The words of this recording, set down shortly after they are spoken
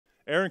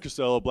Aaron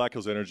Costello, Black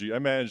Hills Energy. I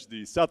manage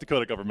the South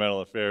Dakota Governmental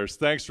Affairs.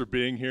 Thanks for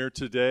being here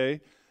today.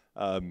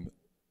 I'm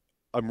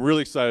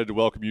really excited to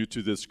welcome you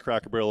to this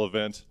Cracker Barrel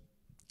event.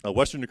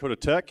 Western Dakota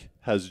Tech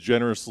has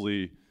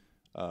generously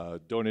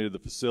donated the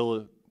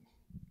facility.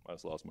 I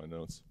just lost my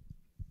notes.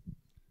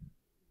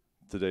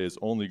 Today is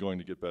only going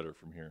to get better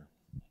from here.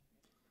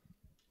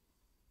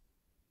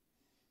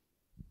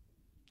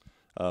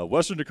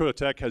 Western Dakota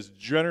Tech has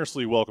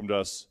generously welcomed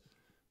us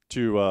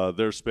to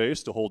their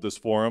space to hold this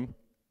forum,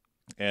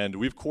 and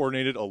we've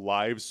coordinated a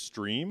live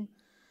stream,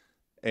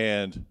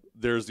 and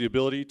there's the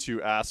ability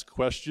to ask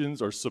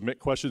questions or submit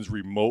questions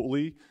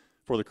remotely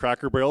for the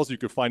Cracker Barrels. You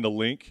can find a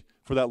link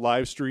for that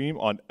live stream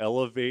on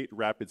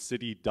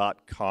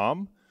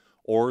elevaterapidcity.com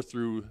or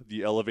through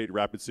the Elevate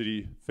Rapid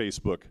City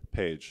Facebook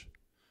page.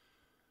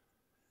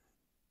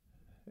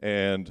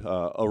 And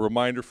a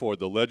reminder for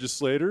the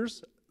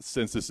legislators,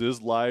 since this is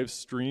live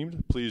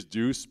streamed, please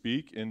do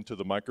speak into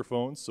the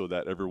microphone so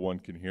that everyone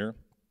can hear.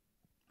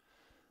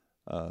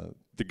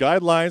 The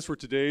guidelines for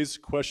today's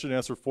question and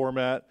answer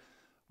format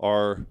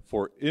are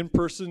for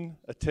in-person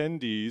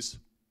attendees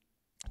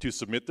to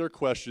submit their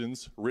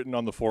questions written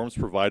on the forms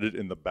provided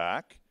in the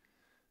back.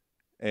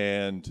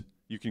 And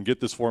you can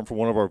get this form from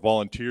one of our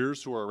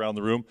volunteers who are around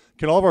the room.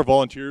 Can all of our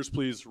volunteers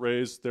please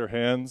raise their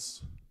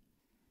hands?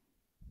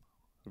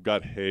 We've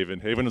got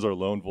Haven. Haven is our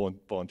lone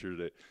volunteer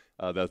today.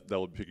 That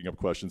will be picking up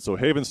questions. So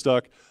Haven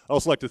stuck. I'd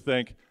also like to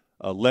thank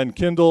Len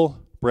Kindle,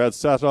 Brad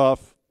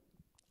Satoff,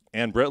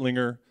 Ann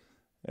Bretlinger,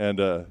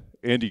 and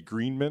Andy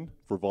Greenman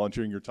for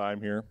volunteering your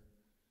time here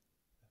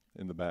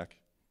in the back.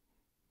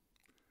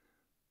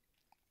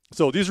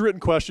 So these written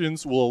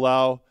questions will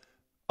allow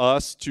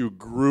us to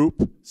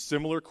group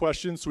similar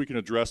questions so we can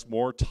address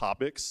more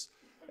topics.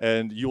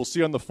 And you will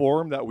see on the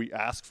form that we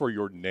ask for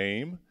your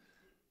name.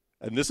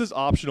 And this is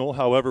optional.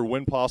 However,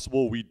 when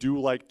possible, we do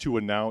like to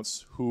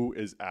announce who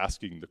is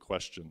asking the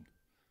question.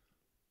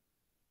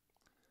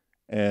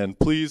 And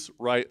please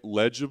write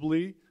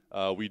legibly.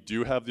 We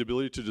do have the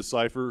ability to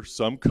decipher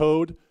some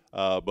code,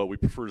 but we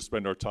prefer to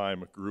spend our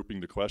time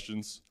grouping the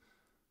questions.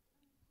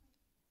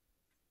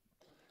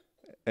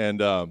 And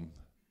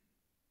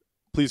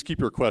please keep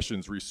your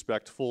questions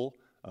respectful.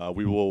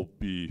 We will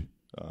be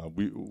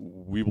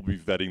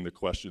vetting the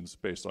questions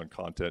based on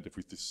content. If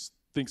we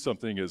think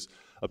something is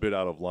a bit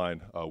out of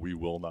line, we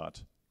will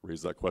not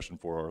raise that question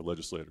for our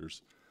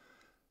legislators.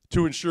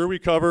 To ensure we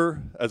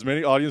cover as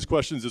many audience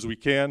questions as we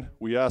can,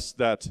 we ask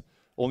that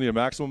only a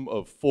maximum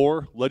of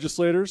 4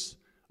 legislators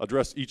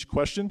address each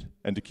question,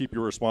 and to keep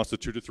your response to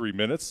 2 to 3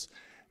 minutes.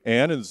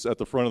 Ann is at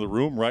the front of the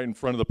room, right in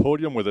front of the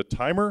podium with a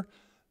timer.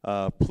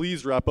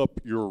 Please wrap up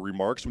your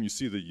remarks when you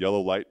see the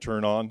yellow light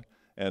turn on.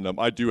 And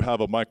I do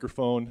have a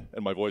microphone,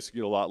 and my voice can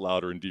get a lot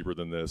louder and deeper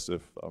than this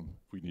if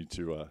we need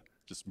to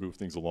just move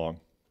things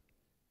along.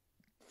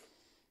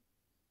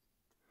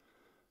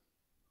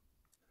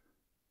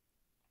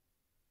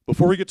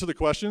 Before we get to the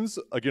questions,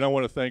 again, I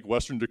want to thank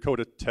Western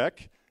Dakota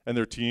Tech and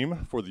their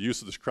team for the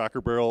use of this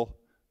Cracker Barrel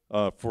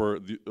for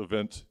the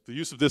event, the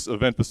use of this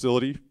event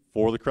facility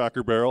for the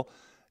Cracker Barrel.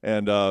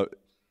 And I'd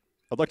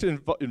like to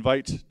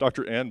invite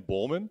Dr. Ann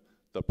Bolman,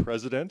 the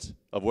president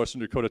of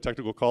Western Dakota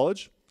Technical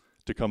College,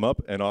 to come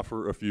up and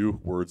offer a few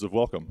words of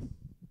welcome.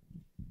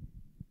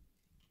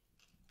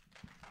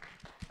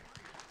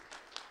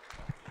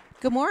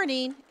 Good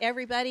morning,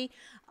 everybody.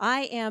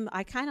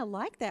 I kind of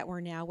like that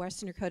we're now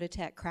Western Dakota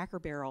Tech Cracker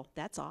Barrel.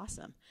 That's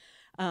awesome.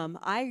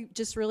 I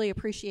just really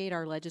appreciate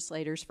our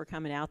legislators for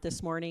coming out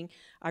this morning.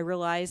 I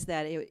realize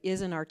that it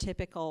isn't our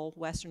typical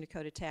Western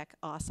Dakota Tech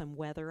awesome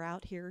weather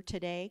out here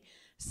today.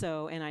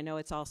 So, and I know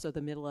it's also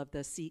the middle of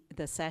the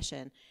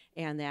session,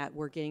 and that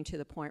we're getting to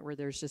the point where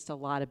there's just a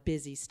lot of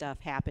busy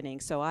stuff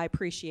happening. So I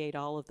appreciate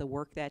all of the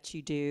work that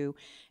you do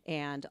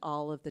and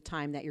all of the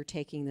time that you're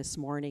taking this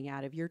morning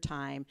out of your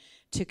time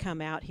to come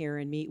out here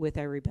and meet with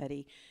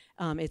everybody.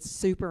 It's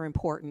super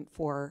important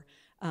for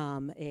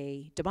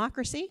a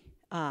democracy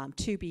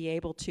to be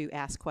able to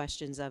ask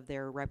questions of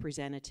their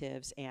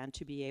representatives and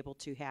to be able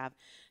to have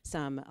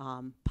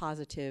some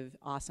positive,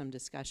 awesome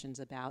discussions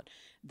about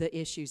the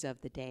issues of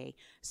the day.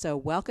 So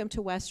welcome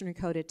to Western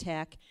Dakota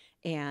Tech,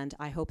 and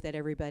I hope that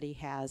everybody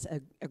has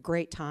a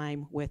great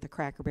time with the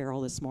Cracker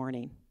Barrel this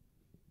morning.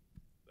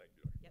 Thank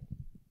you. Yep.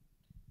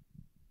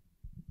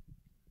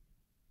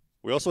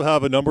 We also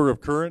have a number of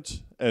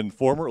current and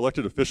former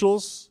elected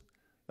officials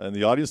in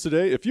the audience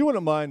today. If you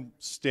wouldn't mind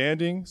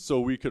standing so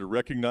we could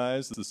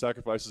recognize the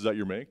sacrifices that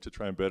you make to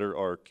try and better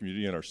our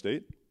community and our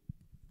state.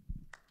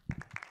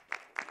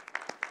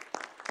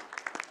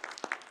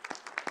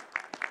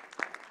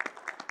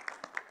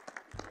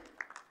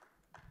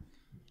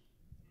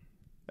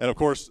 And of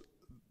course,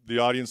 the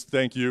audience,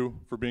 thank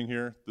you for being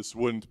here. This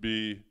wouldn't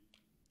be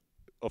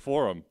a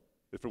forum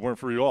if it weren't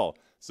for you all.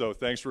 So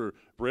thanks for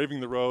braving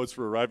the roads,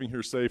 for arriving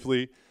here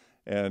safely.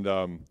 And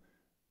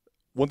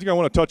one thing I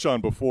want to touch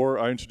on before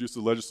I introduce the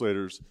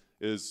legislators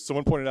is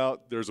someone pointed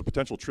out there's a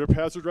potential trip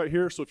hazard right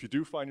here. So if you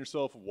do find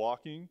yourself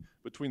walking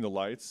between the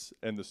lights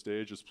and the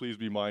stage, just please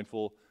be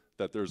mindful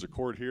that there's a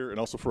cord here. And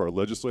also for our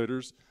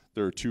legislators,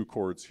 there are 2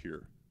 cords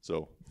here.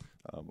 So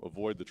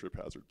avoid the trip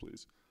hazard,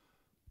 please.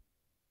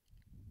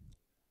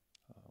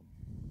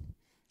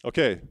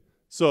 Okay,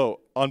 so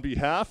on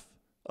behalf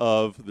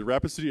of the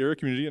Rapid City area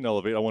community and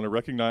Elevate, I want to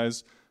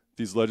recognize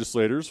these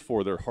legislators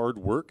for their hard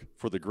work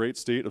for the great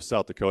state of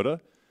South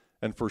Dakota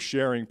and for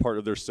sharing part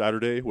of their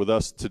Saturday with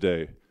us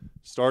today.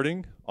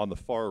 Starting on the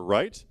far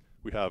right,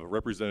 we have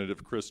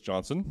Representative Chris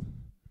Johnson.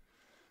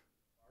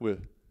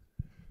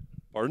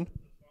 Pardon?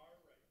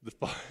 The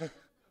far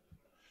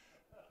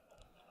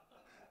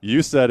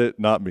You said it,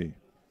 not me.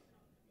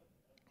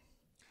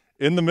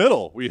 In the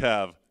middle, we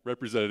have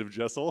Representative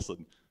Jess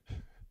Olson.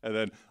 And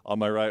then on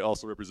my right,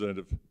 also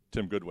Representative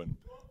Tim Goodwin.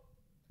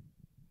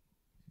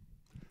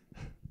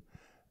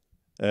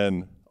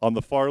 And on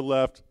the far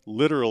left,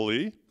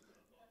 literally,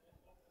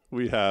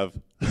 we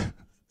have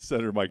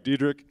Senator Mike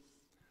Diedrich.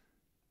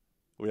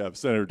 We have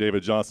Senator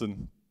David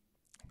Johnson,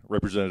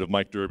 Representative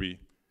Mike Derby,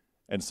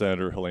 and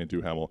Senator Helene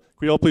Duhamel. Can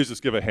we all please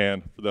just give a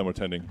hand for them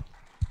attending?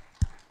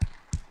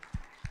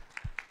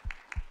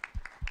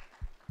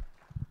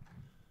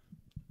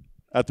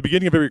 At the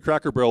beginning of every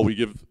Cracker Barrel, we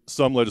give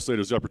some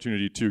legislators the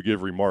opportunity to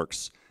give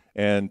remarks.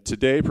 And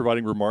today,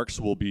 providing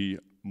remarks will be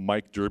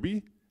Mike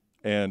Derby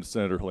and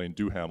Senator Helene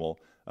Duhamel.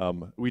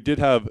 We did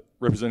have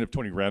Representative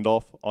Tony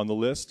Randolph on the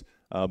list,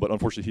 but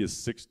unfortunately he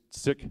is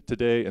sick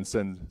today and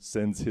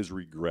sends his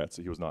regrets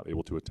that he was not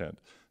able to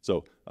attend.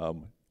 So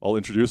I'll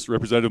introduce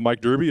Representative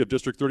Mike Derby of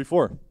District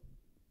 34.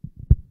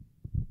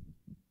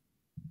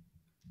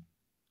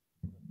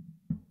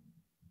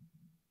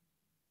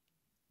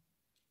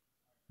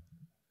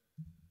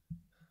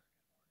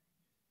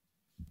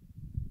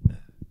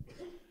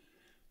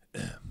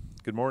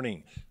 Good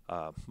morning.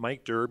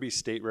 Mike Derby,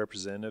 State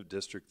Representative,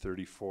 District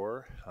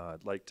 34.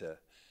 I'd like to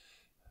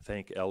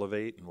thank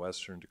Elevate and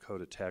Western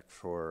Dakota Tech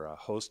for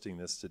hosting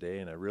this today,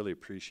 and I really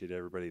appreciate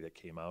everybody that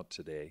came out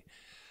today.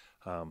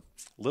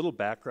 Little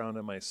background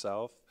on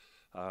myself.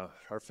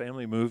 Our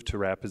family moved to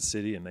Rapid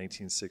City in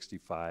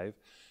 1965.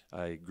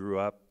 I grew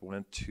up,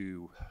 went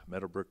to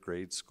Meadowbrook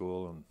Grade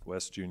School and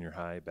West Junior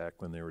High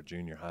back when they were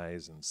junior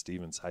highs, and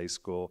Stevens High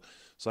School.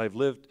 So I've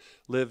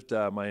lived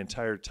my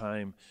entire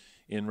time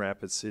in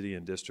Rapid City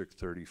in District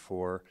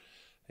 34,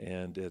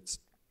 and it's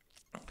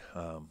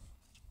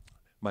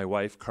my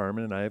wife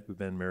Carmen and I have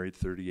been married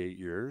 38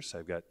 years.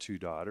 I've got 2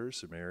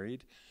 daughters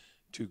married,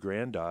 2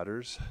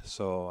 granddaughters,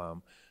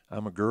 so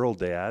I'm a girl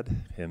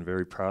dad and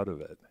very proud of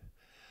it.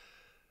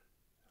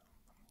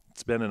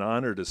 It's been an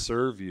honor to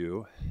serve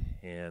you,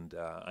 and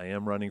I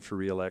am running for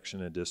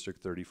re-election in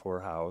District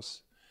 34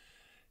 House.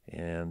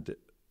 And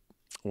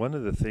one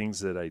of the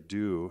things that I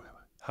do,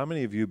 how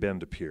many of you have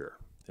been to Pierre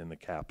in the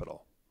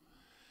Capitol?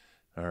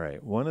 All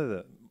right,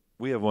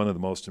 we have one of the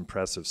most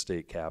impressive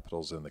state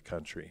capitals in the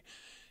country.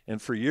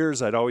 And for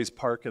years, I'd always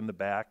park in the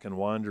back and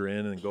wander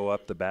in and go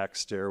up the back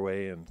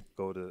stairway and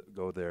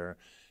go there.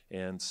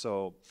 And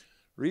so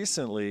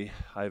recently,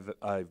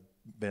 I've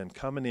been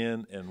coming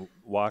in and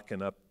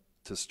walking up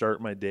to start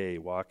my day,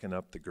 walking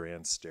up the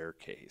grand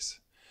staircase.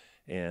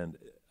 And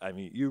I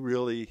mean, you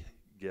really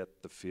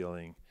get the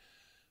feeling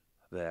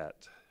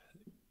that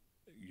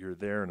you're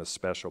there in a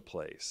special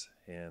place.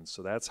 And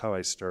so that's how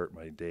I start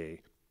my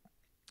day,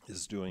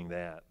 is doing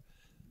that.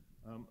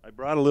 I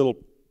brought a little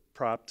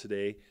prop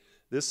today.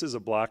 This is a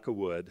block of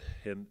wood,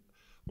 and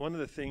one of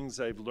the things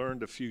I've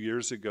learned a few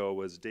years ago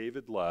was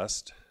David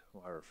Lust,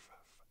 our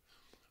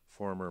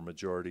former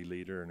majority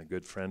leader and a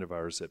good friend of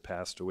ours that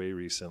passed away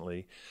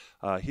recently,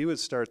 he would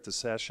start the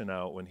session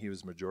out when he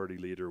was majority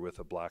leader with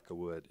a block of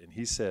wood, and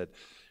he said,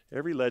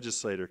 every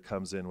legislator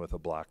comes in with a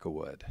block of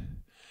wood.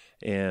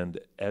 And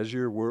as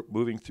you're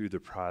moving through the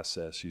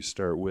process, you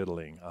start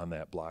whittling on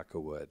that block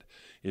of wood.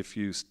 If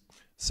you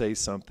say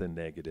something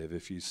negative,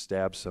 if you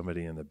stab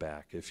somebody in the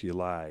back, if you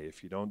lie,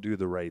 if you don't do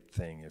the right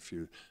thing, if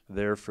you're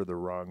there for the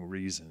wrong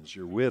reasons,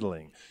 you're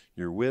whittling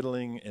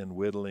and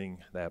whittling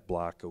that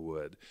block of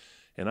wood.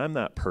 And I'm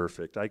not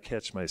perfect. I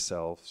catch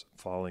myself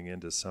falling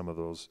into some of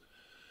those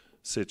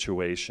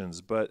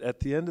situations. But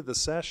at the end of the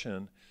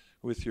session,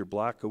 with your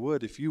block of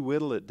wood, if you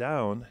whittle it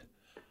down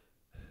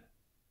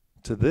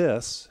to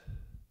this,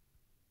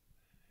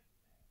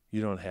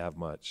 you don't have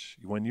much.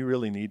 When you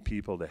really need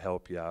people to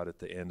help you out at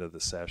the end of the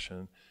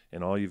session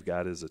and all you've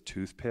got is a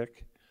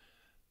toothpick,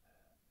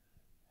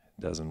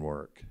 it doesn't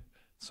work.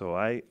 So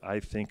I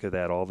think of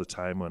that all the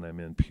time when I'm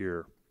in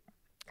Pierre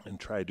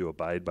and try to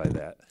abide by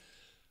that.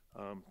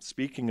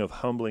 Speaking of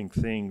humbling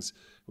things,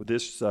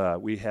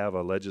 we have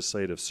a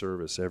legislative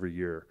service every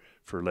year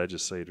for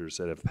legislators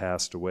that have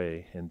passed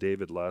away, and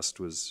David Lust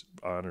was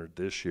honored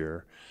this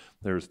year.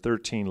 There's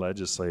 13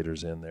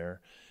 legislators in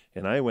there.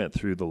 And I went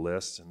through the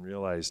list and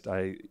realized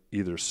I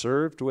either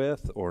served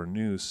with or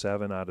knew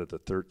 7 out of the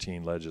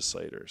 13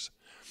 legislators.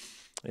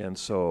 And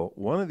so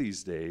one of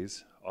these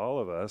days, all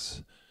of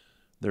us,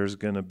 there's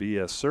going to be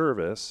a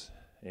service,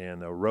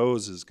 and a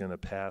rose is going to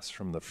pass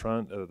from the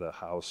front of the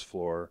House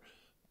floor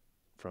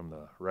from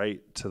the right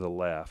to the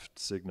left,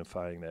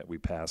 signifying that we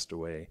passed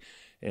away.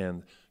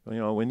 And you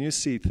know, when you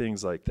see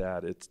things like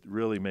that, it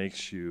really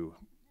makes you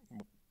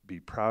be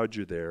proud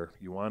you're there.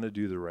 You want to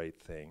do the right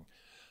thing.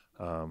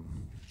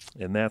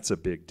 And that's a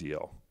big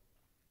deal.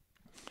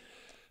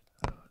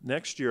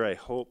 Next year, I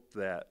hope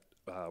that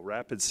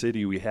Rapid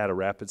City, we had a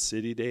Rapid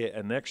City Day,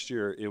 and next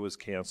year it was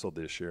canceled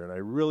this year. And I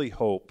really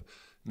hope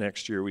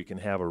next year we can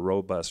have a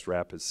robust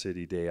Rapid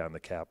City Day on the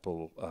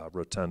Capitol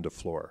Rotunda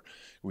floor.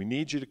 We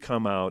need you to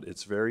come out.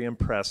 It's very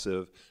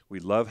impressive. We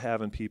love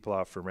having people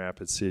out from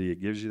Rapid City. It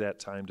gives you that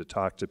time to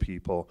talk to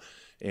people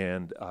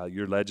and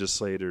your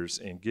legislators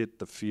and get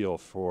the feel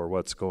for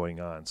what's going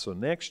on. So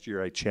next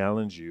year I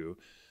challenge you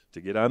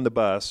to get on the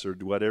bus or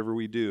do whatever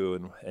we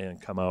do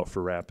and come out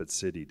for Rapid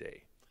City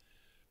Day.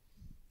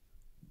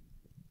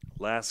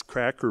 Last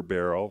Cracker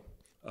Barrel,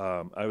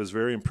 I was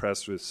very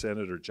impressed with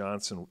Senator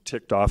Johnson,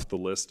 ticked off the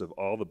list of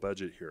all the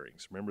budget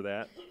hearings. Remember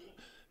that?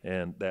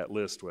 And that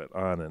list went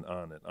on and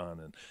on and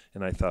on.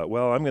 And I thought,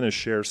 well, I'm going to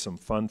share some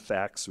fun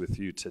facts with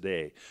you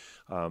today.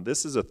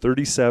 This is a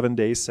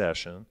 37-day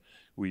session.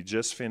 We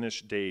just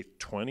finished day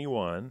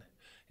 21,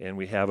 and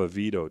we have a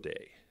veto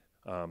day.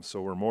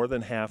 So we're more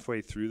than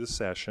halfway through the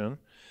session.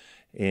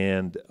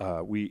 And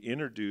we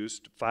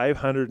introduced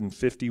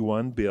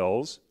 551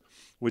 bills,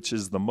 which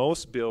is the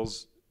most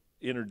bills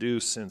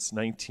introduced since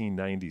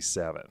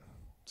 1997.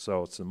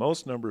 So it's the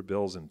most number of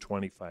bills in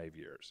 25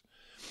 years.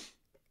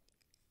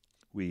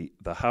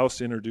 The House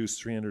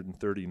introduced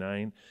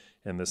 339,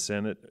 and the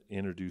Senate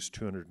introduced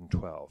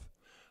 212.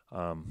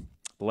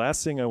 The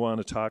last thing I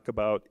want to talk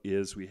about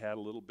is we had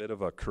a little bit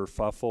of a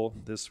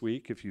kerfuffle this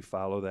week, if you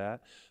follow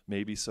that.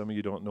 Maybe some of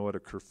you don't know what a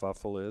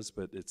kerfuffle is,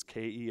 but it's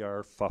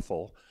K-E-R,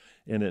 fuffle,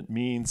 and it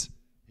means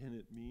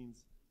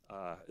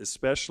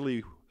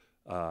especially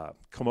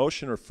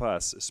commotion or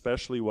fuss,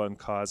 especially one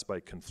caused by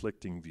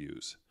conflicting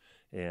views.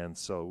 And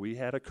so we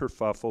had a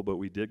kerfuffle, but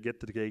we did get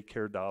the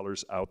daycare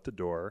dollars out the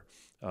door.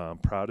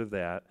 Proud of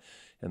that.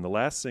 And the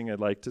last thing I'd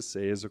like to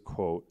say is a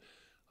quote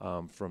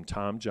from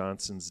Tom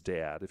Johnson's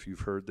dad. If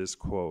you've heard this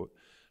quote,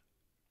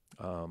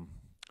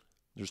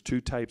 there's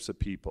two types of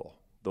people,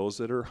 those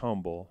that are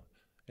humble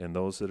and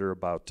those that are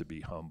about to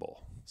be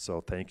humble.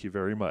 So thank you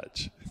very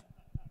much.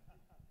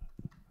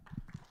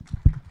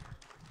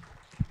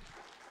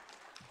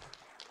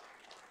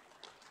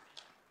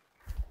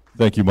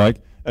 Thank you, Mike.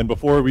 And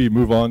before we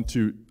move on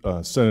to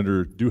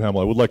Senator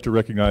Duhamel, I would like to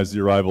recognize the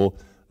arrival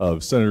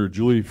of Senator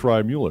Julie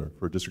frye-mueller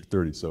for District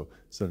 30. So,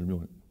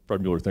 Senator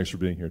frye-mueller, thanks for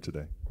being here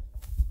today.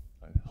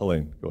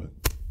 Helene, go ahead.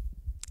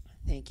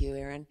 Thank you,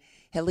 Aaron.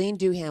 Helene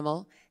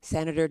Duhamel,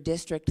 Senator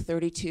District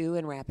 32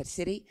 in Rapid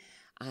City.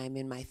 I'm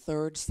in my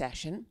third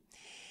session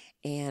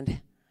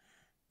and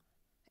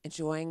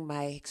enjoying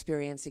my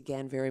experience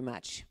again very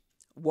much.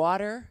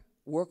 Water,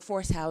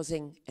 workforce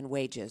housing, and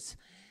wages.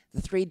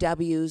 The 3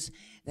 W's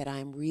that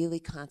I'm really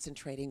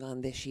concentrating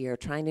on this year,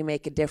 trying to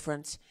make a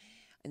difference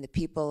in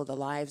the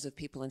lives of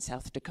people in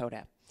South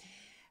Dakota.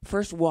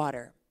 First,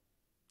 water.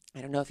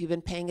 I don't know if you've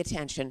been paying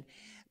attention,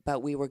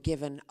 but we were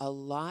given a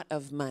lot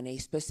of money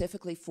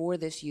specifically for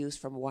this use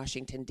from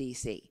Washington,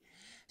 D.C.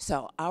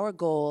 So our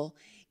goal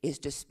is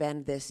to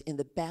spend this in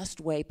the best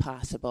way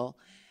possible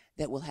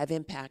that will have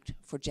impact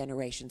for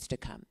generations to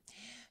come.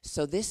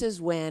 So this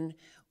is when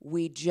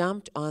we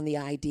jumped on the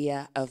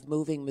idea of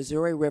moving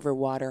Missouri River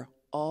water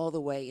all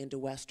the way into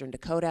Western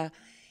Dakota,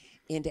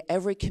 into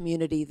every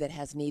community that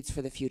has needs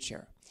for the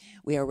future.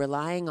 We are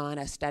relying on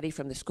a study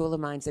from the School of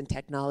Mines and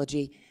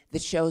Technology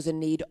that shows a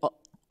need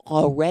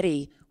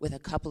already with a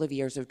couple of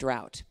years of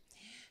drought.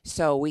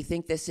 So we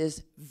think this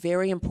is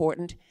very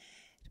important.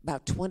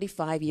 About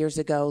 25 years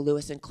ago,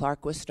 Lewis and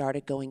Clark was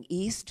started going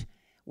east,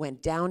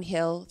 went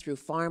downhill through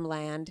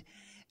farmland,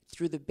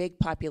 through the big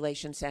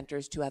population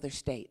centers to other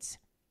states.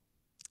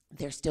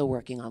 They're still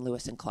working on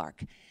Lewis and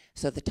Clark.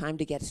 So the time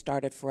to get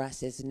started for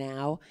us is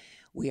now.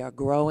 We are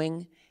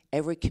growing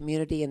every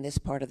community in this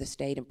part of the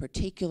state, in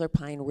particular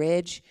Pine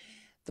Ridge,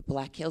 the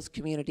Black Hills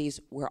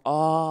communities. We're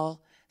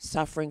all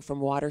suffering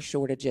from water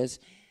shortages.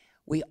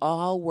 We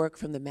all work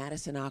from the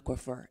Madison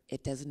Aquifer.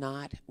 It does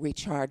not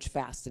recharge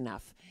fast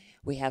enough.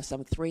 We have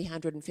some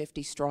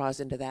 350 straws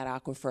into that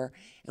aquifer,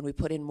 and we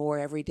put in more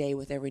every day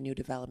with every new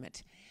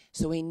development.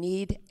 So we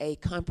need a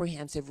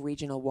comprehensive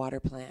regional water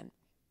plan.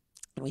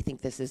 And we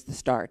think this is the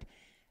start.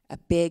 A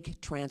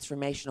big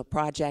transformational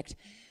project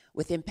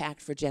with impact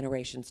for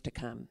generations to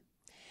come.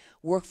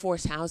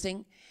 Workforce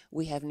housing,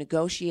 we have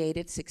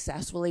negotiated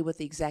successfully with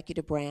the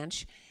executive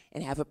branch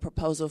and have a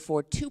proposal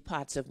for 2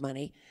 pots of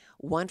money,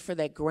 one for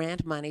the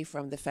grant money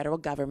from the federal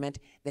government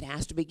that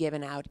has to be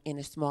given out in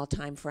a small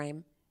time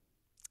frame,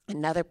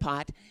 another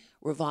pot,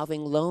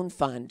 revolving loan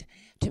fund,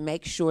 to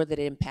make sure that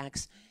it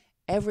impacts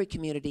every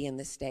community in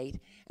the state.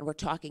 And we're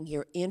talking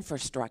here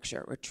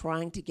infrastructure. We're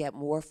trying to get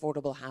more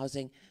affordable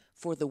housing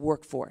for the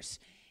workforce.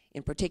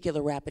 In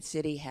particular, Rapid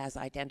City has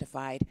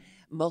identified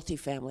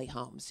multifamily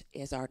homes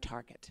as our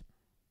target.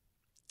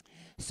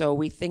 So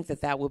we think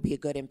that that will be a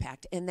good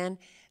impact. And then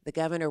the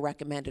governor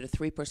recommended a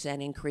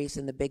 3% increase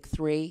in the big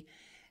 3.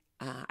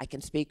 I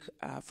can speak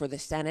for the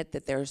Senate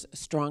that there's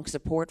strong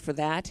support for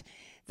that.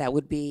 That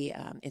would be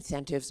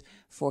incentives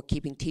for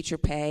keeping teacher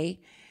pay,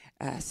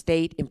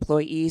 state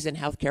employees and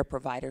healthcare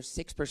providers,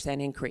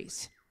 6%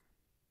 increase.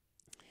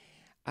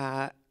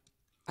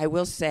 I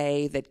will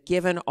say that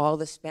given all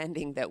the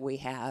spending that we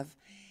have,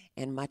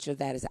 and much of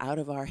that is out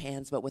of our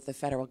hands, but with the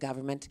federal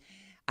government,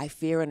 I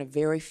fear in a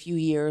very few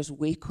years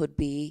we could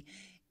be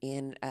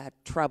in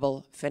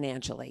trouble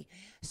financially.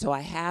 So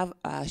I have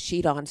a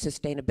sheet on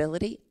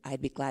sustainability.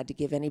 I'd be glad to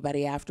give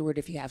anybody afterward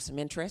if you have some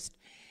interest.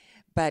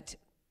 But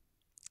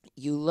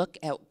you look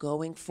at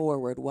going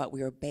forward what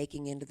we are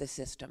baking into the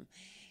system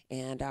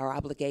and our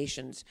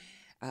obligations.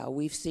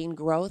 We've seen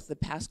growth the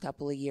past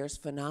couple of years,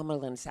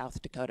 phenomenal in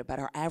South Dakota, but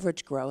our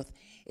average growth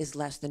is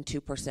less than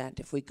 2%.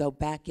 If we go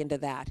back into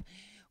that,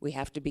 we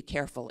have to be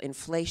careful.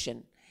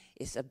 Inflation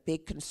is a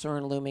big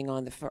concern looming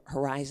on the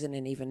horizon,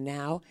 and even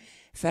now,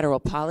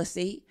 federal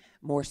policy,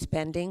 more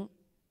spending,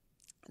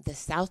 the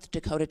South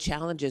Dakota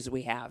challenges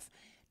we have,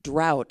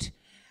 drought,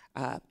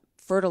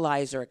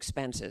 fertilizer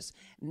expenses,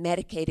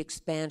 Medicaid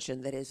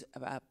expansion that is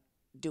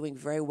doing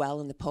very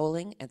well in the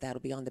polling, and that'll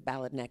be on the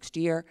ballot next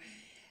year.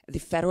 The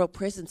federal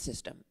prison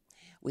system.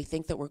 We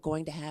think that we're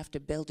going to have to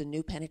build a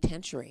new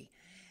penitentiary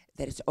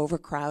that is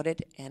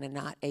overcrowded and are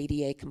not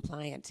ADA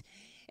compliant.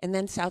 And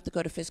then South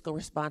Dakota fiscal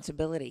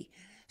responsibility.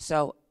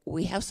 So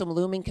we have some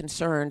looming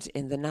concerns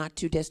in the not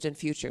too distant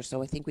future,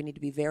 so I think we need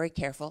to be very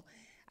careful.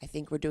 I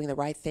think we're doing the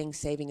right thing,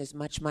 saving as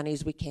much money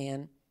as we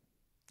can.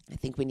 I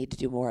think we need to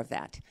do more of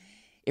that.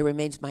 It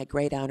remains my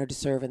great honor to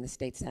serve in the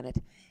State Senate,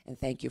 and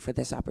thank you for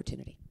this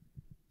opportunity.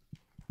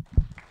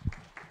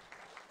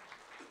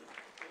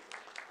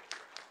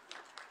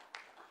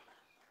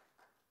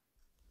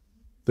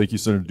 Thank you,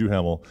 Senator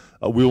Duhamel.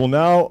 We will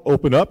now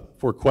open up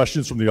for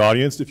questions from the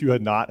audience. If you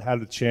had not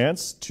had a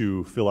chance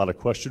to fill out a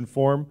question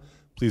form,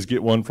 please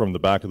get one from the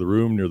back of the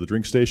room near the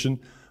drink station,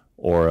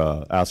 or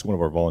ask one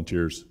of our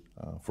volunteers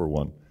for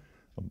one.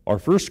 Our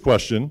first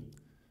question,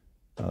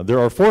 there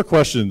are 4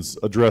 questions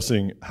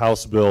addressing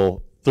House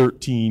Bill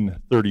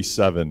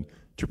 1337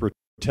 to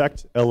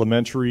protect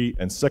elementary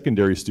and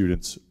secondary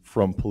students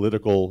from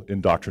political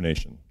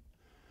indoctrination.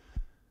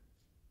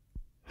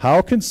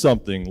 How can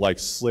something like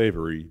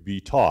slavery be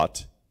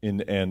taught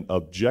in an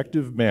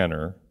objective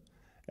manner,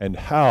 and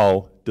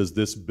how does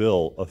this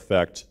bill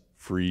affect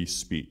free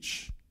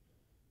speech?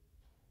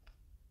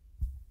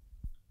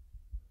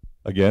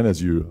 Again,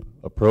 as you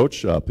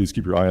approach, please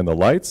keep your eye on the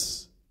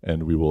lights,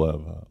 and we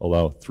will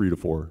allow 3 to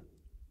 4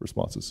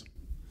 responses.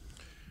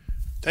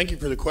 Thank you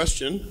for the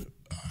question.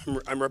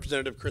 I'm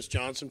Representative Chris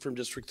Johnson from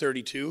District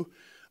 32.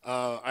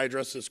 I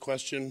addressed this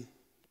question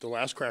the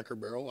last Cracker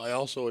Barrel. I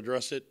also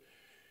address it,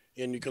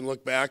 and you can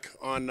look back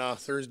on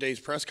Thursday's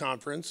press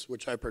conference,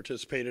 which I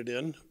participated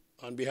in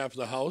on behalf of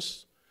the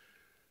House.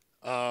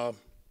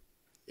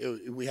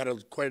 We had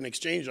quite an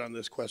exchange on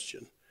this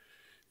question.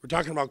 We're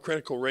talking about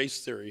critical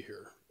race theory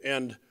here.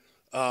 And,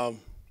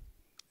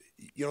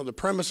 you know, the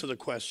premise of the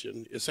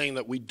question is saying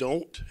that we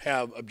don't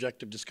have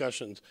objective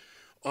discussions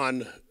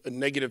on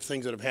negative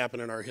things that have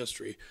happened in our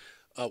history.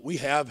 We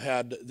have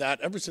had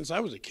that ever since I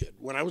was a kid.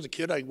 When I was a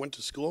kid, I went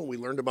to school and we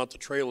learned about the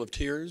Trail of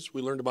Tears.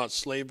 We learned about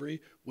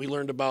slavery. We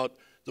learned about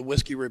the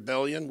Whiskey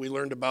Rebellion. We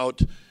learned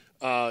about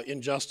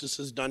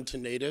injustices done to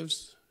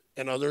natives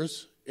and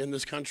others in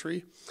this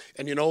country.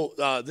 And you know,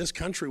 this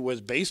country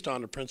was based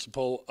on the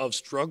principle of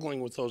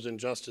struggling with those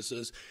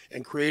injustices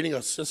and creating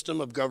a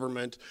system of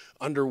government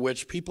under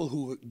which people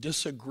who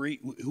disagree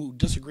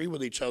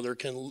with each other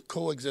can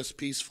coexist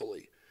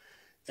peacefully.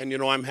 And you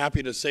know, I'm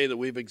happy to say that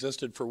we've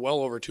existed for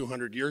well over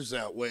 200 years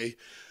that way,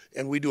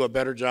 and we do a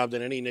better job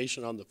than any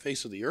nation on the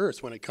face of the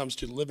earth when it comes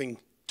to living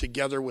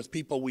together with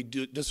people we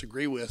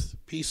disagree with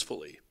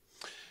peacefully.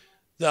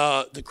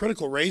 The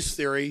critical race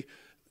theory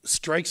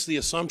strikes the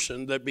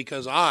assumption that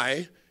because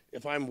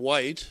if I'm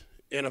white,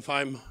 and if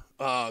I'm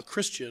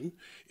Christian,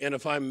 and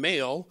if I'm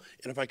male,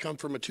 and if I come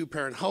from a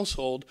 2-parent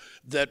household,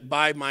 that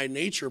by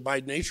nature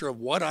of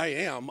what I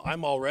am,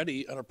 I'm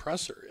already an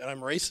oppressor and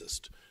I'm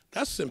racist.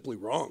 That's simply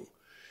wrong.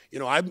 You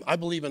know, I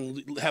believe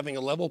in having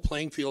a level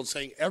playing field,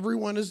 saying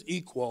everyone is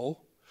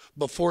equal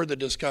before the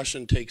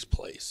discussion takes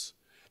place.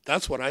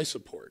 That's what I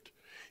support.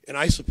 And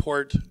I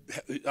support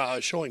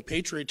showing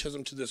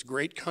patriotism to this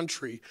great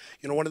country.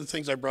 You know, one of the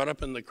things I brought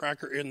up in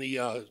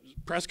the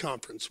press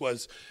conference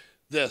was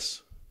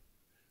this.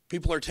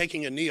 People are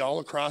taking a knee all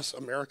across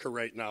America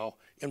right now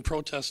in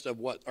protest of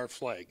what? Our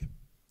flag.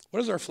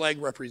 What does our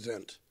flag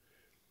represent?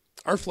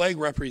 Our flag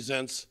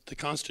represents the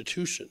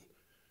Constitution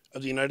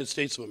of the United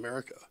States of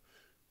America.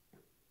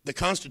 The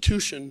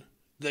Constitution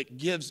that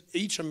gives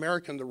each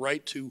American the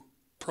right to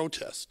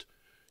protest,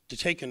 to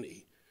take a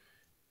knee.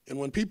 And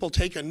when people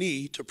take a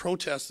knee to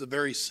protest the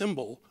very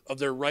symbol of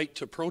their right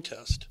to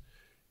protest,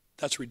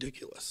 that's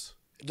ridiculous.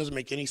 It doesn't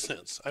make any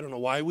sense. I don't know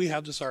why we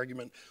have this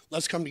argument.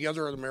 Let's come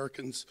together as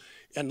Americans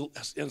and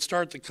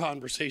start the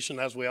conversation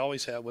as we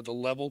always have with a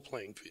level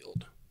playing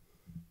field.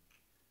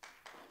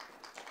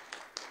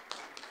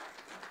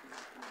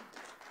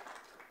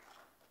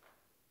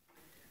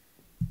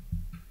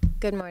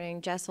 Good morning,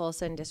 Jess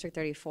Wilson, District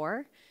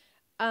 34.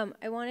 I'm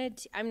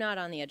not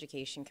on the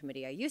Education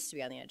Committee. I used to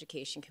be on the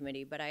Education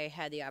Committee, but I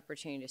had the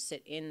opportunity to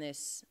sit in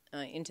this,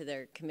 into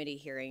their committee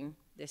hearing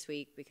this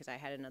week because I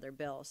had another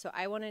bill. So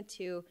I wanted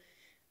to,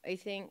 I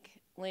think,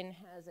 Lynn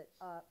has it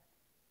up,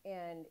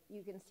 and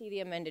you can see the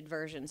amended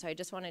version. So I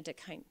just wanted to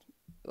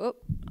I'll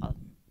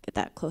get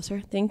that closer.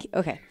 Thank you.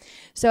 Okay.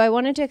 So I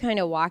wanted to kind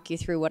of walk you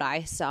through what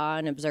I saw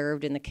and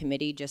observed in the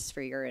committee just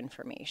for your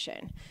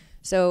information.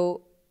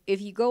 So if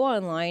you go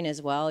online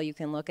as well, you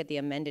can look at the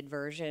amended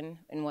version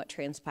and what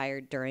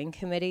transpired during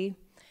committee.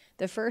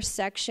 The first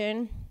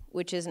section,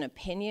 which is an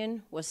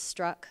opinion, was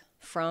struck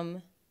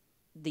from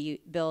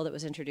the bill that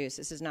was introduced.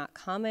 This is not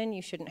common.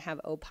 You shouldn't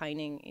have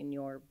opining in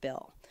your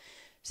bill.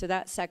 So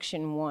that's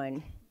section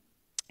 1.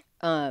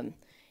 And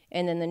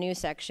then the new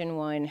section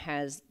 1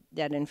 has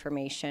that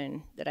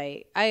information that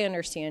I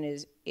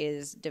understand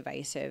is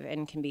divisive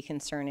and can be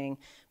concerning.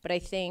 But I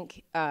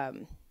think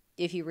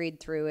if you read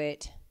through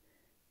it,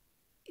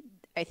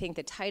 I think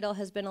the title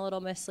has been a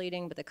little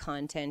misleading, but the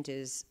content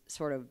is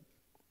sort of,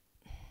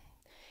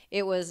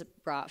 it was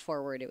brought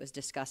forward, it was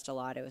discussed a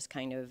lot, it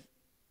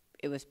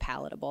was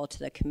palatable to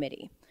the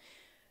committee.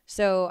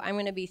 So I'm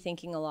going to be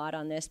thinking a lot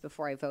on this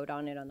before I vote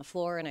on it on the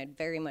floor, and I'd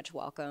very much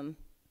welcome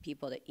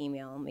people to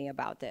email me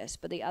about this.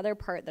 But the other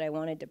part that I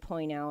wanted to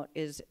point out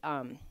is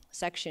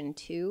section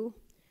 2.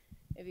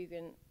 If you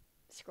can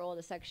scroll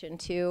to section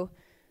 2.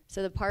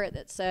 So the part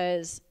that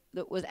says,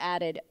 that was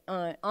added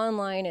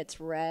online, it's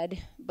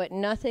red, but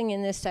nothing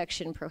in this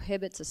section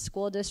prohibits a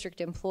school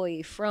district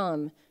employee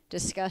from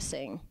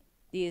discussing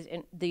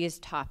these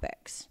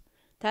topics.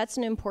 That's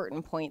an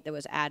important point that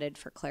was added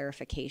for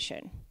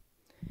clarification.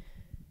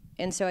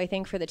 And so I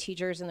think for the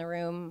teachers in the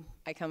room,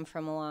 I come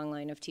from a long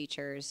line of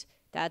teachers,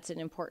 that's an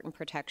important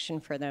protection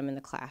for them in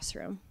the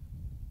classroom.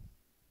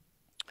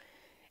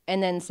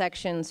 And then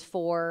sections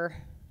 4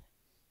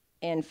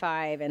 and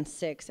 5 and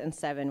 6 and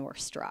 7 were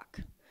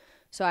struck.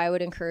 So I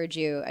would encourage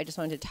you, I just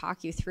wanted to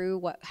talk you through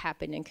what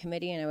happened in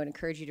committee, and I would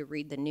encourage you to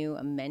read the new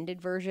amended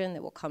version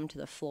that will come to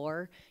the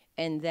floor,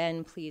 and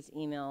then please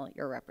email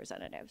your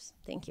representatives.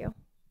 Thank you.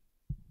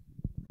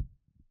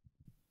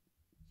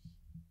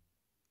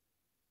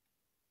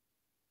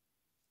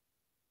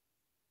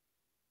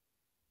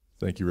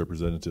 Thank you,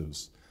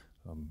 representatives.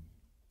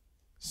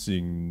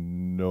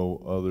 Seeing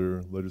no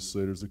other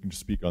legislators looking to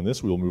speak on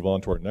this, we will move on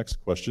to our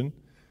next question.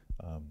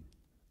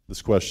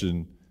 This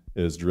question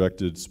is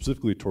directed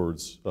specifically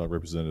towards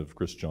Representative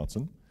Chris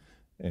Johnson,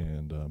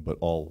 but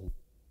all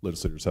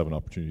legislators have an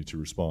opportunity to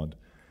respond.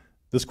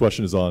 This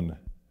question is on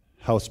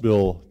House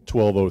Bill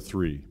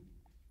 1203.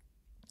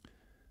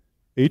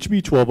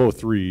 HB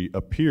 1203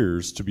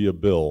 appears to be a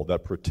bill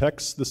that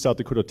protects the South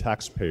Dakota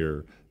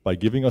taxpayer by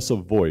giving us a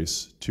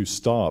voice to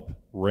stop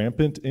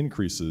rampant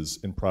increases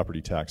in property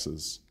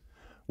taxes.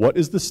 What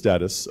is the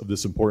status of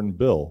this important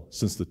bill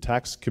since the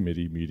tax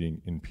committee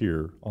meeting in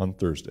Pierre on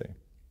Thursday?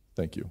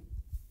 Thank you.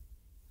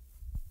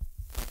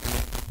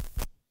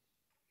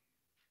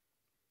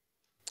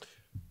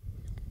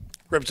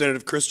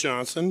 Representative Chris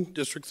Johnson,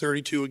 District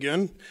 32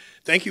 again.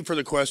 Thank you for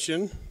the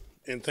question,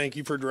 and thank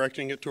you for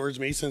directing it towards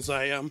me since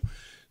I am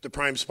the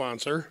prime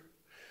sponsor.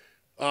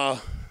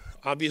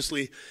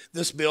 Obviously,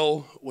 this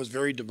bill was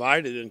very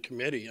divided in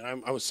committee,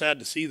 and I was sad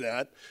to see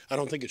that. I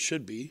don't think it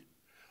should be.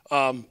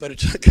 But it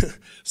took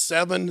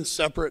 7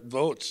 separate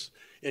votes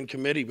in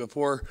committee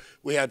before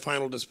we had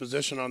final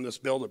disposition on this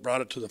bill that brought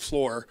it to the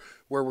floor,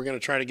 where we're going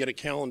to try to get it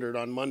calendared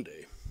on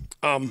Monday.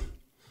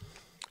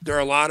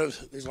 There's a lot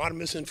of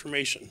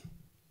misinformation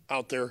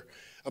out there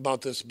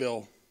about this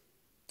bill.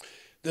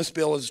 This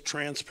bill is a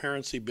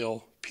transparency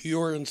bill,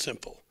 pure and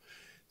simple.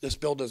 This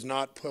bill does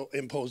not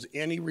impose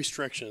any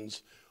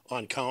restrictions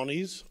on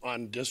counties,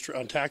 on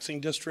taxing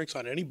districts,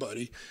 on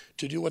anybody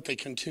to do what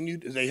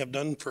they have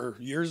done for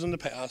years in the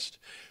past,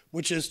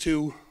 which is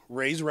to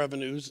raise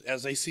revenues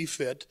as they see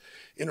fit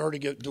in order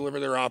to deliver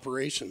their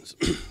operations.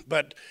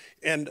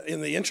 And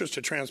in the interest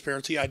of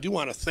transparency, I do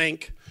want to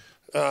thank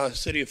a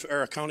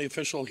county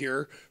official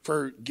here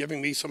for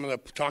giving me some of the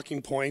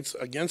talking points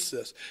against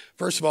this.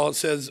 First of all, it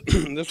says,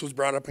 this was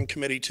brought up in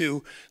committee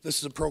too, this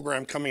is a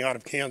program coming out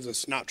of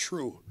Kansas. Not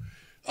true.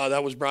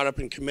 That was brought up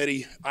in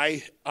committee.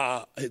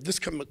 This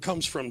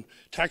comes from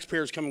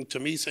taxpayers coming to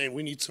me saying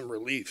we need some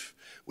relief.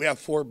 We have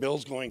 4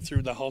 bills going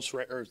through the House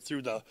or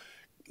through the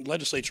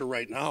legislature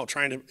right now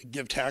trying to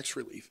give tax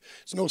relief.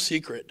 It's no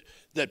secret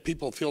that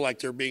people feel like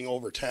they're being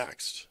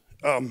overtaxed.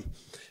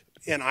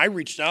 And I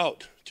reached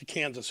out to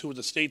Kansas, who was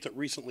the state that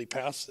recently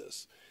passed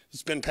this.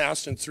 It's been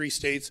passed in 3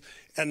 states,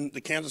 and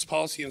the Kansas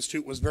Policy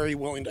Institute was very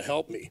willing to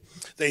help me.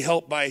 They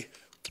helped by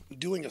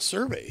doing a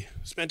survey,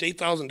 spent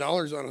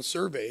 $8,000 on a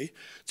survey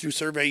through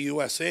Survey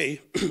USA,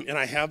 and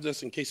I have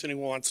this in case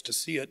anyone wants to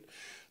see it.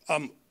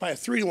 By a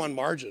 3-to-1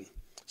 margin,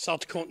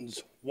 South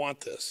Dakotans want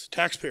this.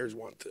 Taxpayers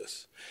want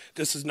this.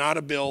 This is not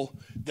a bill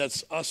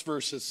that's us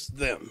versus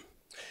them.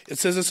 It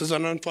says this is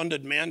an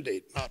unfunded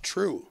mandate. Not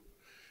true.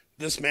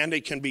 This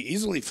mandate can be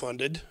easily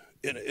funded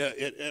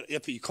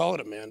if you call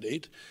it a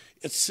mandate.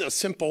 It's a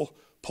simple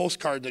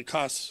postcard that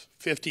costs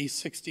 50,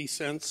 60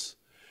 cents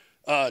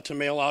to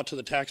mail out to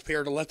the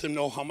taxpayer to let them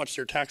know how much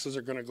their taxes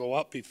are going to go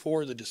up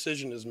before the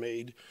decision is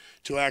made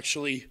to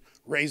actually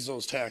raise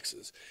those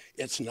taxes.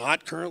 It's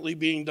not currently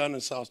being done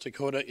in South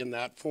Dakota in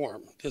that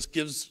form. This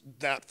gives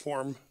that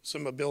form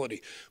some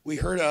ability. We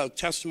heard a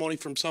testimony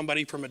from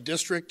somebody from a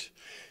district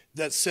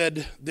that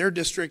said their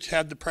district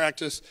had the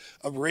practice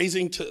of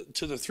raising to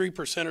the 3%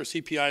 or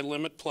CPI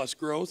limit plus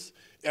growth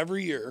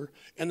every year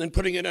and then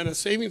putting it in a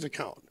savings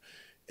account.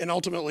 And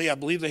ultimately, I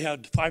believe they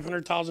had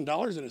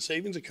 $500,000 in a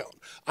savings account.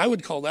 I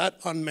would call that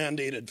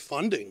unmandated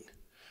funding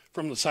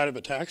from the side of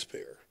a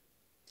taxpayer.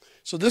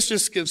 So this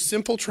just gives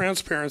simple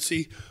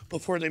transparency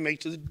before they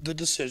make the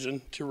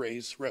decision to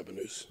raise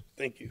revenues.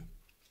 Thank you.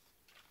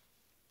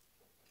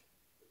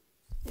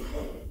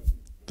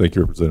 Thank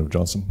you, Representative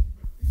Johnson.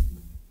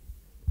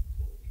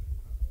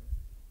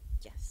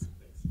 Yes.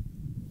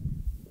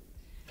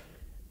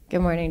 Good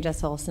morning,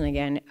 Jess Olson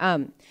again.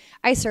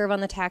 I serve on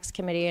the tax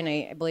committee, and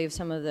I believe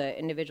some of the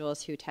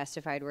individuals who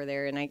testified were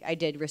there, and I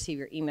did receive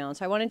your email, and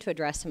so I wanted to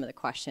address some of the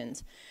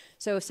questions.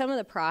 So some of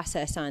the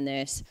process on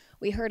this,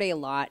 we heard a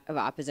lot of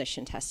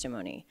opposition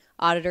testimony.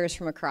 Auditors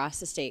from across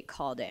the state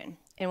called in.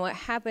 And what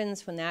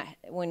happens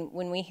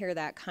when we hear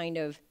that kind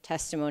of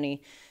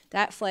testimony,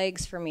 that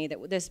flags for me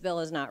that this bill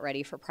is not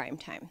ready for prime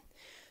time.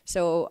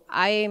 So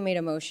I made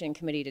a motion in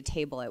committee to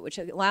table it, which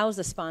allows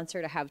the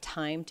sponsor to have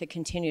time to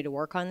continue to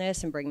work on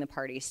this and bring the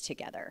parties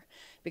together.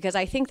 Because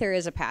I think there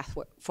is a path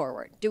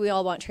forward. Do we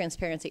all want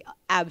transparency?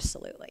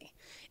 Absolutely.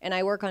 And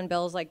I work on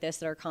bills like this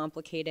that are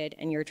complicated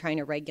and you're trying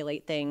to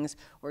regulate things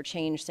or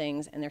change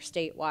things and they're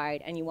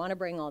statewide and you want to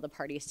bring all the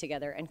parties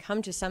together and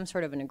come to some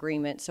sort of an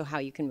agreement so how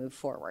you can move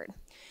forward.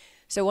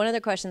 So one of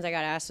the questions I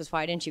got asked was,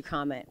 why didn't you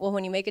comment? Well,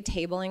 when you make a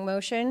tabling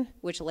motion,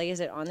 which lays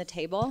it on the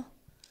table,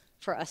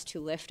 for us to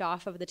lift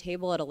off of the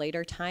table at a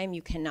later time,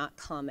 you cannot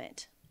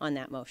comment on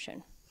that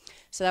motion.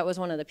 So that was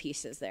one of the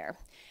pieces there.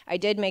 I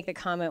did make the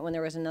comment when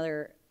there was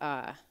another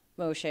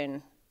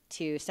motion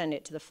to send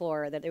it to the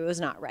floor that it was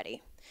not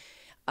ready.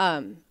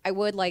 I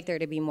would like there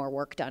to be more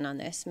work done on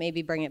this.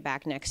 Maybe bring it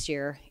back next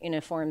year in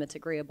a form that's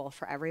agreeable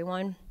for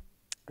everyone.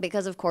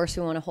 Because of course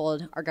we want to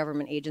hold our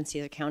government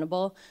agencies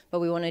accountable,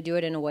 but we want to do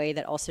it in a way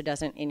that also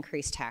doesn't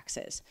increase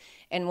taxes.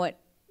 And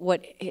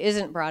what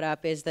isn't brought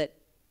up is that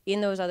in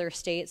those other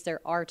states, there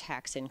are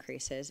tax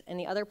increases. And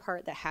the other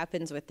part that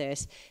happens with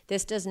this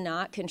does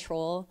not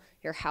control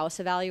your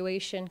house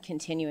evaluation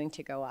continuing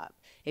to go up.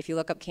 If you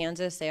look up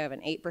Kansas, they have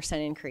an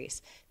 8%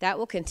 increase. That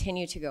will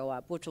continue to go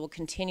up, which will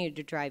continue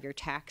to drive your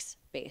tax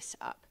base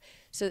up.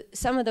 So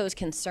some of those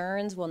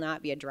concerns will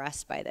not be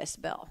addressed by this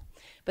bill.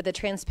 But the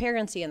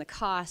transparency and the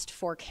cost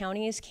for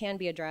counties can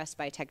be addressed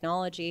by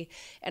technology.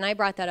 And I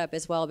brought that up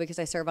as well because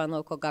I serve on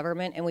local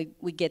government and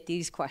we get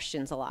these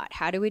questions a lot.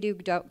 How do we do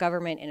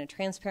government in a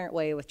transparent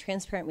way with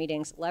transparent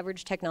meetings,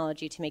 leverage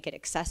technology to make it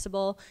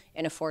accessible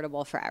and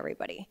affordable for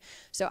everybody?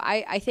 So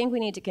I think we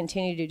need to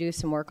continue to do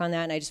some work on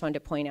that, and I just wanted to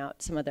point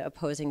out some of the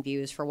opposing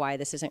views for why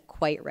this isn't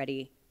quite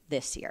ready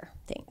this year.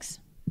 Thanks.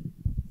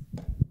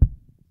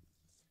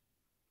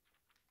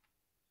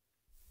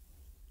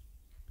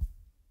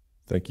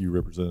 Thank you,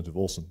 Representative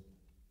Olson.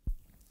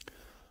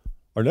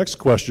 Our next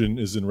question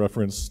is in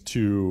reference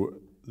to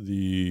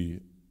the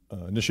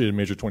initiated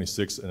Measure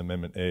 26 and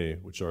Amendment A,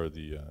 which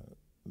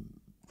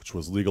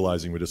was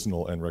legalizing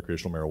medicinal and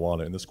recreational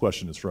marijuana. And this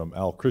question is from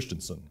Al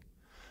Christensen.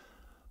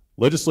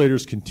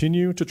 Legislators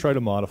continue to try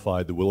to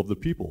modify the will of the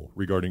people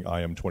regarding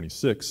IM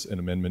 26 and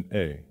Amendment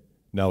A,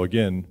 now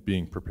again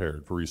being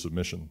prepared for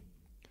resubmission.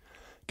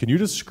 Can you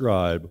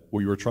describe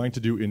what you are trying to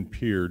do in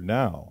Pierre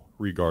now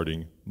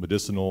regarding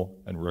medicinal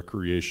and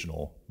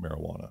recreational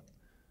marijuana?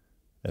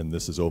 And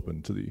this is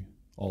open to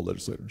all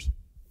legislators.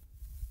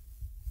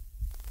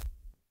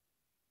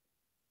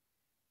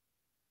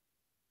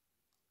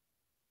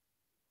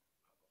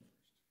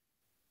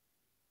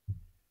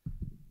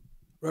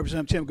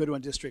 Representative Tim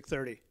Goodwin, District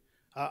 30.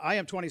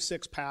 IM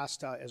 26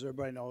 passed, as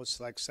everybody knows,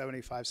 like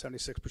 75,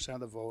 76% of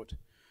the vote.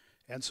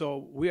 And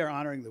so we are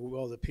honoring the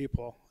will of the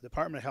people. The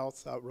Department of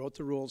Health wrote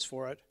the rules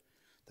for it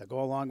that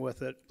go along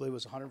with it. I believe it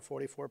was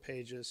 144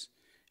 pages.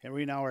 And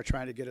we now are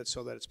trying to get it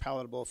so that it's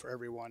palatable for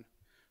everyone.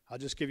 I'll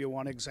just give you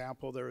one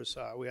example.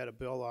 We had a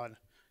bill on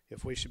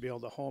if we should be able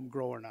to home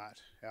grow or not.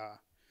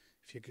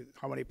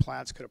 How many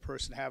plants could a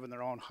person have in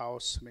their own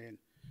house? I mean,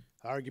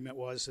 the argument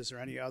was, is there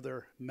any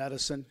other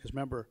medicine? Because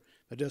remember,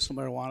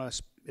 medicinal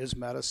marijuana is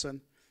medicine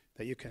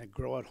that you can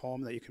grow at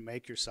home, that you can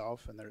make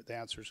yourself, and the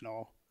answer is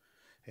no.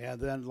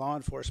 And then law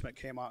enforcement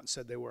came out and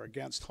said they were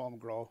against home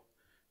grow.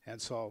 And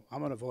so I'm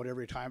going to vote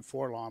every time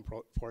for law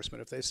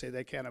enforcement. If they say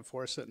they can't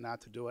enforce it and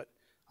not to do it,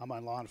 I'm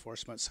on law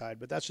enforcement side.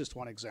 But that's just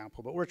one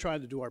example. But we're trying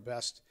to do our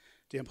best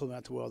to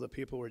implement the will of the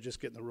people. We're just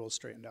getting the rules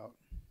straightened out.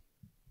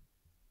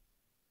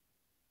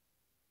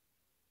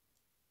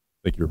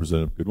 Thank you,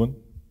 Representative Goodwin.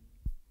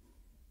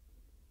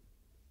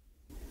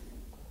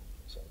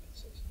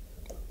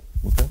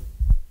 Okay.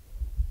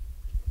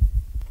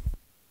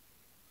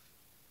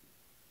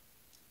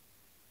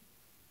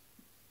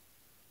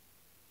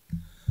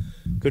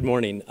 Good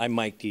morning. I'm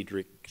Mike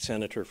Diedrich,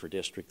 Senator for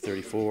District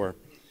 34.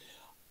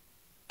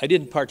 I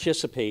did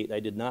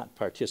not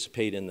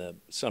participate in the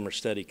summer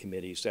study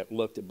committees that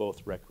looked at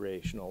both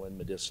recreational and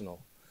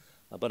medicinal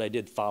but I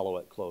did follow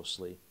it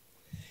closely.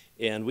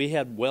 And we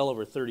had well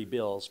over 30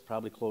 bills,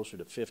 probably closer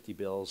to 50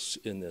 bills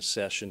in this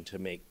session to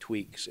make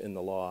tweaks in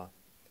the law.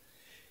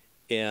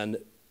 And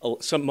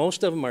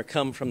most of them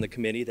come from the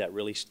committee that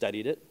really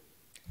studied it,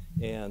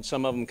 and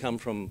some of them come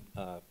from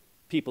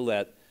people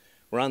that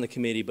were on the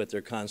committee, but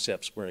their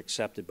concepts weren't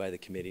accepted by the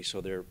committee,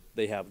 so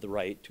they have the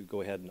right to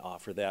go ahead and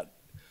offer that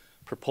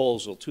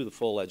proposal to the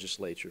full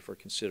legislature for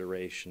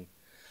consideration.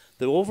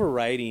 The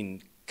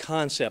overriding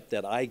concept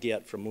that I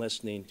get from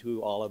listening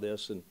to all of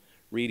this and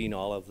reading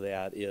all of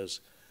that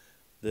is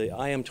the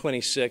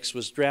IM26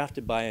 was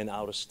drafted by an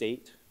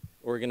out-of-state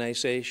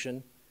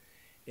organization,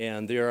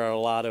 and there are a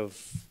lot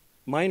of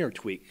minor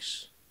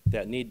tweaks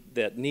that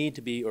need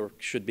to be or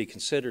should be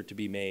considered to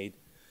be made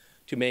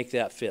to make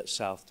that fit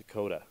South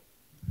Dakota.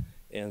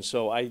 And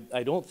so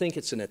I don't think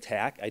it's an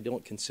attack. I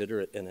don't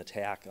consider it an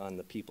attack on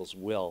the people's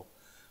will.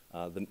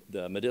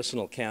 The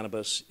medicinal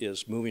cannabis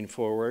is moving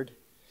forward,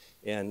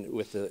 and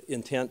with the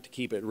intent to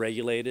keep it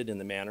regulated in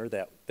the manner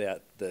that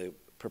the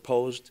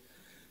proposed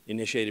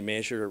initiated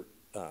measure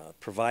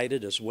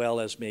provided, as well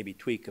as maybe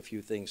tweak a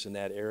few things in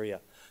that area.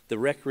 The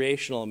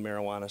recreational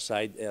marijuana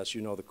side, as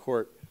you know, the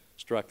court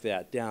struck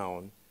that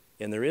down,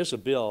 and there is a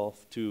bill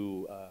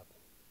to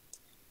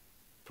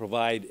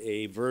provide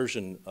a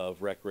version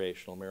of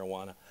recreational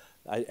marijuana.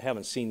 I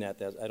haven't seen that.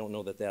 I don't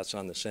know that that's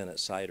on the Senate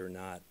side or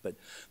not. But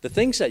the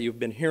things that you've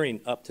been hearing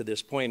up to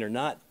this point are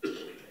not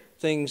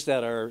things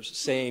that are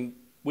saying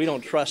we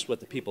don't trust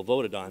what the people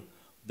voted on.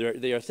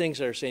 They are things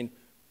that are saying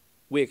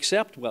we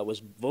accept what was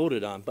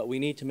voted on, but we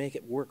need to make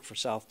it work for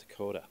South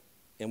Dakota.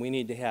 And we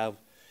need to have,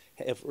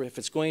 if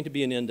it's going to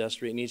be an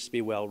industry, it needs to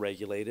be well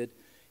regulated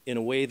in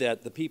a way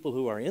that the people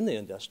who are in the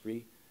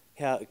industry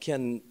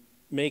can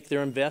make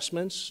their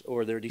investments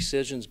or their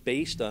decisions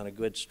based on a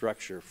good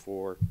structure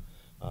for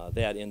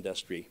that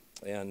industry.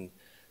 And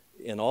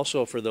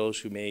also for those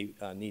who may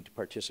need to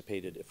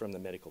participate from the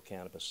medical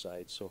cannabis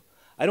side. So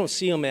I don't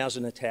see them as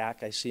an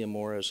attack. I see them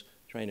more as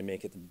trying to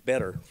make it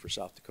better for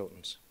South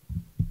Dakotans.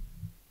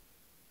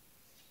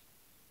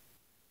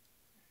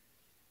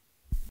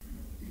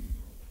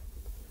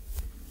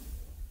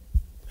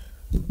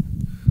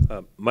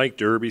 Mike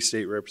Derby,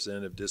 State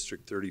Representative,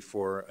 District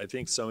 34. I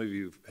think some of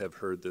you have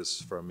heard this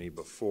from me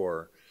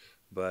before,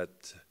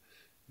 but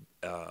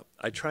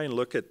I try and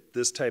look at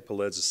this type of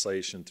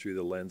legislation through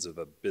the lens of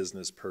a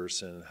business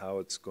person, how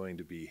it's going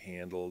to be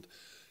handled.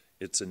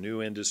 It's a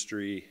new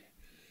industry.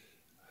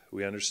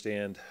 We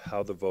understand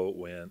how the vote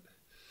went.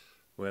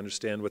 We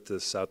understand what the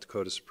South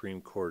Dakota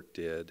Supreme Court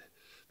did.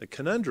 The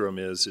conundrum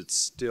is it's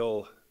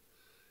still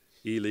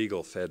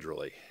illegal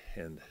federally,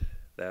 and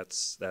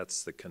that's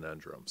the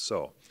conundrum.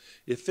 So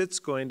if it's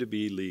going to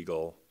be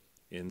legal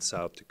in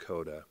South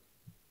Dakota,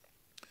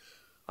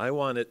 I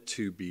want it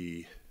to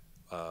be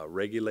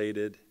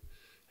regulated,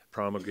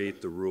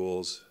 promulgate the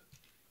rules,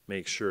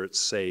 make sure it's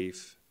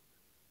safe,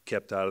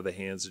 kept out of the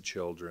hands of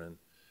children,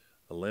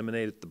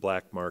 eliminate the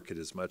black market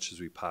as much as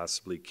we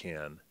possibly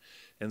can.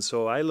 And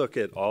so I look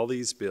at all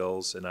these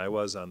bills, and I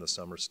was on the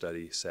summer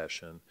study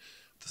session.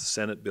 The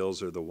Senate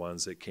bills are the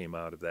ones that came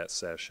out of that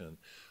session.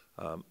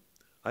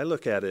 I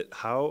look at it,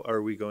 how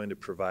are we going to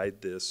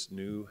provide this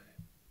new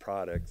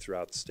product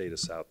throughout the state of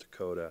South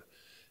Dakota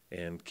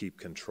and keep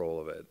control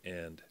of it?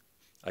 And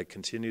I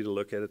continue to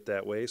look at it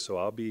that way, so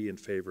I'll be in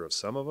favor of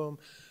some of them,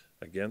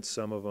 against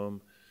some of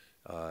them.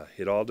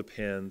 It all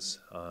depends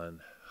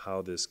on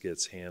how this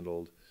gets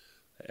handled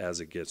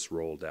as it gets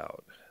rolled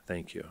out.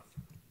 Thank you.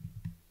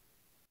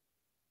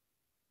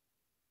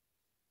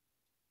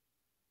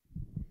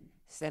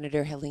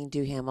 Senator Helene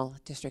Duhamel,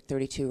 District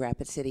 32,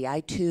 Rapid City.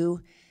 I,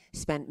 too,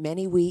 spent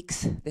many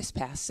weeks this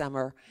past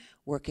summer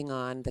working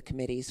on the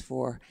committees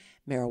for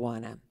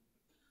marijuana.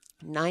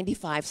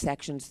 95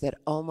 sections that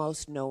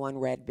almost no one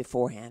read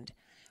beforehand,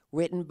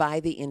 written by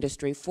the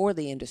industry for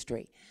the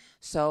industry.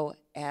 So,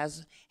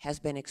 as has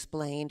been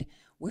explained,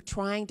 we're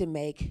trying to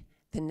make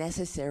the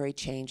necessary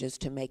changes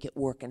to make it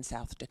work in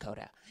South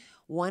Dakota.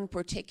 One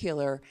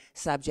particular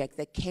subject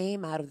that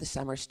came out of the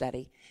summer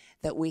study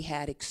that we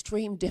had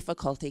extreme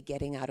difficulty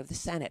getting out of the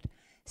Senate,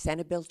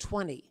 Senate Bill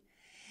 20.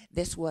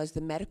 This was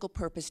the medical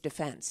purpose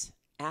defense.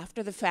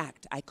 After the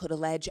fact, I could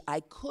allege I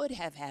could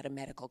have had a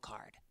medical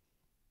card.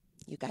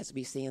 You guys will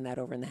be seeing that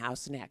over in the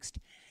House next.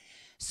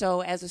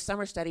 So as a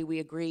summer study, we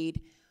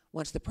agreed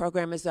once the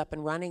program is up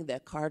and running, the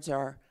cards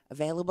are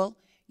available,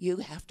 you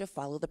have to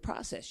follow the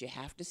process. You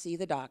have to see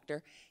the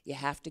doctor, you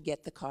have to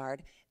get the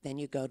card, then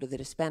you go to the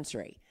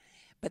dispensary.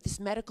 But this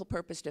medical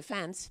purpose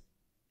defense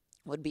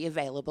would be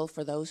available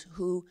for those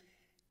who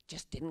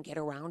just didn't get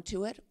around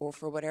to it, or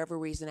for whatever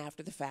reason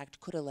after the fact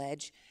could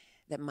allege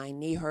that my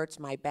knee hurts,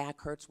 my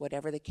back hurts,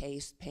 whatever the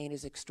case, pain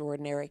is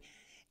extraordinary,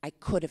 I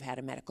could have had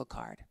a medical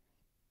card.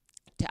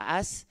 To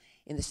us,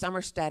 in the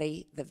summer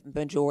study, the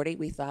majority,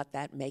 we thought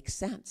that makes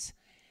sense.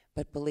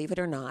 But believe it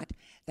or not,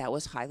 that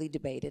was highly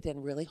debated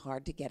and really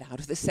hard to get out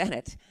of the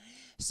Senate.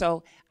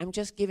 So I'm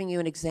just giving you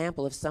an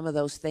example of some of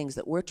those things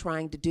that we're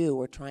trying to do.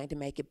 We're trying to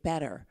make it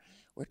better.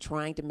 We're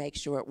trying to make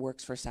sure it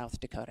works for South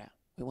Dakota.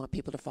 We want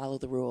people to follow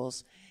the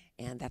rules,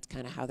 And that's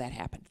kind of how that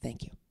happened.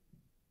 Thank you.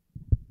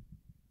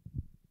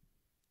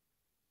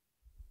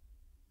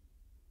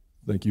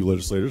 Thank you,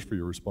 legislators, for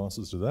your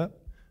responses to that.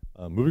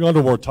 Moving on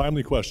to a more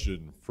timely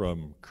question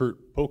from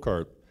Kurt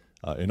Pokart.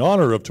 In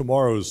honor of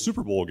tomorrow's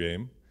Super Bowl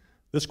game,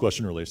 this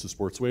question relates to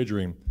sports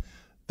wagering.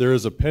 There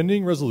is a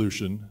pending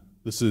resolution,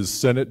 this is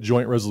Senate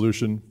Joint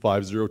Resolution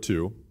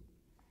 502,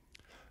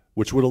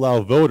 which would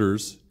allow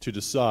voters to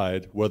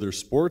decide whether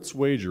sports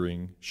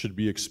wagering should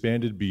be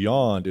expanded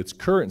beyond its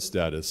current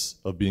status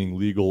of being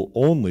legal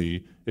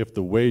only if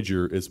the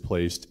wager is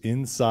placed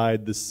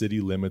inside the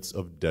city limits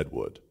of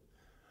Deadwood.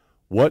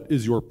 What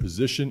is your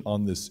position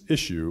on this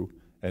issue,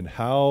 and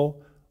how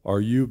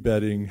are you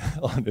betting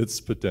on its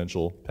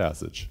potential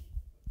passage?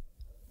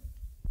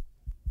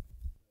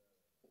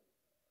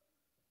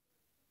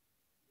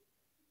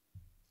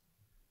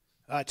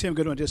 Tim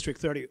Goodwin, District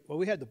 30. Well,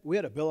 we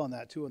had a bill on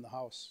that too in the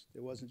House.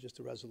 It wasn't just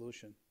a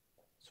resolution,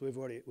 so we've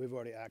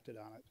already acted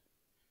on it.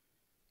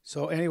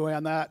 So anyway,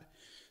 on that,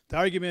 the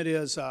argument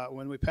is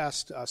when we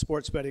passed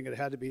sports betting, it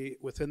had to be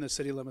within the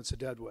city limits of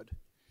Deadwood.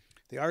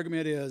 The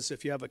argument is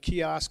if you have a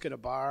kiosk at a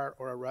bar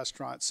or a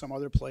restaurant, some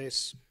other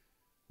place,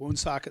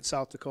 Woonsocket,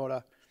 South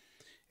Dakota,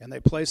 and they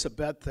place a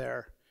bet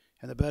there,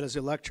 and the bet is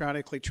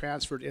electronically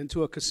transferred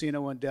into a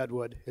casino in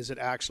Deadwood, is it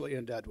actually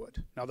in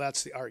Deadwood? Now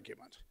that's the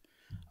argument.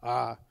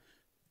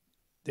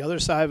 The other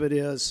side of it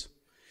is,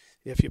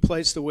 if you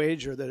place the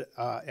wager that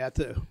at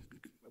the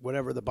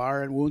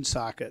bar in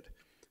Woonsocket,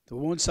 the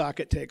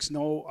Woonsocket gets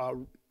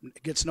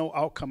no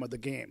outcome of the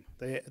game.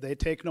 They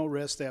take no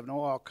risk. They have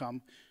no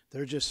outcome.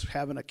 They're just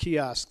having a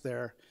kiosk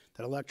there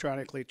that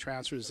electronically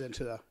transfers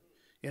into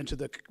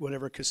the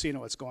whatever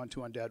casino it's going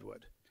to in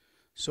Deadwood.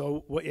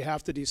 So what you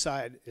have to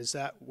decide is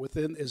that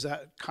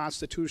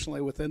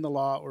constitutionally within the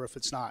law, or if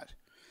it's not.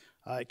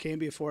 It came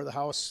before the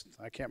House.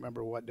 I can't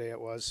remember what day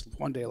it was.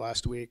 One day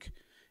last week.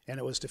 And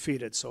it was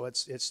defeated, so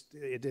it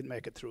didn't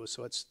make it through,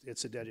 so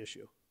it's a dead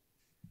issue.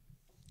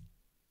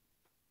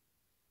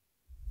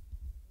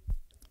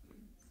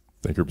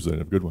 Thank you,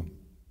 Representative Goodwin.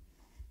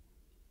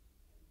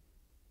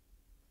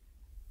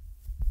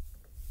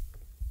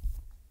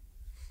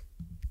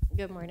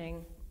 Good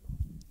morning.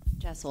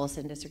 Jess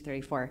Olson, District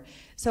 34.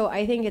 So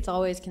I think it's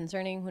always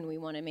concerning when we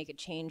want to make a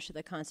change to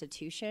the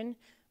Constitution,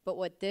 but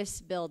what this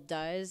bill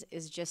does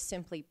is just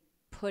simply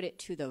put it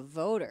to the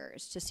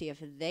voters to see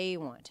if they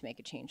want to make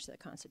a change to the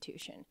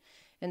Constitution.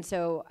 And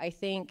so I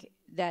think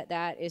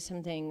that is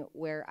something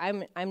where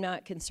I'm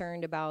not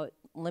concerned about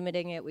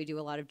limiting it. We do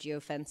a lot of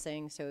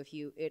geofencing, so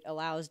it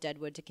allows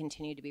Deadwood to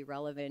continue to be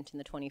relevant in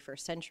the 21st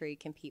century,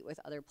 compete with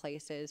other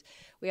places.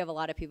 We have a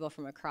lot of people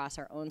from across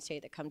our own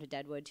state that come to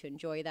Deadwood to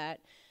enjoy that.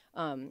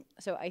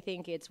 So I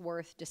think it's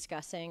worth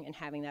discussing and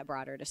having that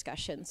broader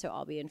discussion, so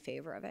I'll be in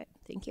favor of it.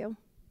 Thank you.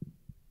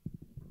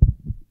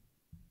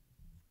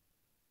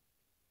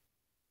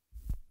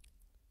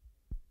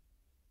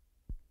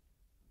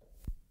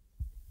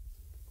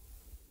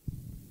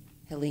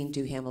 Helene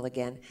Duhamel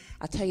again.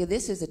 I'll tell you,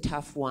 this is a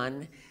tough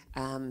one.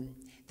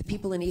 The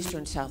people in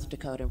eastern South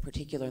Dakota, in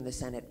particular in the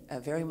Senate,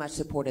 very much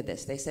supported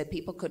this. They said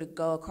people could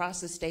go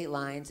across the state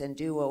lines and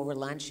do over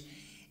lunch,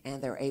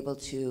 and they're able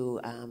to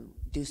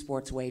do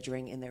sports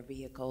wagering in their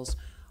vehicles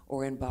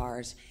or in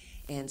bars.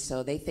 And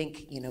so they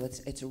think,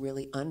 it's a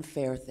really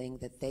unfair thing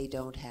that they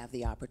don't have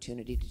the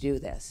opportunity to do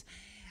this.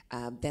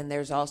 Then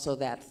there's also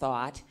that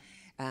thought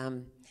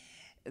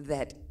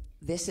that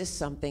this is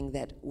something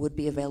that would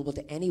be available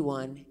to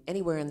anyone,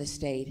 anywhere in the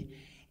state,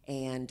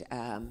 and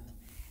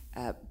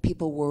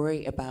people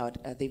worry about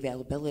the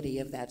availability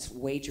of that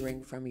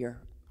wagering from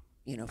your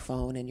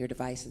phone and your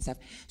device and stuff.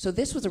 So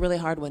this was a really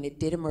hard one. It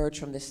did emerge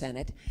from the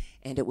Senate,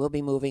 and it will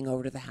be moving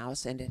over to the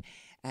House, and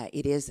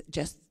it is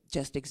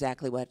just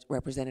exactly what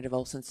Representative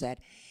Olson said.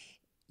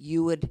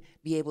 You would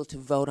be able to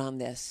vote on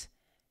this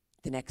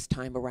the next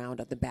time around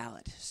on the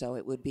ballot. So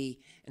it would be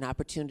an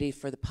opportunity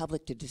for the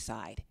public to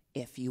decide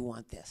if you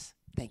want this.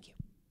 Thank you.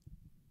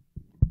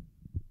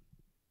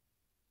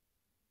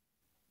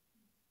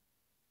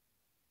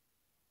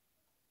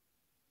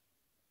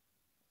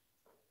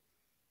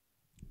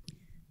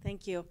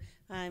 Thank you.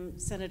 I'm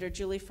Senator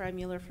Julie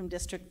Frye-Mueller from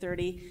District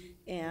 30,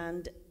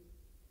 and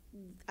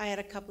I had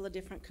a couple of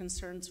different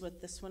concerns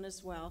with this one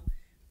as well.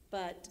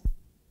 But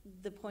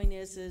the point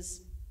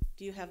is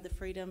do you have the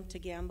freedom to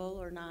gamble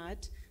or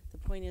not? The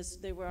point is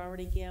they were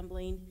already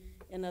gambling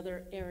in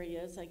other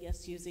areas, I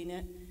guess, using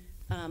it,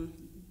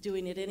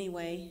 doing it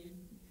anyway.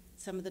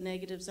 Some of the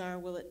negatives are,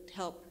 will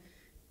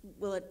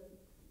it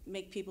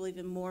make people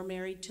even more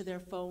married to their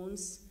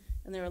phones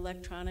and their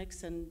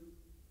electronics and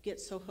get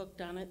so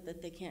hooked on it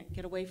that they can't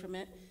get away from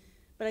it?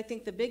 But I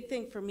think the big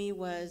thing for me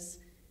was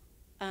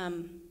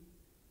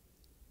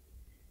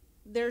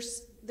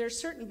there's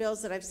certain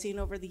bills that I've seen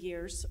over the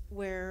years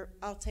where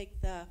I'll take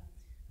the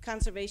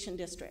conservation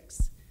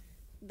districts.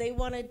 They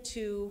wanted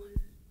to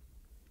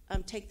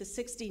take the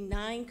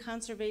 69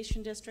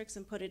 conservation districts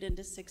and put it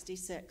into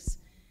 66.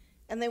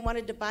 And they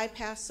wanted to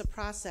bypass the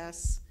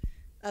process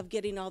of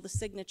getting all the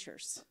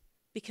signatures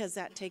because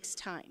that takes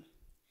time.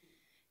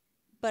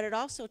 but it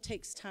also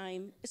takes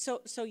time,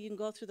 so you can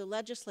go through the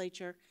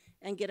legislature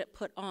and get it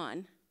put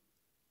on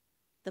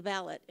the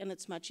ballot, and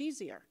it's much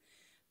easier.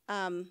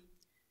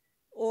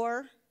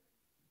 Or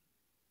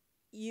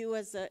you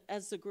as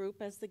the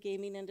group, as the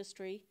gaming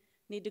industry,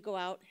 need to go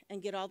out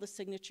and get all the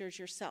signatures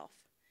yourself.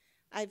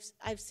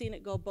 I've seen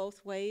it go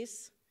both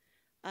ways.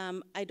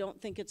 I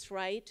don't think it's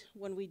right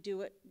when we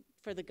do it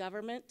for the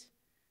government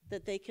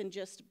that they can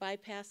just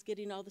bypass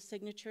getting all the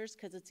signatures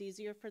because it's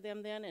easier for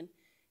them then.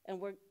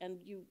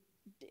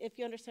 If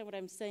you understand what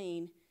I'm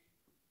saying,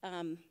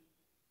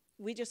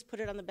 we just put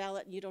it on the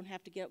ballot and you don't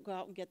have to go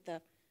out and get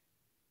the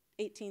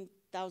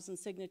 18,000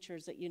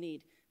 signatures that you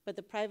need. But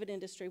the private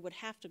industry would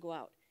have to go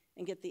out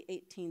and get the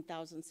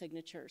 18,000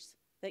 signatures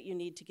that you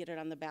need to get it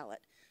on the ballot.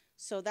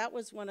 So that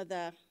was one of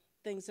the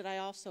things that I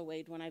also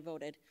weighed when I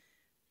voted.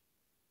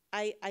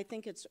 I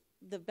think it's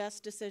the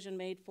best decision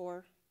made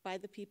by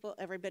the people.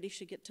 Everybody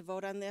should get to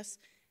vote on this.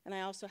 And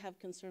I also have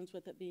concerns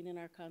with it being in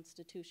our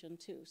Constitution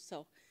too.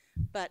 So,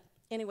 but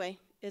anyway,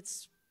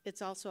 it's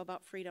also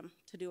about freedom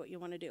to do what you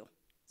want to do.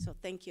 So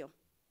thank you.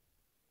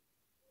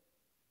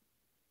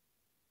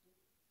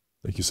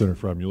 Thank you, Senator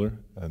frye-mueller.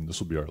 And this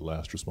will be our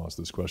last response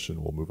to this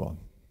question. We'll move on.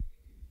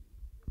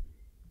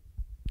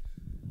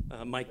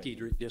 Mike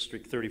Diedrich,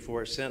 District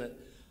 34, Senate.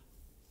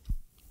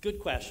 Good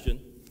question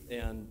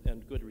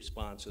and good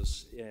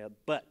responses.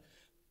 But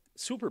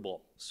Super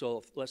Bowl.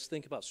 So let's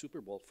think about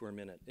Super Bowl for a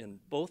minute. And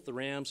both the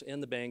Rams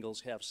and the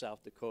Bengals have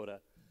South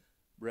Dakota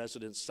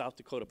residents, South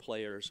Dakota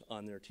players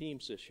on their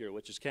teams this year,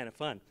 which is kind of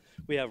fun.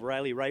 We have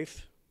Riley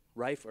Reif,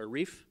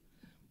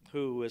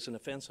 who is an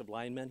offensive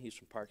lineman. He's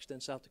from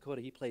Parkston, South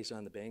Dakota. He plays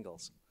on the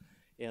Bengals.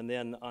 And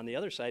then on the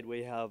other side,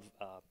 we have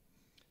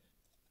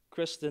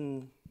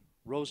Kristen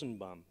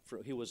Rosenbaum.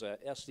 He was a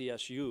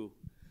SDSU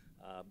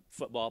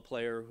football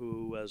player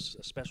who was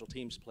a special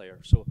teams player.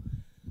 So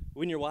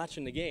when you're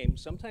watching the game,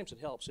 sometimes it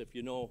helps if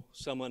you know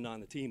someone on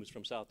the team is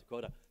from South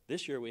Dakota.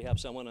 This year we have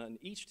someone on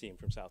each team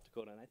from South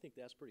Dakota, and I think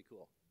that's pretty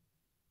cool.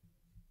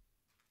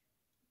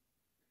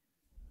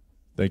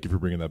 Thank you for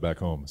bringing that back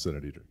home,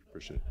 Senator Diedrich.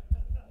 Appreciate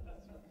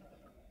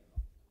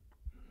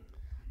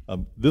it.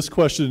 This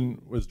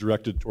question was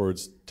directed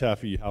towards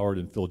Taffy Howard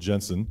and Phil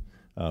Jensen,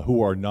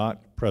 who are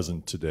not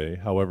present today.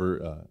 However,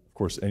 of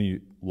course, any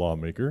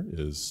lawmaker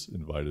is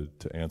invited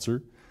to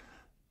answer.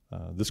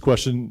 This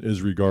question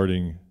is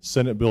regarding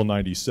Senate Bill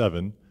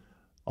 97,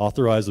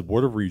 authorize the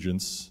Board of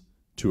Regents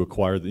to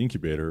acquire the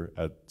Incubator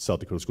at South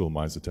Dakota School of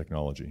Mines and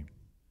Technology.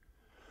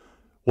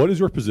 What is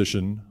your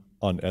position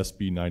on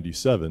SB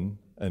 97,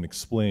 and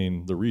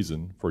explain the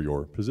reason for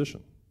your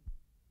position?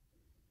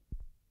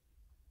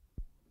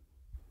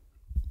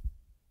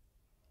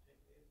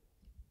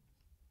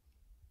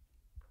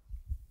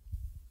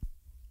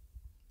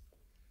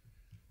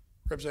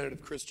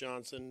 Representative Chris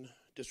Johnson,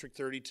 District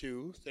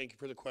 32, thank you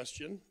for the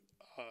question.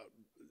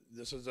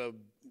 This is a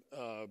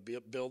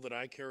bill that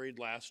I carried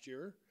last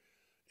year,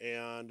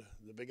 and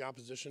the big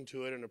opposition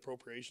to it in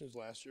appropriations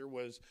last year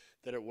was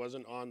that it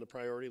wasn't on the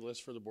priority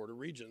list for the Board of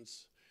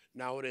Regents.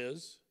 Now it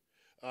is.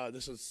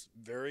 This is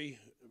very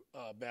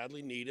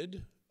badly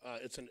needed.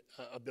 It's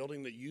a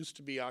building that used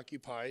to be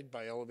occupied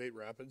by Elevate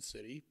Rapid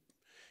City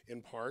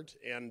in part,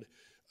 and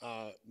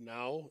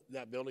now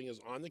that building is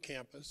on the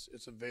campus,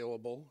 it's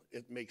available.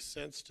 It makes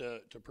sense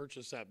to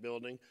purchase that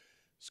building.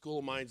 School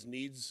of Mines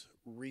needs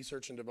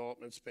research and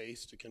development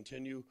space to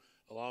continue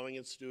allowing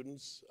its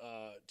students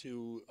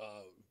to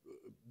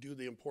do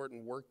the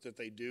important work that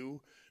they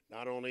do,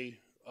 not only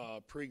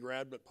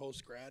pre-grad but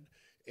post-grad.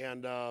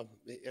 And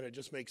it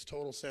just makes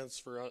total sense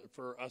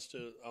for us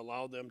to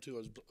allow them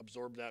to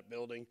absorb that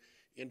building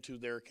into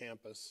their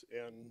campus,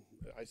 and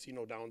I see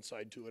no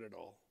downside to it at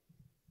all.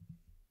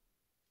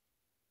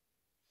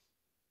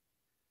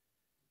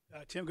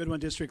 Tim Goodwin,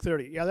 District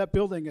 30. Yeah, that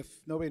building, if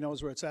nobody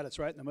knows where it's at, it's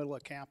right in the middle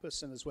of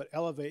campus, and is what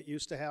Elevate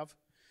used to have.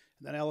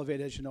 And then Elevate,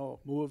 as you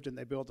know, moved, and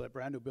they built a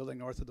brand new building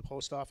north of the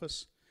post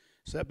office.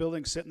 So that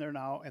building's sitting there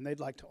now, and they'd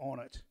like to own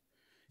it.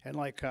 And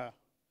like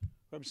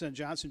Representative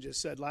Johnson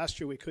just said, last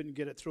year we couldn't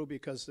get it through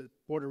because the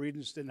Board of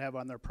Regents didn't have it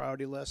on their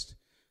priority list.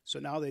 So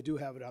now they do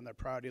have it on their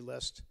priority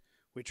list.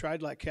 We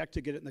tried like heck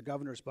to get it in the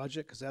governor's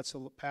budget because that's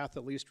the path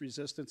of least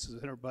resistance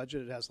is in her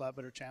budget. It has a lot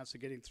better chance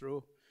of getting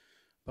through.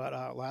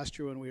 But last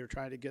year when we were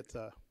trying to get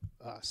the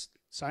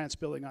science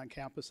building on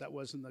campus, that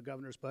was in the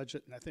governor's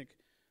budget. And I think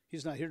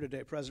he's not here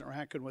today. President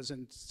Rankin was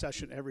in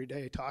session every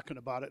day talking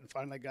about it and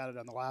finally got it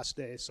on the last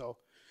day. So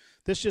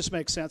this just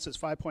makes sense. It's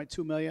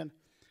 $5.2 million.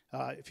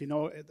 If you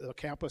know the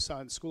campus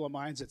on School of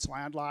Mines, it's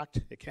landlocked.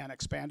 It can't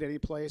expand any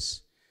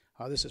place.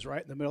 This is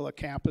right in the middle of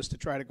campus to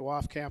try to go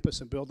off campus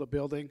and build a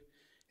building.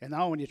 And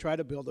now when you try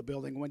to build a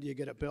building, when do you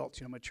get it built?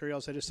 You know,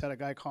 materials, I just had a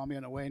guy call me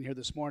on the way in here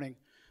this morning.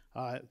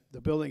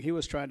 The building he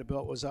was trying to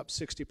build was up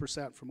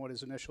 60% from what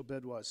his initial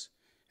bid was.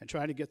 And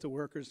trying to get the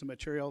workers, the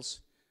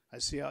materials. I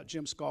see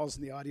Jim Skulls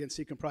in the audience.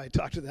 He can probably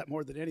talk to that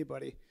more than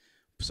anybody.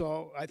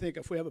 So I think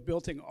if we have a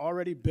building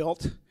already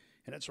built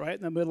and it's right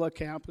in the middle of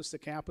campus, the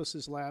campus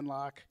is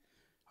landlocked,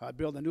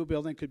 Build a new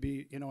building could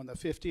be, you know, in the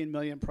 15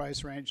 million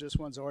price range. This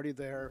one's already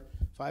there,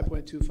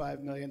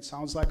 5.25 million.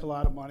 Sounds like a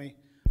lot of money,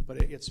 but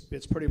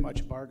it's pretty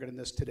much a bargain in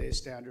this today's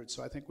standards.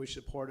 So I think we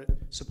should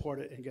support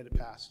it and get it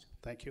passed.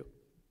 Thank you.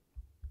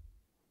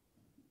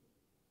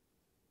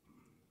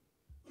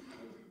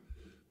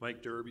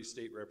 Mike Derby,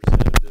 State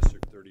Representative,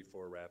 District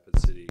 34, Rapid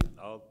City.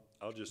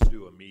 I'll just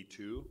do a me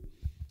too,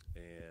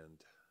 and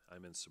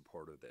I'm in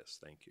support of this.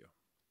 Thank you.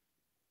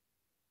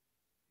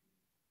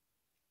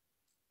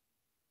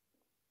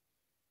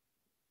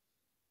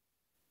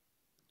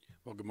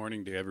 Well, good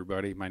morning to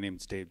everybody. My name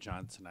is Dave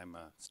Johnson. I'm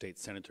a state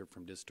senator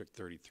from District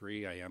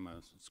 33. I am a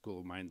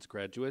School of Mines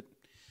graduate.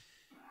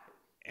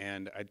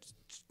 And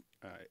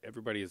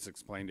everybody has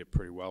explained it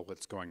pretty well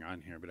what's going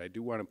on here, but I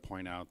do want to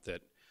point out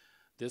that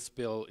this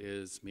bill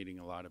is meeting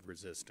a lot of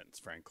resistance,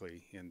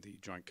 frankly, in the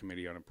Joint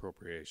Committee on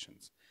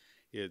Appropriations.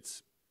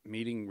 It's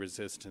meeting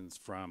resistance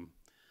from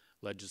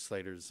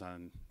legislators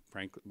on,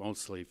 frankly,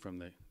 mostly from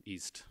the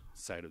east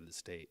side of the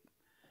state.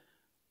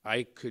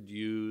 We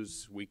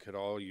could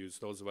all use,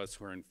 those of us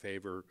who are in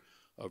favor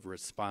of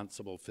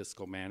responsible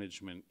fiscal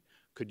management,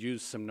 could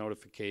use some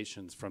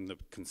notifications from the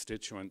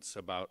constituents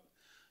about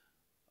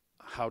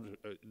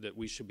that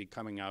we should be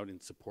coming out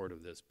in support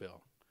of this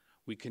bill.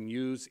 We can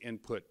use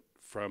input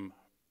from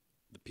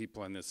the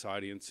people in this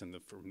audience and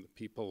from the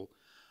people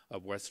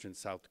of Western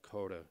South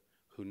Dakota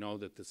who know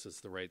that this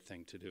is the right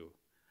thing to do.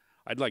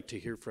 I'd like to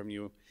hear from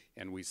you,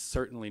 and we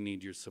certainly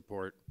need your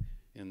support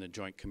in the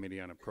Joint Committee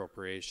on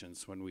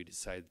Appropriations when we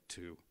decide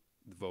to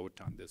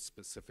vote on this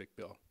specific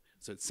bill.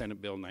 So it's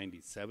Senate Bill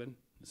 97,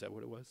 is that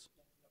what it was?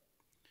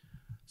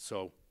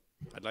 So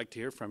I'd like to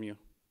hear from you,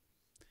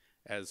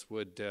 as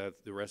would the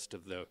rest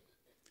of the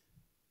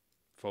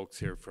folks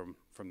here from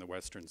the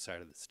western side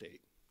of the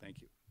state.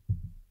 Thank you.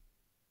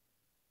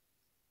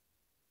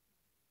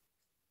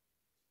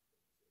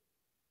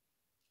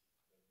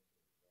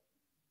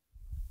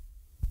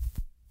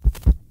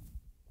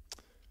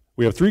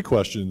 We have 3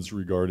 questions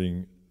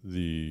regarding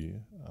the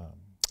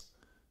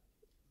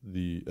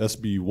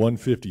SB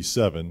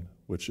 157,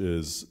 which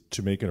is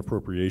to make an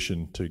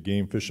appropriation to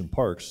Game, Fish, and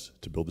Parks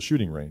to build a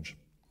shooting range.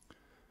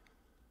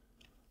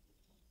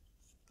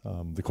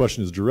 The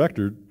question is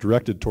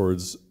directed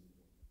towards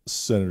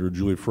Senator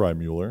Julie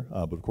frye-mueller,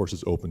 but of course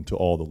it's open to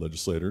all the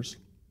legislators.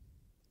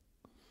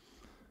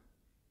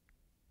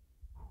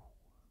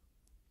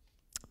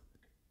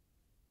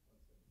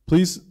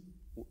 Please,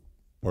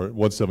 or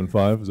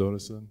 175, is that what I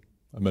said?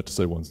 I meant to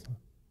say one.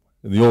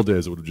 In the old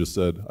days, it would have just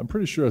said, I'm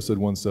pretty sure I said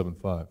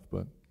 175,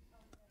 but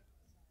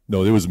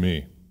no, it was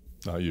me,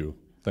 not you.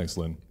 Thanks,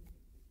 Lynn.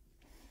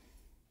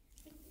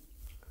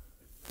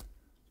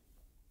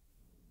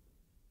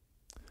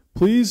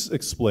 Please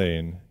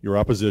explain your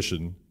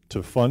opposition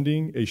to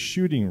funding a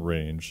shooting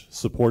range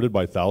supported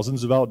by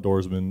thousands of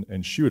outdoorsmen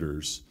and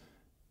shooters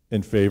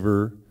in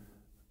favor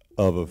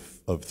of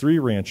 3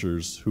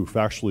 ranchers who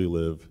factually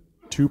live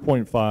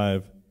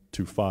 2.5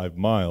 to 5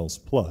 miles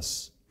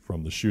plus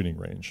from the shooting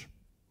range.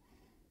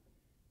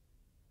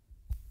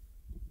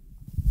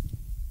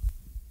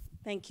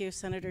 Thank you,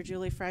 Senator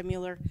Julie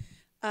frye-mueller.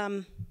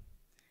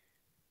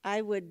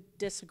 I would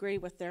disagree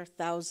with their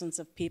thousands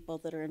of people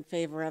that are in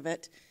favor of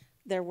it.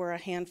 There were a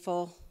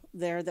handful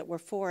there that were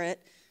for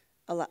it.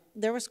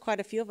 There was quite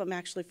a few of them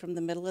actually from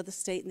the middle of the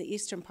state and the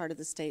eastern part of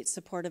the state,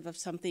 supportive of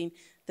something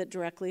that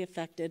directly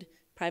affected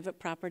private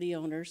property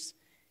owners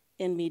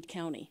in Meade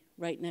County,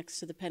 right next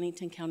to the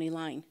Pennington County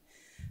line.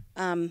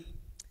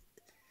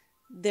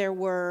 There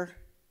were,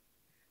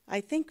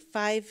 I think,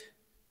 5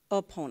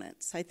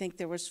 opponents. I think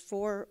there was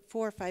four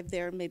or five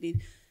there,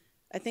 maybe,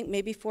 I think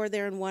maybe 4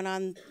 there and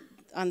 1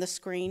 on the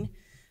screen,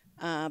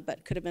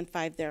 but could have been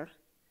 5 there.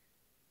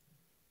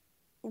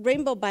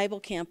 Rainbow Bible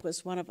Camp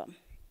was one of them.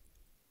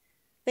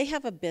 They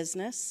have a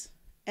business,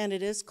 and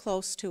it is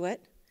close to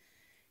it,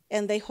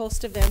 and they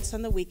host events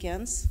on the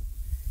weekends,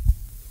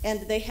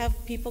 and they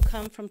have people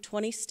come from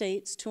 20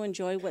 states to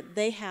enjoy what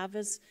they have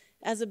as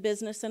a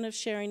business and a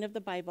sharing of the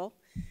Bible,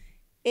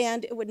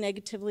 and it would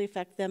negatively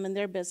affect them and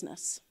their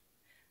business.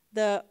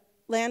 The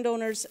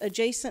landowners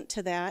adjacent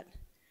to that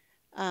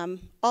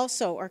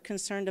also are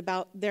concerned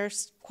about their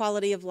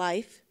quality of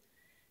life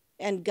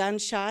and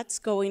gunshots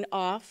going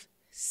off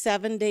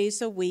 7 days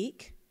a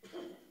week,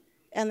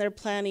 and they're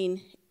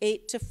planning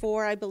 8 to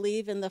 4, I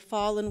believe, in the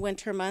fall and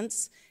winter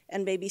months,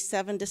 and maybe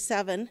 7 to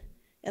 7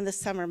 in the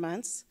summer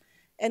months,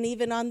 and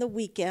even on the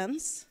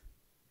weekends.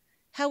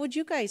 How would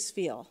you guys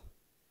feel?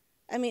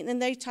 I mean,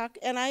 and they talk,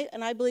 and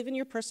I believe in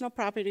your personal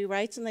property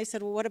rights, and they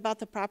said, well, what about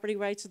the property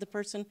rights of the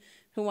person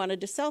who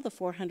wanted to sell the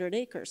 400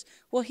 acres?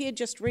 Well, he had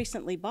just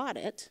recently bought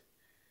it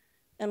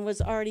and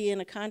was already in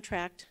a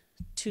contract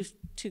to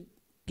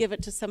give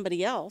it to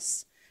somebody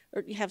else,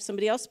 or have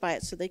somebody else buy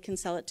it so they can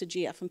sell it to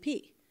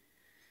GF&P.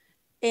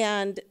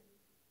 And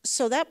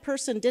so that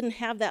person didn't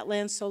have that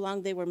land so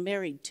long they were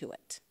married to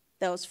it.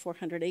 That was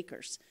 400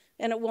 acres.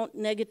 And it won't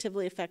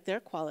negatively affect their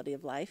quality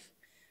of life.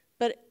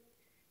 But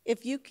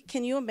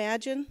can you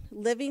imagine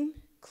living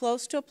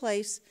close to a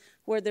place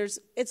where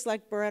it's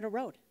like Beretta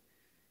Road.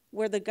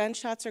 where the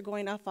gunshots are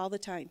going off all the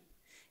time.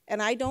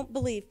 And I don't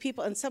believe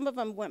people, and some of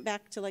them went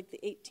back to like the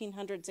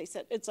 1800s. They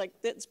said it's like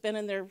it's been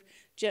in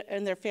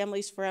their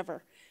families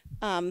forever.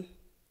 And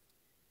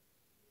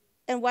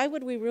why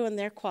would we ruin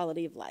their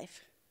quality of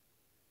life?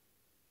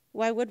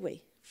 Why would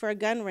we? For a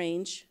gun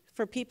range,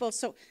 for people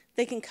so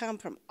they can come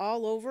from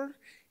all over.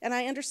 And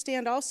I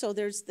understand also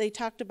they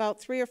talked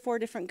about 3 or 4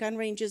 different gun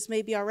ranges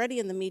maybe already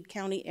in the Meade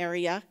County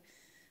area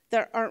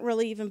that aren't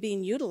really even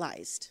being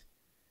utilized.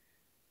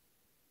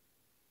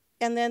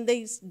 And then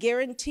they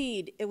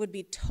guaranteed it would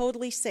be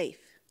totally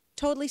safe.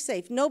 Totally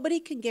safe. Nobody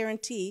can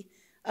guarantee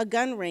a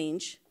gun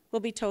range will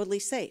be totally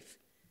safe.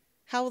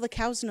 How will the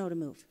cows know to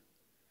move?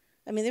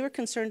 I mean, they were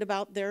concerned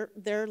about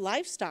their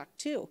livestock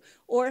too.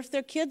 Or if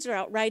their kids are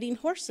out riding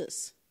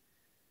horses,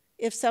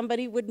 if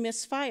somebody would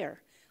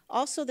misfire.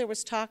 Also, there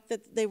was talk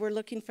that they were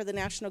looking for the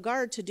National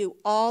Guard to do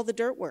all the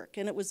dirt work,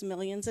 and it was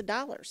millions of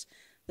dollars.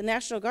 The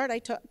National Guard, I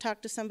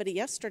talked to somebody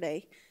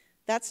yesterday,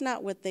 that's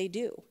not what they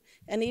do.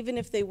 And even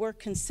if they were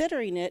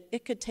considering it,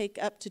 it could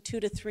take up to 2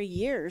 to 3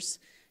 years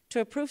to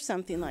approve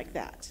something like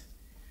that.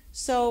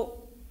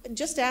 So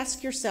just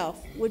ask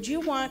yourself, would you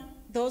want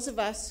those of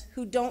us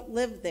who don't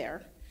live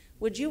there,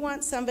 would you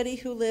want somebody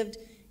who lived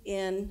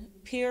in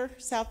Pierre,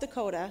 South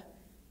Dakota,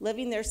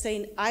 living there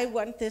saying, I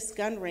want this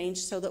gun range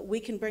so that we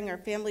can bring our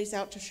families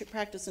out to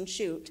practice and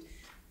shoot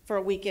for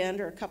a weekend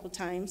or a couple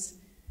times,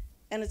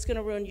 and it's going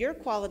to ruin your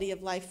quality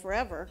of life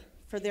forever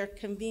for their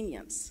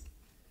convenience?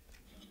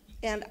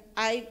 And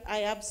I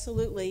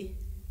absolutely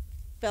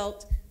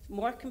felt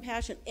more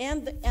compassion,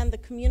 and the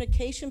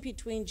communication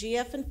between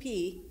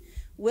GF&P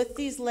with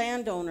these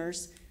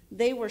landowners,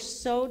 they were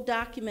so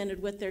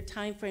documented with their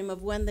time frame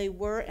of when they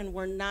were and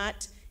were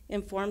not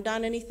informed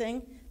on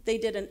anything. They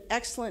did an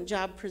excellent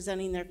job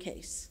presenting their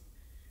case,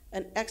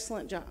 an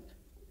excellent job.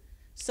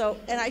 So,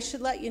 and I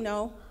should let you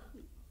know,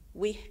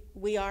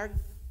 we are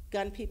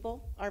gun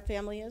people, our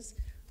family is.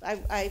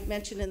 I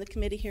mentioned in the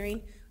committee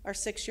hearing, our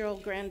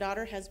 6-year-old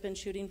granddaughter has been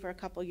shooting for a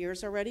couple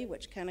years already,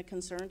 which kind of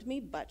concerned me,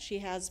 but she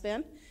has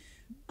been.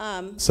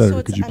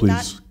 Senator, could you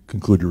please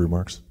conclude your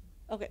remarks?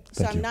 Okay,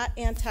 so I'm not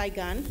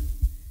anti-gun,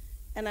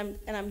 and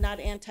I'm not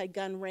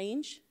anti-gun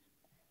range.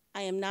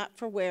 I am not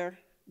for where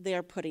they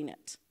are putting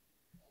it.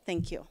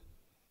 Thank you.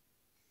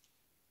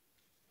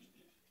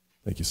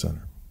 Thank you,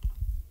 Senator.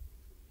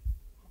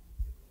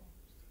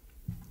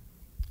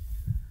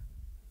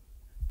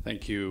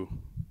 Thank you,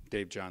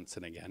 Dave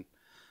Johnson again.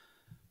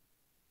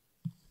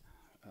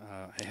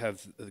 I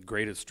have the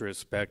greatest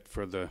respect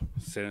for the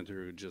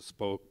senator who just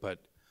spoke, but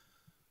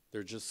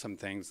there are just some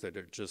things that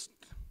are just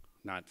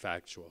not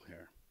factual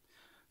here.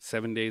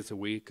 7 days a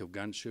week of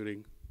gun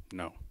shooting?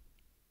 No.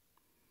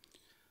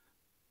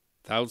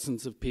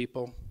 Thousands of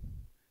people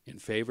in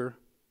favor?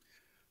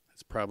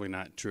 That's probably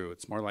not true.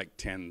 It's more like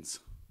tens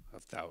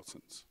of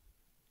thousands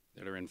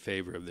that are in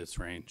favor of this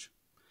range.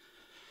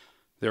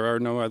 There are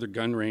no other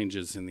gun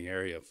ranges in the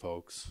area,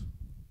 folks.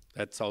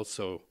 That's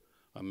also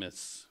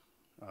it's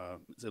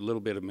a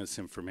little bit of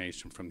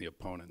misinformation from the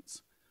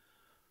opponents.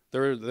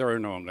 There are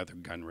no other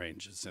gun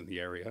ranges in the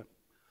area.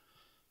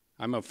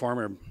 I'm a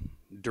former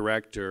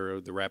director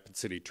of the Rapid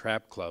City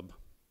Trap Club,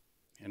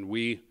 and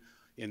we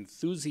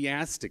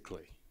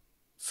enthusiastically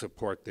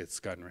support this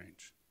gun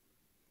range.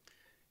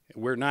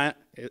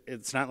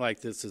 It's not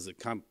like this is a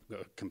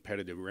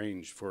competitive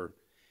range for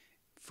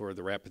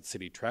the Rapid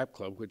City Trap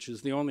Club, which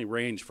is the only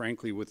range,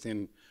 frankly,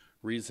 within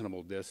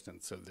reasonable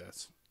distance of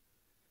this.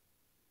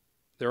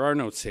 There are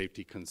no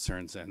safety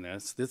concerns in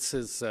this. This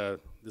is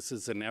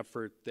an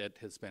effort that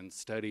has been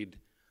studied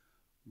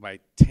by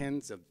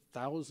tens of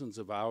thousands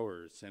of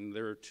hours, and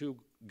there are 2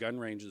 gun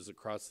ranges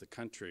across the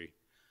country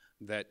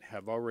that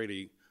have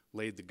already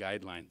laid the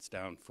guidelines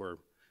down for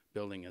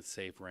building a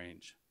safe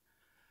range.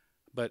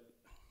 But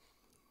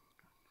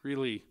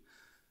really,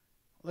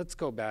 let's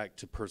go back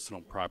to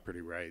personal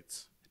property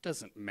rights. It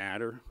doesn't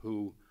matter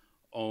who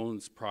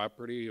owns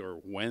property or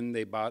when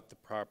they bought the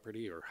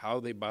property or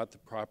how they bought the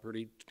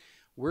property.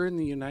 We're in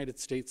the United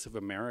States of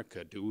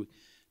America. Do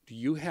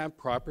you have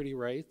property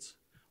rights?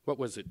 What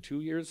was it,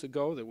 2 years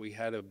ago that we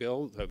had a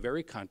bill, a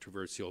very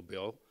controversial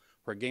bill,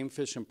 where Game,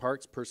 Fish, and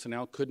Parks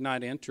personnel could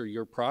not enter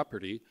your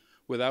property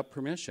without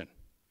permission,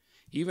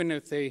 even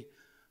if they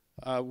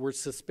were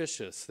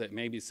suspicious that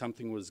maybe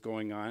something was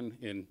going on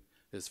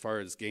as far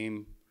as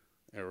game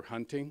or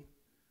hunting?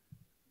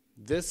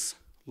 This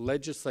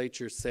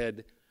legislature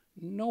said,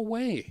 no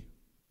way,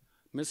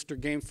 Mr.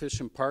 Game, Fish,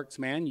 and Parks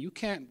man, you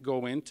can't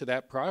go into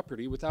that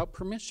property without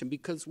permission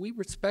because we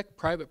respect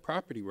private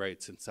property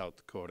rights in South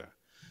Dakota.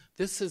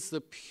 This is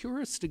the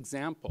purest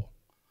example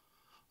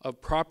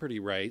of property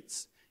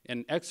rights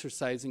and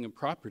exercising of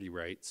property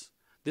rights.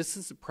 This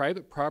is a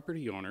private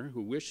property owner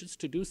who wishes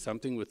to do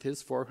something with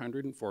his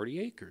 440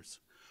 acres.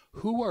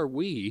 Who are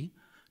we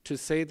to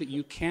say that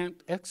you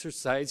can't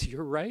exercise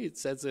your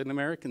rights as an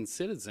American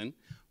citizen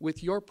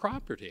with your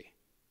property?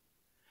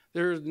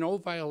 There are no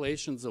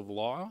violations of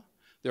law.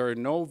 There are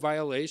no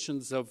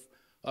violations of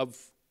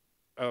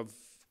the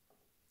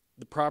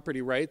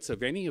property rights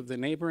of any of the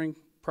neighboring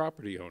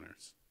property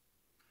owners.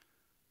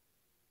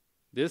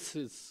 This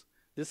is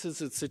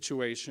a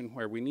situation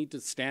where we need to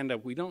stand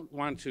up. We don't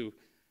want to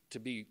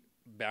be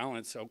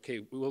balanced.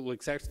 Okay, we'll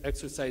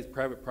exercise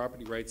private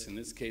property rights in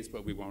this case,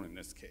 but we won't in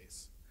this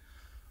case.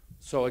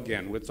 So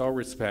again, with all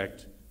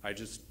respect, I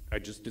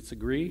just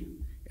disagree,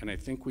 and I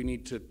think we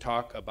need to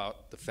talk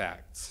about the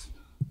facts.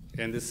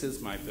 And this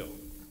is my bill.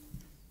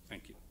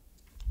 Thank you.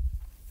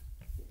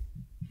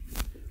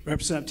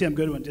 Representative Tim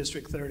Goodwin,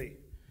 District 30.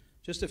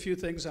 Just a few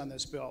things on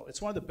this bill.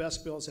 It's one of the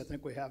best bills I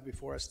think we have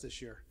before us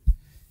this year.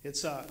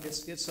 It's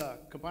a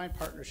combined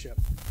partnership,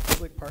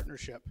 public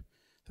partnership.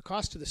 The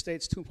cost to the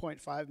state's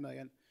 $2.5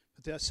 million,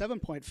 but the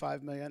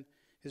 $7.5 million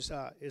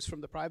is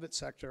from the private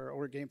sector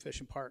or game fish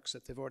and parks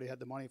that they've already had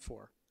the money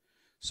for.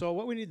 So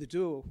what we need to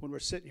do when we're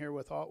sitting here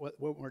when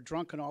we're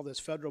drunk on all this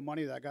federal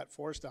money that got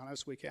forced on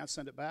us, we can't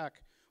send it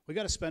back. We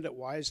got to spend it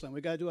wisely, and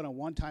we got to do it on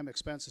one-time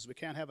expenses. We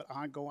can't have it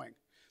ongoing.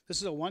 This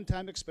is a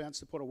one-time expense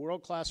to put a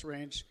world-class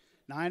range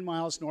 9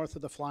 miles north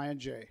of the Flying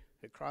J.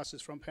 It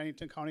crosses from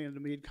Pennington County into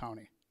Meade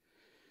County.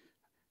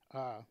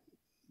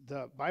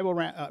 The Bible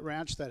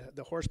ranch,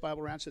 the horse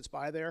Bible ranch that's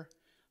by there,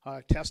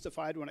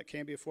 testified when it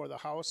came before the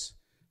House.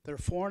 They're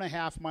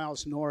 4.5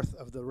 miles north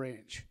of the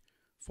range.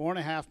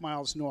 4.5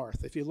 miles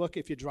north. If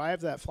you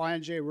drive that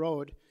Flying J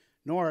road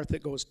north,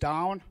 it goes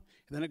down, and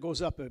then it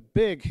goes up a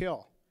big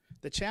hill.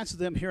 The chances of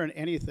them hearing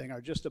anything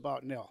are just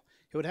about nil.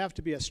 It would have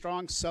to be a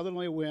strong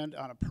southerly wind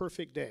on a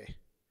perfect day.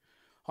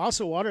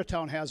 Also,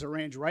 Watertown has a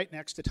range right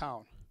next to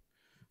town.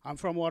 I'm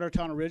from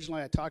Watertown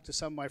originally. I talked to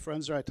some of my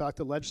friends there. I talked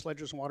to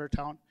legislators in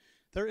Watertown.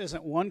 There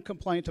isn't one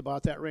complaint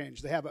about that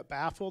range. They have it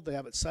baffled. They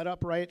have it set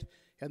up right.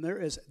 And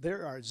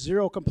there are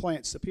zero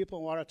complaints. The people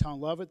in Watertown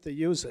love it. They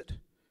use it.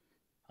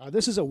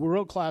 This is a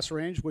world-class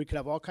range where you could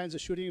have all kinds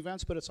of shooting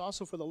events, but it's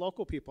also for the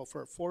local people,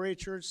 for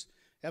 4-H'ers,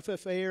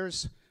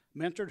 FFA'ers,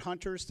 mentored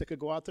hunters that could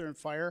go out there and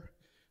fire.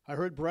 I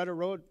heard Beretta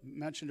Road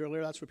mentioned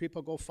earlier. That's where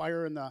people go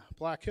fire in the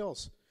Black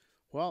Hills.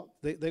 Well,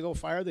 they go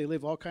fire. They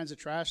leave all kinds of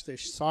trash. They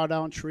saw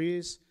down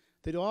trees.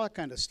 They do all that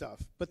kind of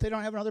stuff. But they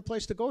don't have another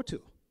place to go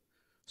to.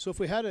 So if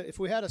we had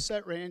a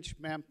set range,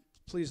 ma'am,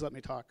 please let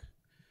me talk.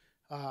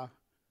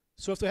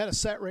 So if they had a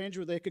set range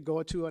where they could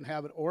go to and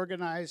have it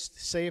organized,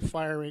 safe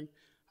firing,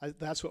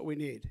 that's what we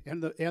need.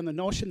 And the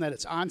notion that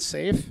it's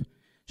unsafe,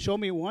 show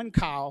me one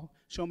cow,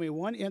 show me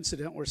one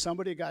incident where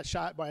somebody got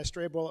shot by a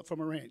stray bullet from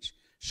a range.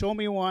 Show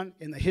me one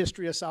in the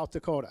history of South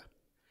Dakota.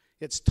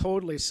 It's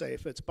totally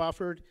safe. It's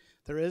buffered.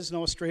 There is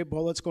no stray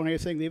bullets going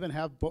anything. They even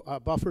have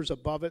buffers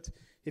above it.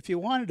 If you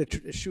wanted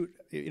to shoot,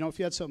 if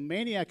you had some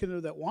maniac in there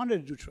that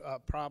wanted to do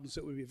problems,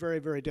 it would be very,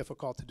 very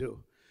difficult to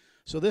do.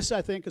 So this,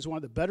 I think, is one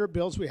of the better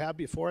bills we have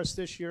before us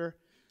this year.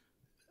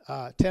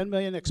 $10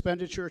 million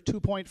expenditure,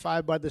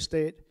 2.5 by the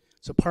state.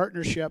 It's a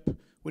partnership.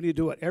 We need to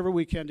do whatever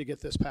we can to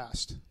get this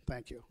passed.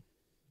 Thank you.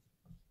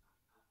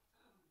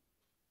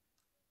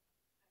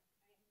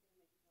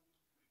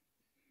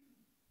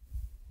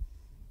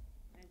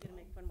 I'm going to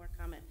make one more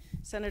comment.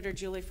 Senator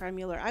Julie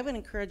Frye-Mueller, I would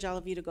encourage all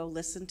of you to go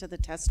listen to the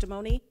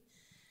testimony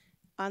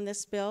on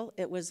this bill.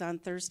 It was on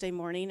Thursday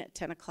morning at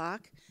 10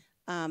 o'clock.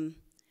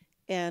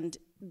 And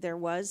there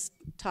was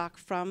talk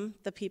from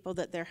the people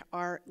that there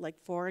are like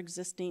 4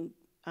 existing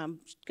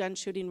gun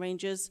shooting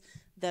ranges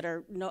that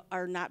are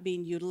not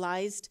being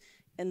utilized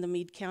in the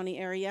Meade County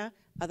area.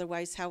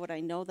 Otherwise, how would I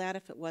know that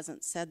if it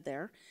wasn't said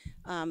there?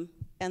 And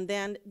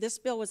then this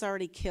bill was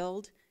already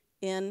killed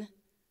in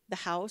the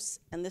House,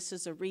 and this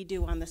is a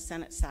redo on the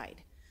Senate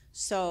side.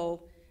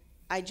 So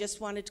I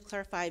just wanted to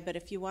clarify, but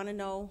if you want to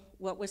know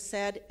what was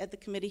said at the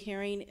committee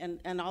hearing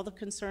and all the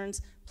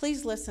concerns,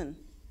 please listen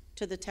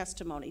to the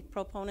testimony,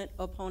 proponent,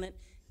 opponent,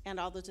 and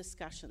all the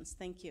discussions.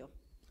 Thank you.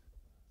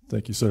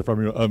 Thank you, Senator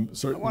Farmer.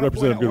 Sorry,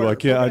 Representative Goodwin,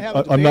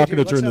 I'm not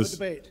going to turn this.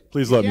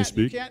 Please let me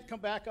speak. You can't come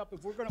back up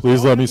if we're going to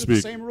Please let me the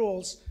speak. same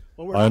rules.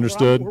 Well, I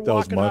understood. That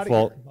was my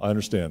fault. I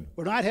understand.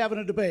 We're not having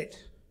a debate.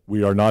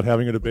 We are not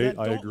having a debate.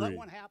 I Don't agree. let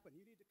one happen.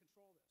 You need to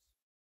control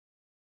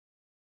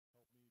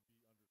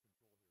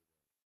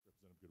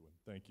this.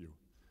 Thank you.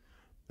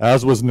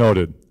 As was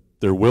noted,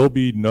 there will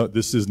be no,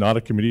 this is not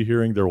a committee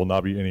hearing. There will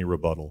not be any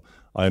rebuttal.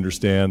 I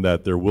understand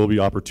that there will be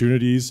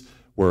opportunities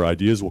where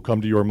ideas will come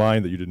to your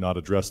mind that you did not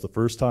address the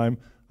first time.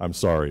 I'm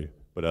sorry,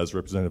 but as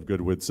Representative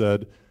Goodwin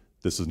said,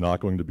 this is not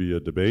going to be a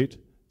debate.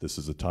 This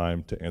is a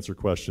time to answer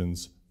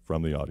questions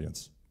from the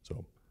audience.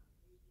 So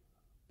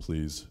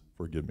please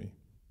forgive me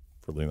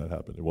for letting that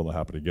happen. It will not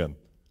happen again.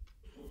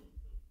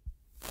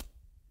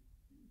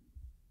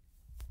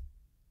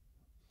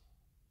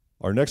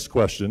 Our next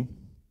question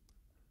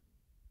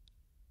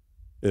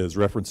is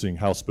referencing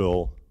House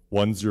Bill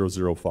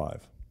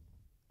 1005.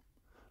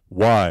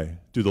 Why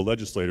do the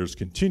legislators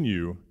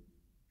continue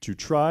to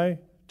try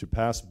to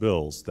pass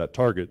bills that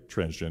target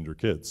transgender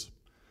kids?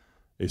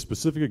 A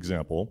specific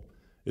example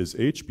is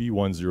HB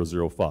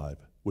 1005,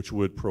 which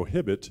would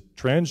prohibit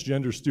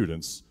transgender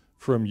students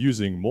from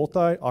using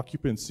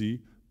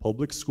multi-occupancy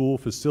public school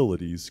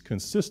facilities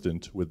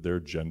consistent with their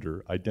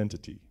gender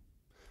identity.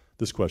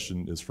 This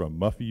question is from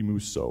Muffy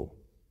Musso.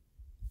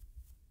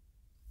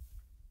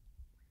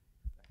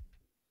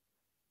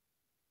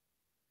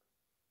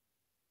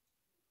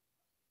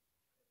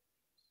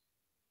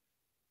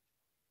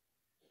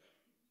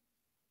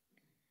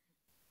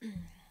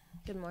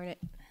 Good morning.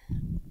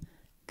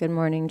 Good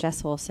morning,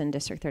 Jess Wilson,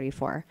 District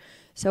 34.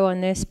 So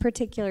on this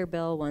particular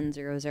bill,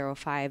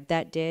 1005,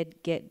 that did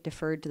get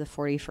deferred to the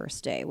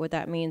 41st day. What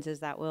that means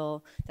is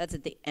that's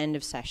at the end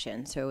of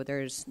session. So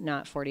there's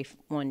not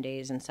 41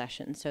 days in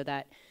session. So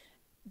that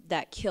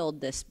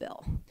killed this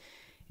bill.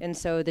 And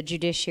so the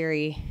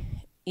judiciary,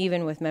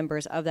 even with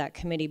members of that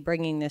committee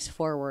bringing this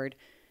forward,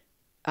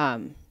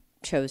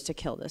 chose to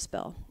kill this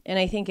bill. And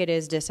I think it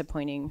is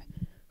disappointing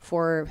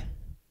for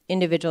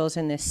individuals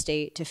in this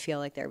state to feel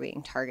like they're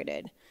being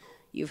targeted.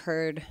 You've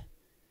heard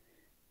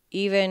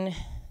even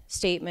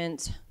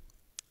statements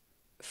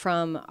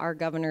from our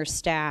governor's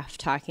staff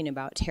talking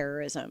about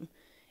terrorism.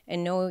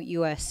 And no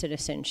U.S.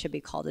 citizen should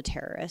be called a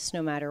terrorist,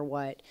 no matter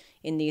what,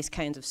 in these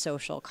kinds of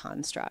social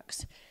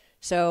constructs.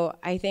 So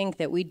I think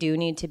that we do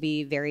need to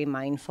be very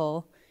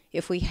mindful,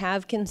 if we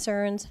have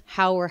concerns,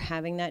 how we're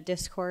having that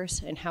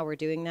discourse and how we're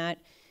doing that,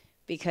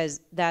 because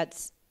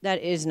that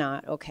is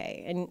not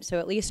okay. And so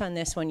at least on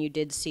this one, you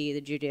did see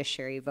the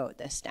judiciary vote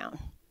this down.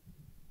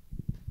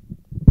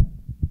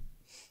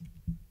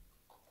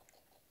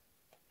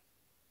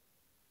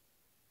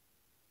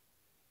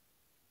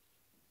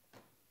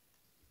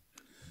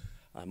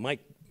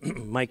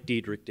 Mike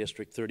Diedrich,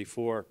 District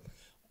 34.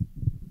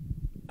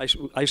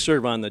 I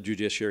serve on the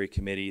Judiciary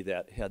Committee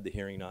that had the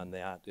hearing on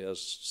that,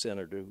 as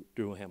Senator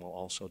Duhamel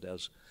also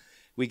does.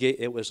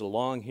 It was a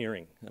long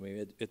hearing. I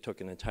mean, it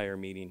took an entire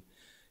meeting,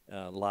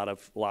 a lot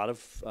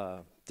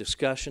of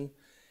discussion.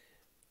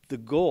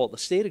 The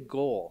stated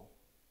goal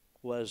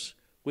was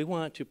we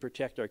want to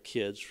protect our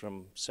kids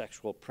from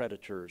sexual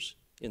predators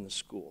in the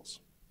schools.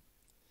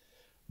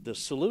 The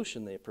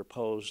solution they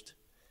proposed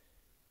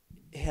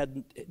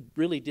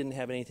really didn't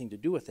have anything to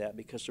do with that,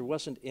 because there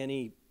wasn't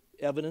any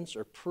evidence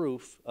or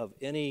proof of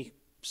any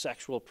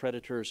sexual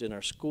predators in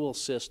our school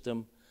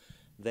system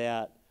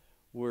that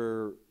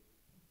were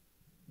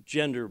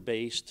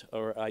gender-based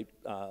or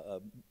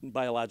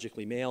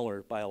biologically male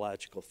or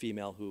biological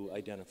female who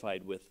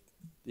identified with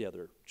the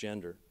other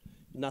gender.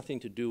 Nothing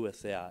to do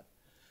with that.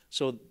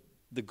 So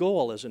the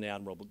goal is an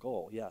admirable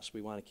goal. Yes,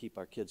 we want to keep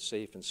our kids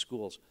safe in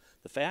schools.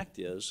 The fact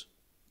is,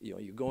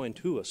 you go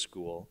into a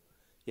school,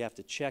 you have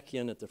to check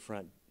in at the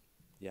front.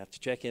 You have to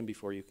check in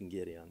before you can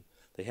get in.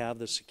 They have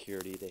the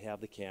security. They have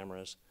the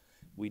cameras.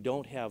 We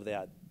don't have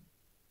that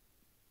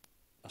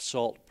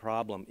assault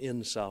problem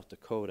in South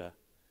Dakota.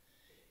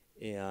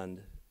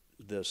 And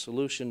the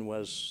solution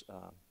was,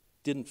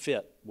 didn't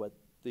fit what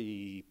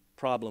the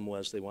problem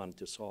was they wanted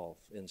to solve.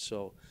 And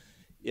so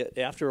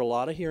after a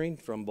lot of hearing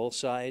from both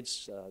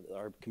sides,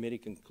 our committee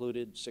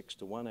concluded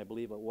 6-1, I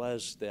believe it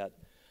was,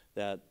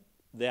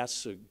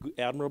 that's an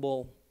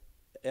admirable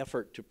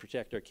effort to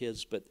protect our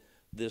kids, but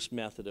this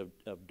method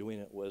of doing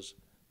it was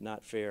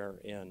not fair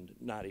and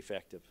not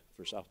effective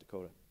for South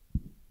Dakota.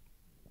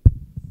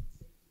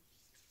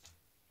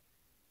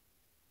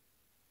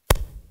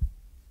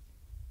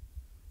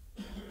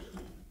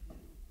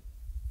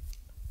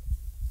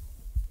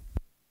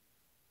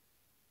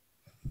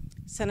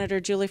 Senator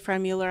Julie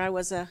frye-mueller, I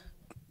was a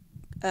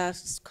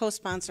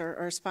co-sponsor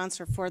or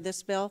sponsor for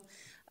this bill.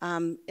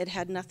 It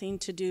had nothing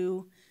to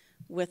do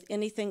with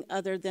anything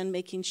other than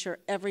making sure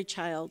every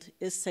child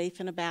is safe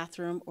in a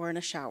bathroom or in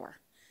a shower.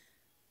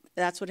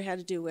 That's what it had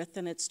to do with,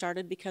 and it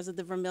started because of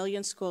the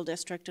Vermilion School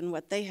District and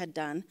what they had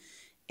done,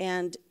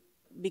 and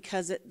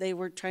because they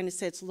were trying to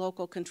say it's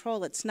local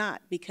control. It's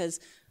not, because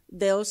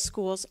those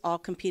schools all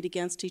compete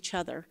against each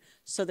other.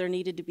 So there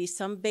needed to be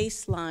some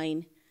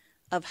baseline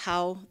of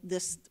how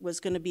this was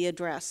going to be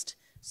addressed.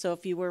 So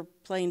if you were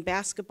playing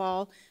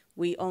basketball,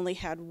 we only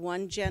had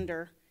one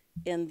gender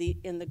in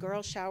the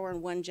girls' shower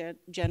and one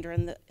gender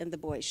in the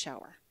boys'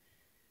 shower.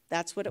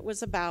 That's what it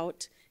was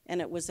about, and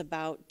it was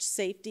about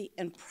safety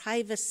and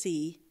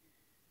privacy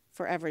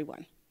for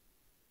everyone.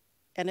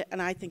 And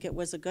I think it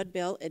was a good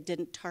bill. It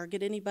didn't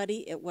target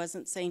anybody. It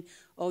wasn't saying,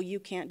 oh, you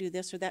can't do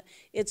this or that.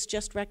 It's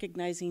just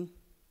recognizing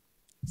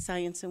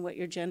science and what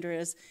your gender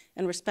is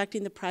and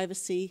respecting the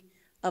privacy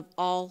of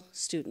all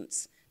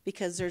students,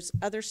 because there's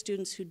other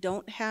students who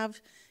don't have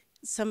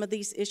some of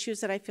these issues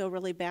that I feel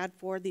really bad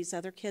for these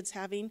other kids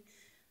having,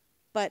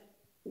 but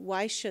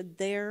why should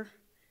their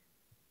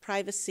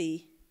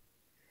privacy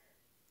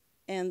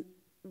and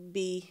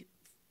be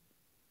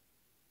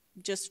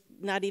just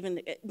not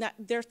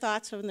their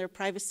thoughts on their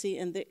privacy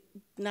and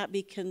not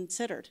be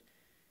considered?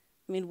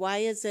 I mean, why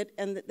is it?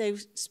 And they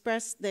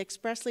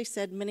expressly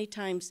said many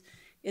times,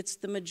 it's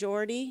the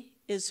majority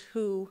is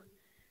who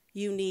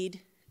you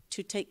need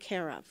to take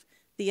care of.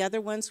 The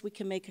other ones we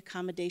can make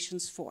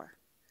accommodations for.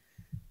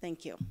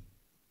 Thank you.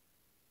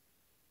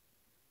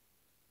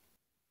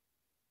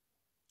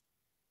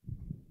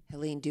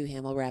 Helene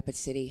Duhamel, Rapid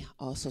City,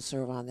 also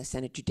serve on the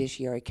Senate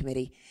Judiciary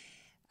Committee.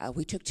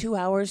 We took 2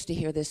 hours to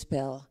hear this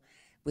bill.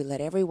 We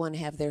let everyone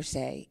have their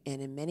say, and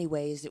in many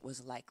ways it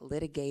was like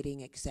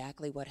litigating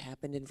exactly what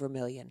happened in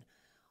Vermilion.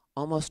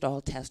 Almost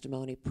all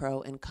testimony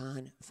pro and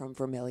con from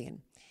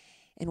Vermilion.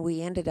 And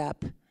we ended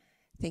up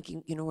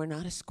thinking, we're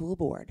not a school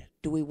board.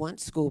 Do we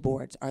want school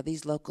boards? Are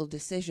these local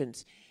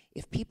decisions?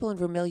 If people in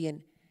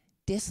Vermilion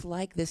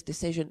dislike this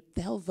decision,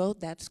 they'll vote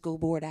that school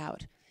board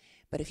out.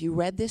 But if you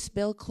read this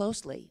bill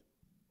closely,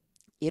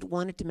 it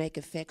wanted to make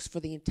a fix for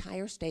the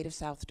entire state of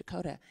South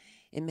Dakota.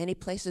 In many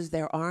places,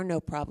 there are no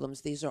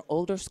problems. These are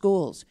older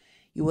schools.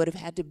 You would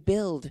have had to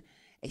build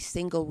a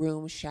single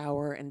room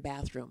shower and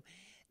bathroom.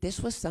 This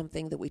was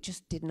something that we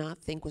just did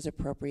not think was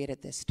appropriate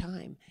at this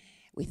time.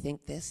 We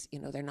think this,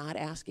 they're not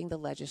asking the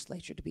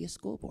legislature to be a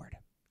school board.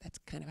 That's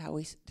kind of how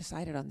we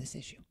decided on this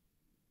issue.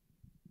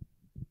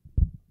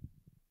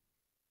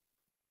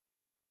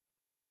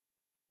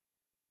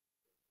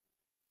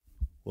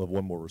 We'll have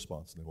one more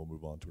response, and then we'll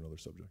move on to another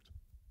subject.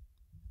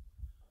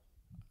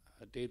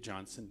 Dave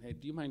Johnson, hey,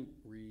 do you mind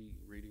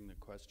rereading the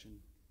question,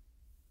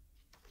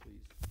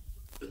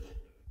 please?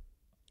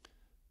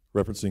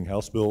 Referencing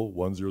House Bill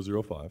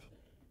 1005,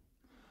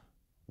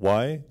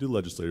 why do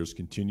legislators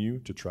continue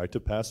to try to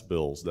pass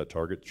bills that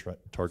target...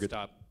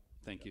 Stop.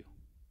 Thank you.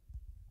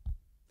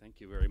 Thank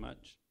you very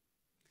much.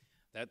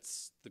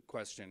 That's the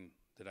question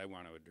that I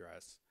want to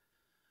address.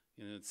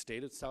 In the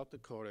state of South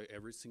Dakota,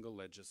 every single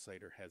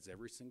legislator has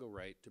every single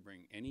right to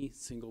bring any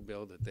single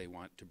bill that they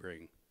want to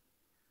bring.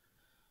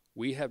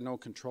 We have no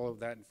control of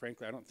that, and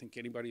frankly, I don't think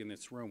anybody in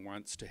this room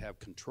wants to have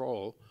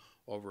control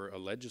over a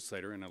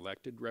legislator, an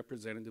elected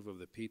representative of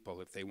the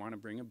people. If they want to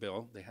bring a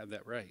bill, they have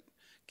that right.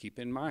 Keep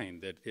in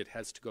mind that it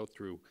has to go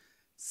through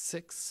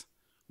 6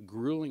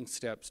 grueling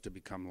steps to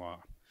become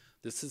law.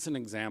 This is an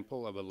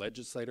example of a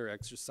legislator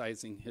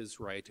exercising his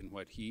right in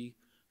what he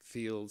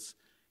feels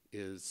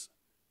is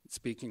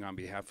speaking on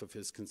behalf of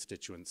his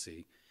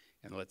constituency,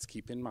 and let's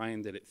keep in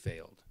mind that it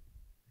failed.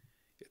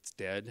 It's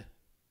dead,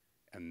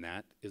 and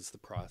that is the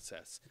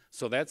process.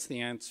 So that's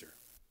the answer.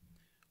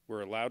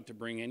 We're allowed to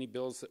bring any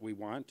bills that we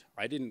want.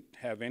 I didn't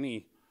have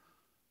any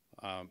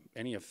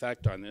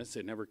effect on this.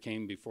 It never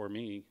came before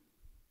me.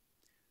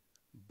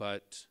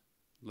 But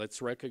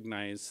let's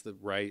recognize the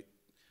right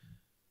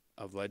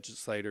of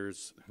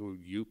legislators who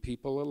you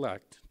people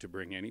elect to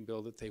bring any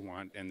bill that they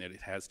want, and that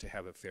it has to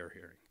have a fair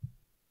hearing.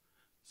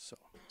 So,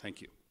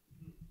 thank you.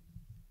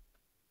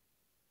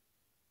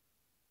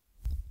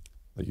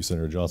 Thank you,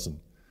 Senator Johnson.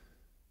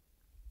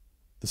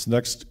 This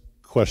next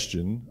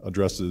question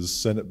addresses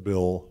Senate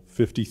Bill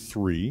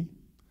 53,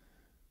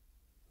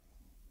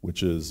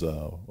 which is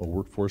a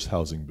workforce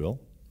housing bill.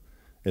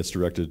 It's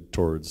directed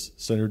towards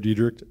Senator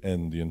Diedrich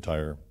and the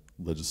entire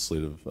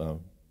legislative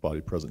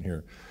body present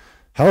here.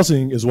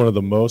 Housing is one of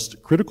the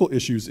most critical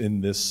issues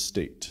in this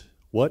state.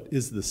 What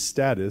is the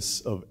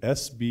status of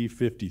SB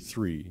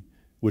 53,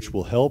 which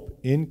will help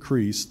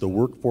increase the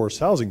workforce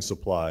housing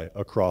supply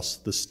across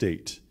the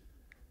state?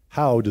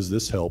 How does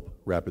this help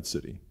Rapid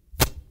City?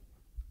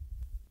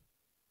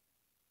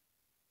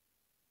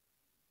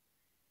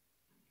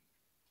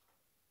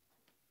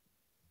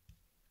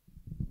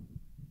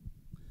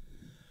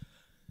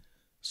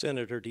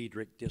 Senator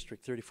Diedrich,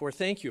 District 34.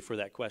 Thank you for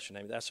that question.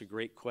 I mean, that's a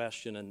great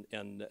question,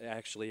 and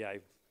actually I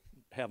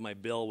have my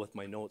bill with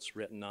my notes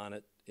written on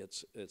it.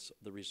 It's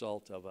the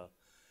result of a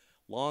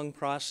long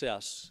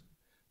process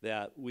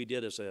that we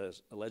did as a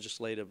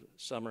legislative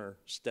summer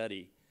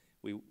study.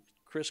 We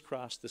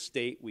crisscrossed the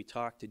state. We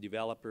talked to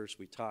developers.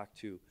 We talked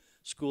to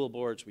school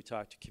boards. We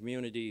talked to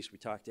communities. We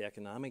talked to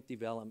economic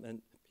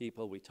development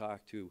people. We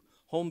talked to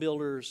home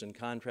builders and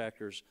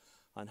contractors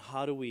on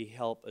how do we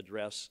help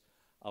address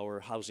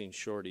our housing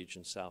shortage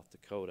in South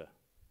Dakota.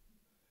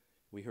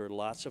 We heard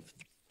lots of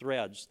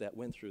threads that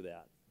went through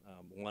that.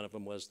 One of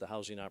them was the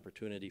Housing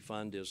Opportunity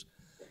Fund is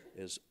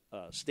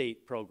a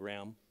state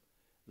program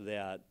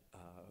that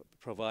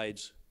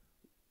provides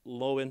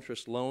low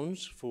interest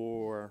loans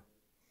for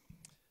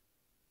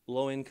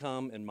low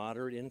income and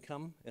moderate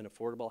income and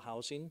affordable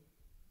housing.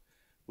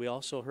 We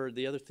also heard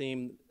the other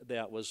theme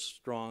that was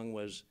strong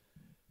was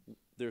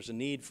there's a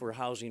need for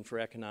housing for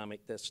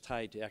economic that's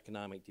tied to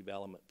economic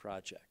development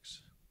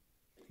projects.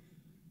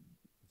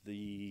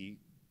 The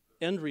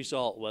end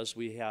result was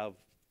we have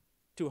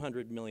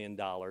 $200 million,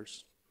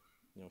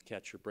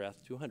 catch your breath,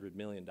 $200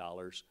 million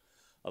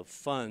of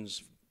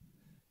funds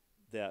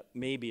that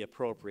may be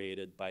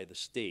appropriated by the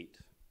state.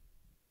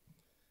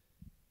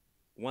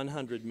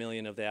 100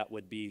 million of that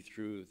would be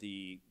through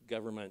the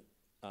government,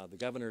 the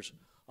Governor's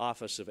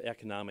Office of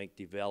Economic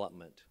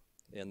Development,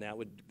 and that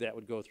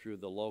would go through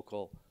the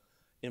local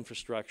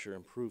infrastructure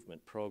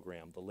improvement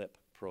program, the LIP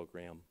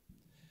program.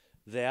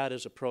 That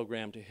is a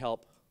program to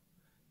help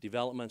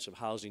developments of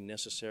housing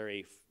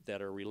necessary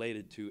that are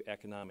related to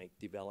economic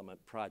development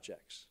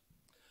projects.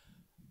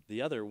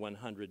 The other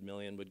 100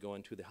 million would go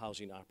into the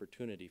Housing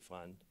Opportunity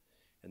Fund,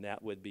 and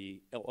that would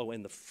be,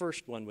 and the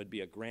first one would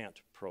be a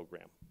grant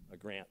program, a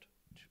grant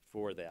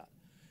for that.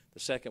 The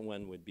second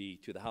one would be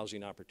to the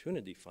Housing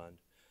Opportunity Fund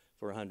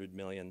for 100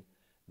 million.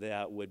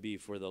 That would be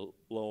for the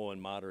low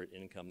and moderate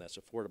income, that's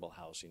affordable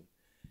housing.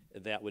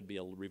 That would be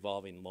a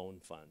revolving loan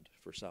fund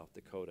for South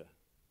Dakota.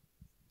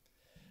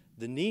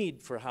 The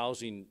need for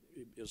housing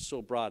is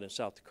so broad in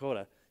South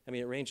Dakota. I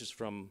mean, it ranges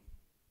from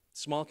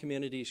small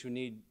communities who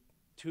need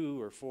 2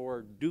 or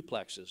 4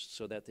 duplexes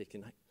so that they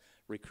can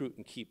recruit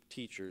and keep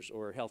teachers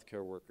or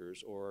healthcare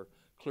workers or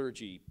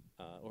clergy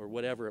or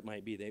whatever it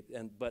might be.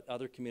 But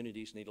other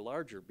communities need a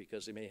larger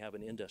because they may have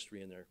an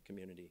industry in their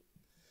community.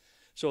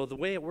 So the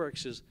way it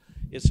works is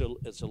it's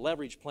a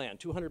leverage plan.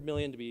 $200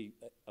 million to be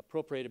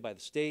appropriated by the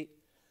state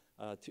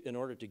in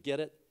order to get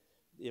it.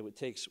 It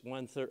takes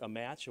a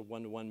match, a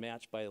one-to-one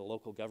match by the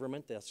local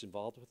government that's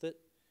involved with it,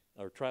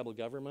 or tribal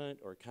government,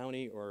 or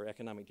county, or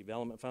economic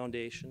development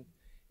foundation,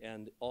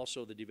 and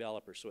also the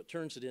developer. So it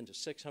turns it into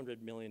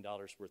 $600 million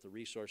worth of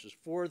resources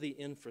for the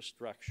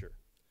infrastructure.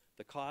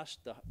 The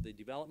cost, the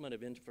development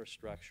of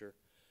infrastructure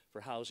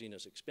for housing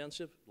is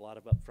expensive, a lot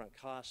of upfront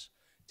costs.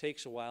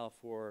 Takes a while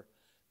for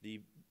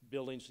the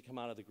buildings to come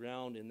out of the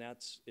ground, and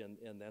that's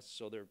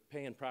so they're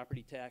paying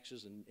property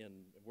taxes and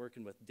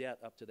working with debt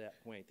up to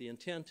that point. The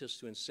intent is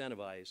to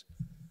incentivize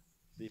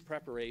the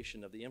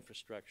preparation of the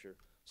infrastructure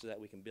so that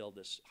we can build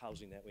this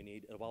housing that we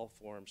need of all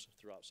forms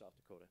throughout South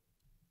Dakota.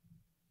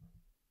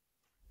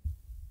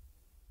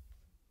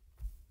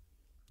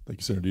 Thank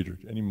you, Senator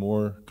Diedrich. Any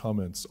more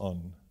comments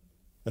on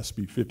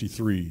SB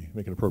 53,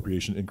 make an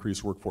appropriation,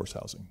 increase workforce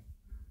housing?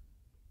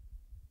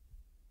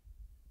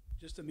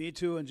 Just to me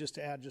too, and just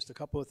to add just a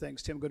couple of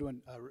things. Tim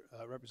Goodwin,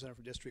 representative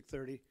for District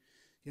 30.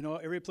 You know,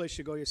 every place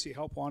you go, you see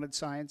help wanted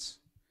signs.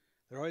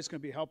 There are always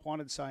going to be help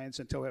wanted signs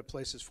until we have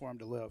places for them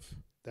to live.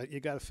 That you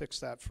got to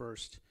fix that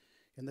first.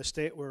 In the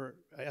state, we're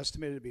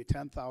estimated to be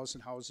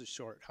 10,000 houses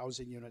short,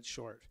 housing units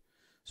short.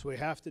 So we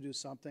have to do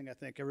something. I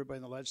think everybody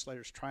in the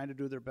legislature is trying to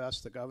do their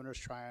best. The governor's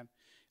trying.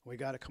 We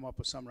got to come up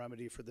with some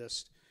remedy for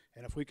this.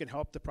 And if we can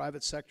help the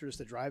private sector as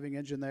the driving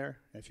engine there,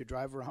 if you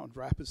drive around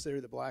Rapids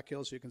there, the Black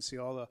Hills, you can see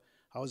all the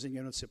housing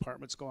units,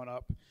 apartments going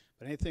up.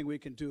 But anything we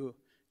can do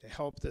to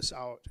help this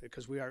out,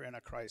 because we are in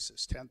a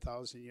crisis.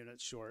 10,000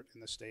 units short in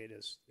the state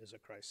is a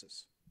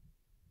crisis.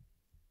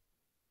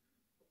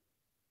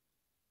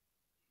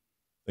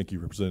 Thank you,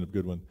 Representative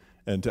Goodwin.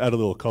 And to add a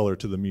little color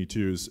to the Me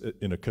Too's,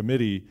 in a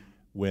committee,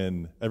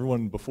 when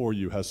everyone before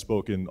you has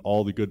spoken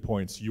all the good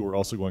points you are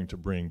also going to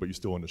bring, but you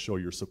still want to show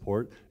your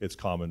support, it's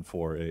common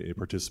for a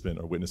participant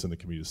or witness in the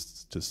committee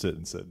to sit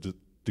and say, to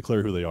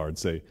declare who they are and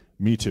say,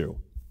 me too.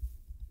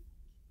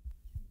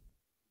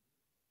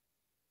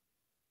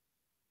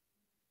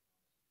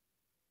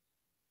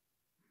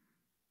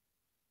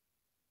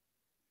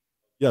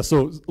 Yeah,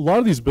 so a lot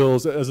of these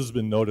bills, as has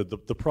been noted,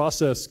 the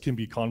process can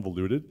be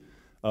convoluted,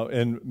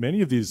 and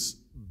many of these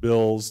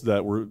bills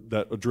that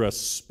address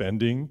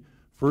spending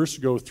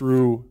first go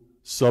through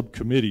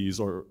subcommittees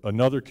or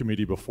another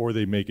committee before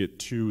they make it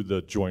to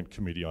the Joint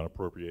Committee on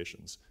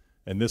Appropriations.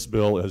 And this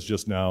bill has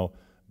just now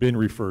been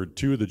referred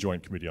to the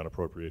Joint Committee on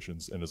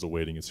Appropriations and is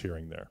awaiting its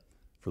hearing there,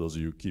 for those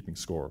of you keeping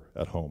score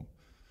at home.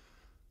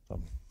 All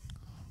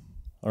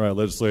right,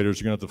 legislators,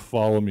 you're gonna have to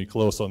follow me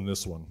close on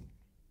this one.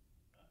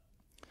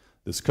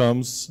 This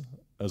comes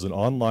as an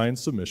online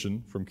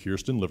submission from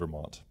Kirsten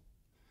Livermont.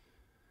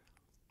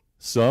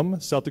 Some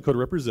South Dakota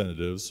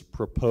representatives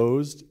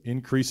proposed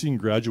increasing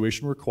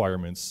graduation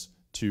requirements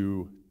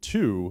to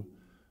 2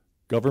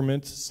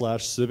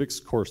 government/civics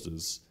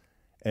courses,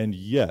 and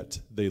yet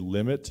they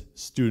limit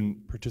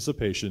student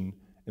participation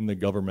in the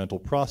governmental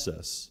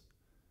process.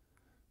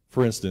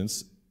 For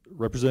instance,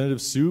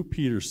 Representative Sue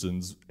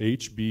Peterson's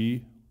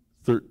HB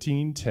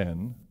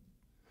 1310,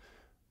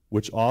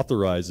 which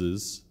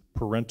authorizes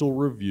parental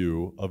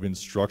review of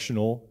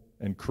instructional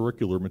and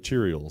curricular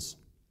materials.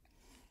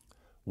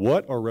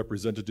 What are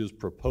representatives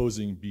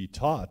proposing be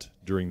taught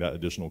during that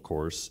additional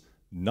course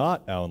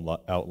not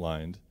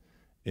outlined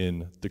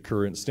in the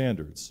current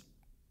standards?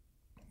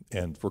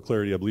 And for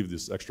clarity, I believe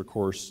this extra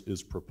course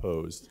is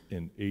proposed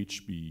in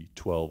HB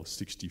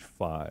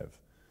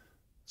 1265.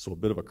 So a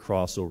bit of a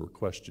crossover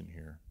question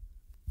here.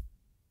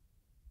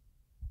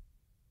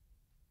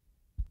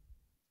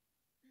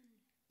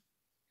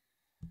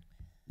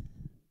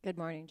 Good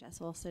morning, Jess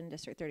Wilson,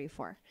 District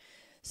 34.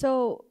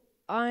 So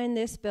on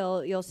this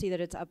bill, you'll see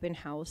that it's up in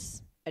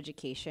House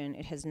Education.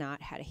 It has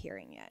not had a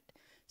hearing yet.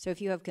 So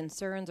if you have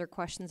concerns or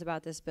questions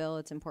about this bill,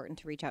 it's important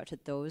to reach out to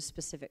those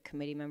specific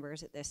committee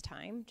members at this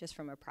time, just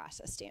from a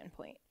process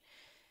standpoint.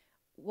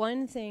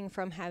 One thing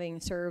from having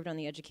served on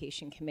the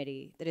Education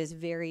Committee that is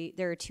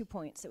there are 2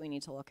 points that we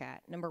need to look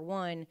at. Number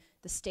one,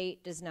 the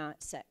state does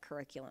not set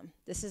curriculum.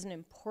 This is an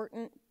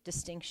important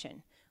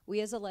distinction.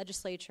 We as a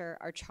legislature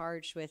are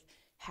charged with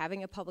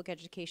having a public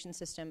education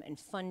system and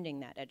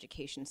funding that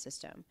education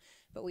system.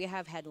 But we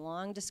have had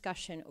long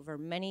discussion over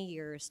many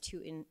years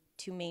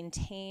to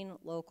maintain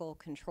local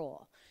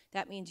control.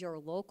 That means your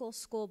local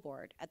school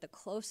board, at the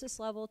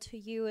closest level to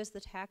you as the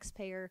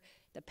taxpayer,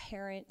 the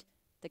parent,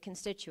 the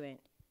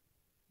constituent,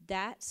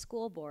 that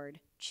school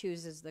board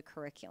chooses the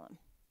curriculum.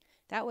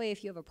 That way,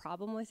 if you have a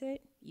problem with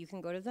it, you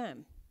can go to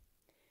them.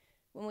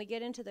 When we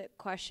get into the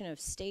question of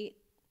state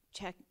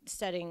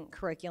setting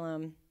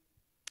curriculum,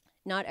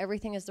 not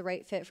everything is the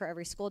right fit for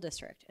every school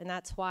district, and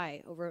that's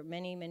why over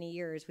many, many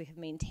years we have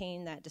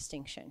maintained that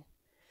distinction.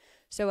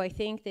 So I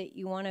think that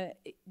you want to,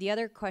 the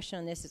other question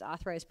on this is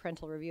authorized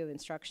parental review of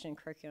instruction and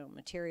curriculum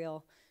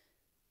material.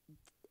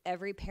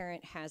 Every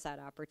parent has that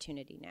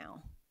opportunity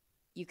now.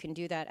 You can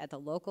do that at the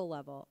local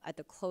level, at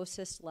the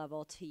closest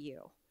level to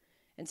you.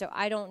 And so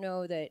I don't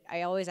know that,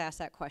 I always ask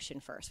that question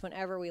first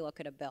whenever we look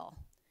at a bill.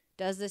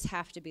 Does this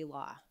have to be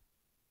law?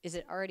 Is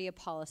it already a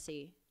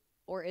policy?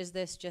 Or is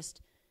this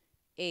just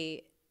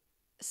a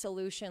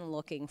solution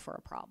looking for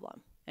a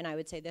problem? And I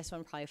would say this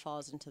one probably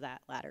falls into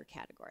that latter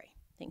category.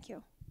 Thank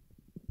you.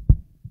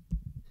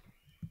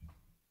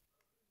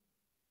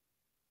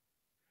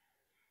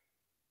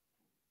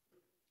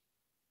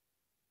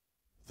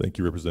 Thank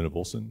you, Representative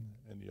Olson.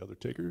 Any other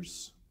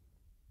takers?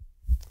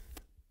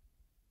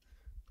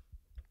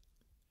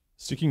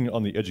 Sticking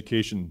on the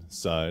education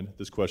side,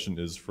 this question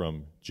is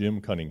from Jim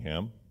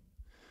Cunningham.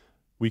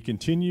 We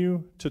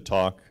continue to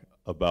talk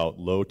about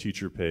low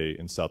teacher pay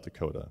in South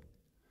Dakota.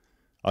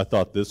 I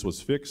thought this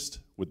was fixed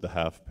with the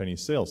half-penny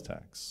sales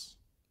tax.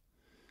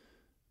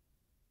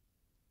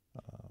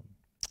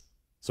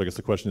 So I guess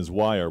the question is,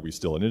 why are we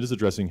still? And it is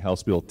addressing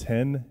House Bill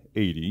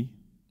 1080,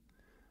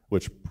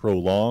 which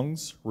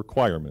prolongs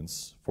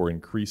requirements for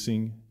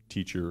increasing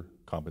teacher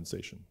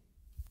compensation.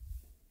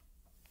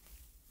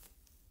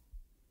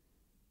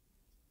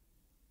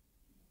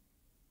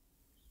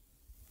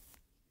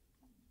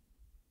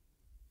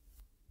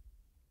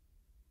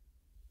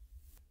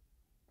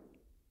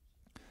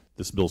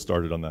 This bill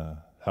started on the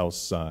House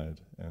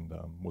side and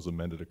was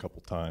amended a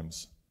couple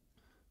times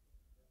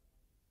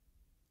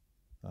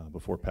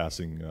before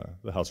passing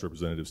the House of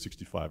Representatives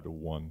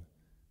 65-1.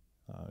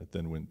 It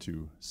then went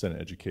to Senate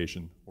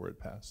Education, where it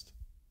passed,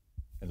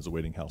 and is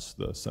awaiting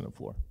the Senate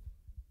floor.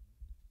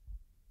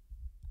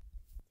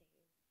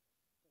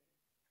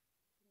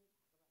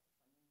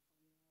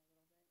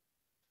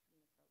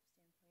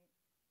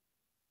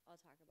 I'll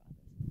talk about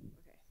this.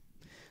 Okay.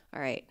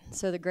 All right.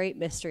 So the great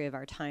mystery of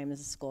our time is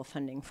the school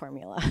funding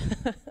formula.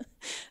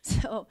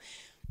 So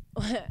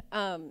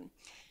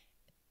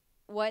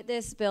what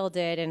this bill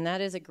did, and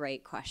that is a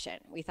great question.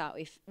 We thought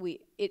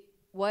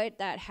what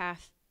that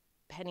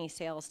half-penny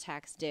sales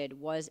tax did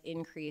was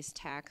increase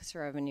tax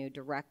revenue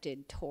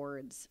directed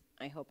towards,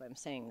 I hope I'm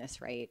saying this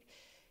right,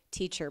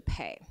 teacher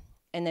pay.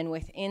 And then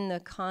within the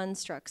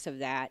constructs of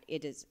that,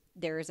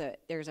 there's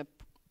a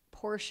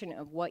portion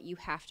of what you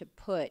have to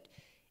put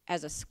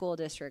as a school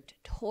district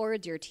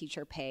towards your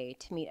teacher pay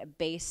to meet a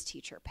base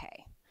teacher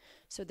pay.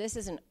 So this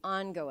is an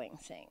ongoing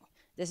thing.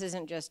 This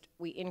isn't just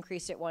we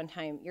increased it one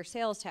time. Your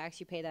sales tax,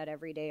 you pay that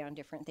every day on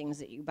different things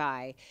that you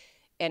buy.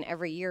 And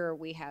every year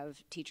we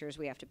have teachers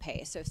we have to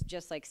pay. So it's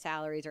just like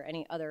salaries or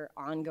any other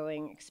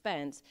ongoing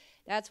expense.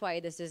 That's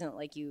why this isn't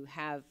like you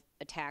have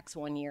a tax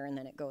one year and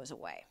then it goes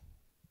away.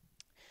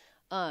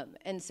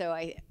 And so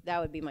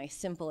that would be my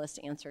simplest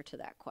answer to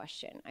that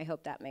question. I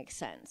hope that makes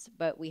sense.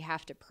 But we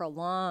have to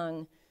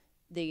prolong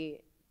the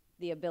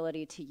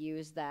ability to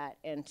use that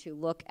and to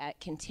look at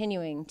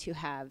continuing to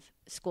have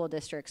school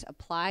districts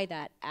apply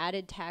that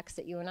added tax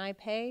that you and I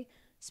pay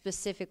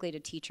specifically to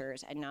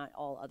teachers and not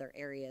all other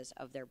areas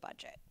of their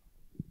budget.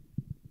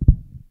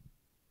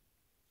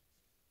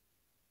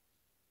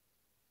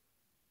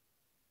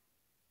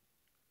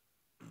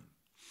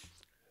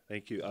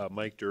 Thank you.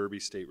 Mike Derby,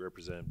 State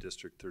Representative,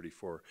 District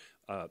 34.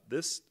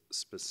 This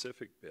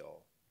specific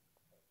bill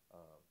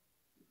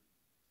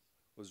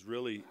was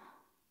really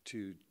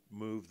to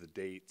move the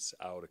dates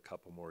out a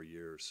couple more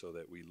years so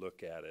that we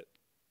look at it,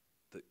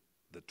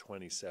 the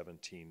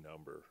 2017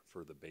 number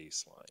for the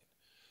baseline.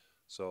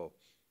 So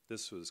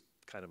this was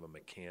kind of a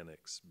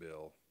mechanics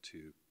bill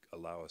to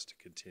allow us to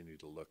continue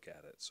to look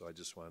at it. So I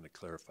just wanted to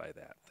clarify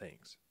that.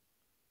 Thanks.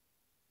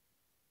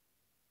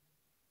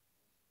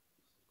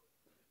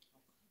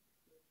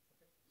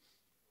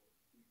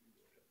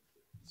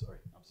 Sorry.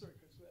 I'm sorry,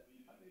 Chris.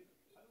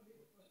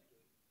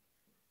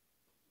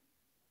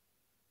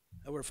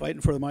 We're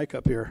fighting for the mic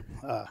up here.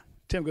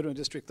 Tim Goodwin,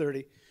 District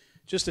 30.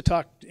 Just to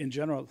talk in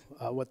general,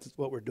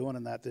 what we're doing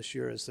in that this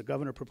year is the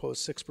governor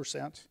proposed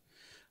 6%.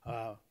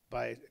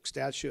 By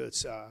statute,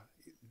 it's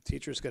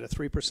teachers get a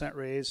 3%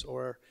 raise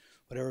or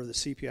whatever the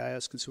CPI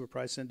is, Consumer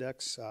Price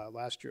Index.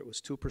 Last year it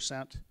was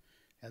 2%.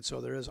 And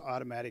so there is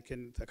automatic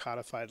in the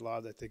codified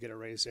law that they get a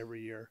raise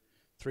every year,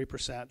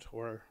 3%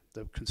 or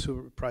the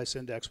Consumer Price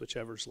Index,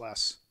 whichever's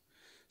less.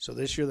 So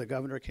this year the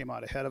governor came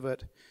out ahead of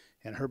it,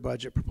 and her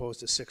budget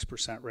proposed a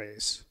 6%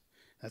 raise.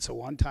 That's a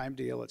one-time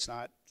deal. It's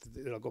not,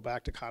 it'll go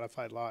back to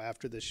codified law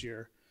after this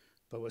year,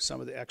 but with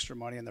some of the extra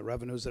money and the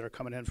revenues that are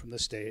coming in from the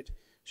state,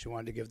 she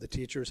wanted to give the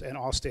teachers and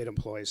all state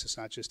employees, it's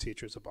not just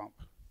teachers, a bump.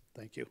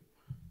 Thank you.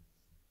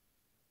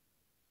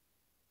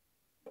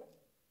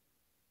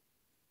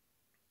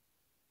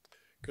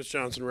 Chris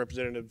Johnson,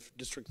 Representative,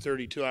 District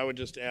 32. I would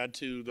just add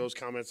to those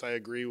comments, I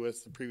agree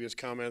with the previous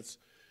comments,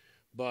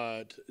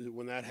 but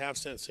when that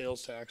half-cent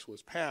sales tax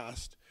was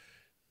passed,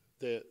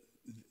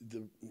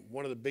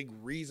 one of the big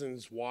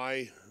reasons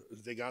why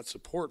they got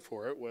support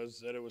for it was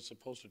that it was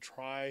supposed to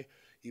try,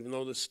 even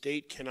though the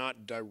state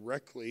cannot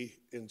directly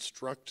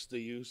instruct the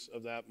use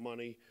of that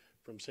money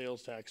from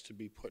sales tax to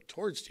be put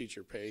towards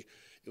teacher pay,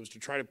 it was to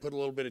try to put a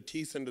little bit of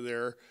teeth into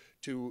there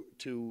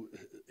to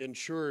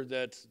ensure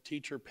that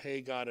teacher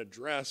pay got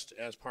addressed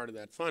as part of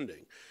that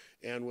funding.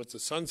 And with the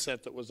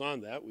sunset that was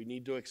on that, we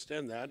need to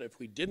extend that. If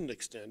we didn't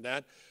extend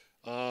that,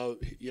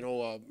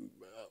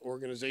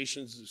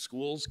 Organizations,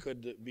 schools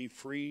could be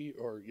free,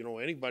 or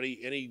anybody,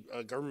 any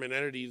government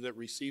entity that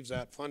receives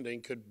that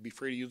funding could be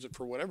free to use it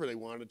for whatever they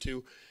wanted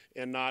to,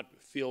 and not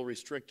feel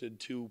restricted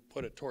to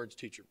put it towards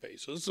teacher pay.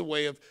 So this is a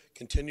way of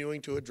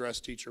continuing to address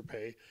teacher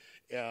pay,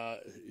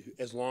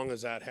 as long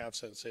as that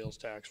half-cent sales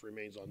tax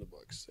remains on the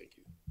books. Thank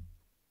you.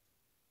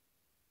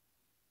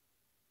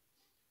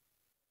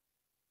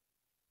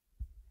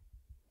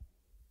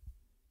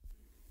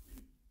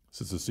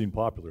 Since it seemed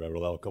popular, I would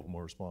allow a couple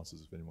more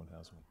responses if anyone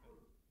has one.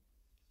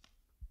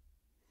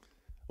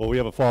 Well, we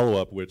have a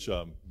follow-up which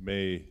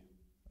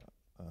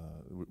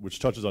which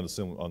touches on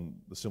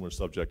the similar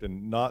subject,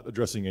 and not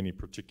addressing any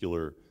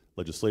particular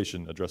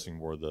legislation, addressing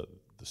more the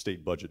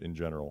state budget in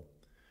general.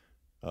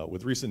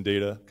 With recent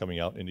data coming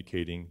out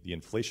indicating the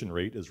inflation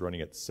rate is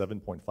running at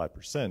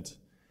 7.5%,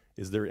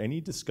 is there any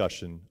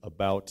discussion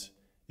about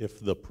if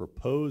the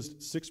proposed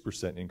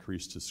 6%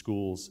 increase to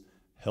schools,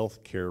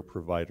 health care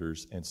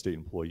providers, and state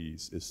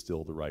employees is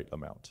still the right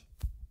amount?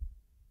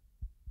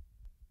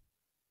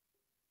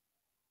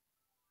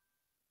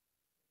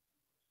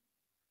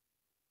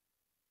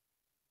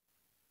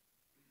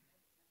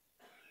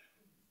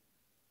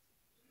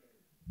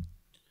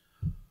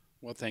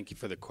 Well, thank you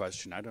for the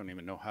question. I don't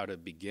even know how to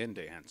begin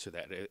to answer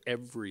that.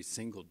 Every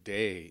single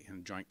day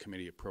in Joint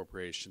Committee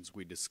Appropriations,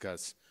 we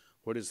discuss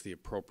what is the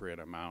appropriate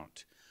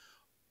amount.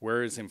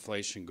 Where is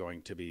inflation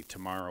going to be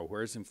tomorrow?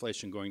 Where is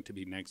inflation going to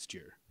be next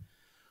year?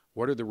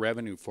 What are the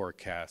revenue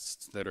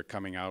forecasts that are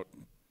coming out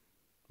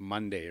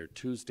Monday or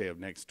Tuesday of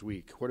next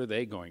week? What are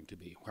they going to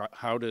be?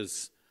 How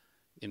does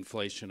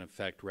inflation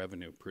affect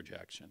revenue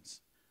projections?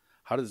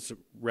 How does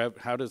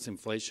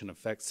inflation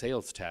affect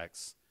sales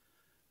tax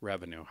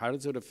revenue? How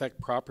does it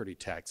affect property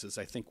taxes?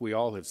 I think we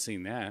all have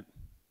seen that.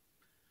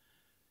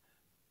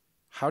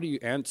 How do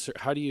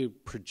you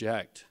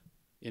project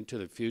into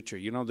the future?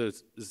 You know, the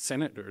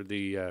Senate, or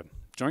the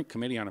Joint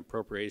Committee on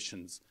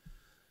Appropriations,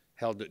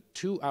 held a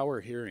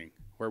 2-hour hearing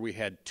where we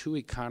had 2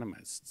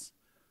 economists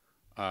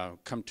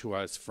come to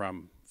us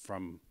from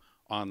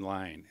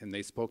online, and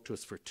they spoke to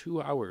us for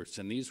 2 hours,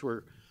 and these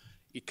were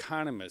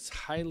economists,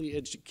 highly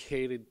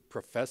educated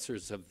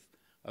professors of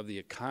the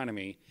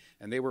economy,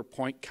 and they were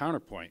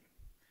counterpoint.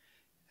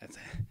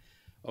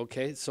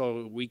 Okay,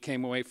 so we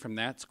came away from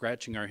that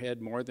scratching our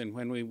head more than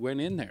when we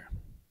went in there.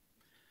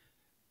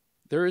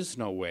 There is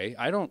no way.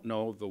 I don't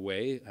know the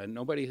way.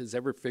 Nobody has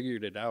ever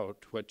figured it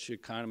out. Which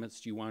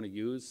economists you want to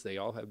use? They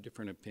all have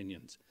different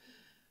opinions.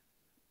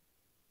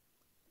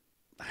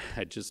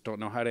 I just don't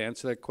know how to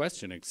answer that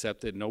question,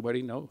 except that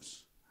nobody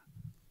knows.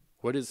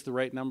 What is the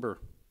right number?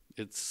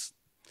 It's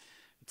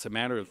a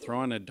matter of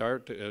throwing a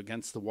dart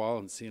against the wall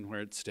and seeing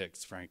where it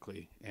sticks,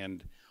 frankly.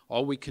 And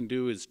all we can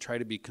do is try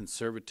to be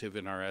conservative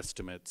in our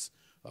estimates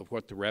of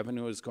what the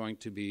revenue is going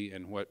to be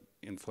and what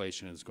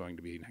inflation is going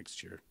to be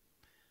next year.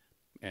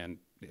 And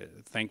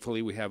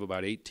thankfully, we have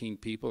about 18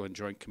 people in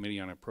Joint Committee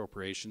on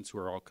Appropriations who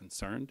are all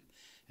concerned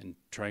and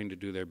trying to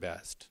do their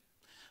best.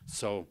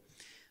 So,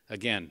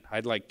 again,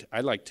 I'd like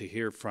to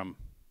hear from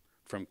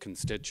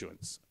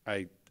constituents.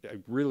 I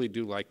really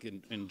do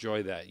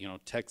enjoy that,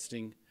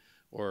 texting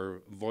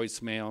or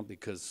voicemail,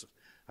 because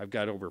I've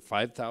got over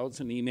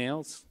 5,000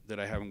 emails that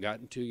I haven't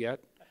gotten to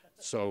yet.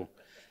 So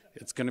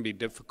it's going to be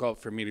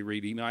difficult for me to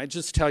read email. I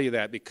just tell you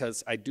that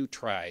because I do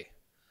try.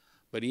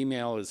 But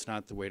email is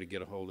not the way to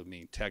get a hold of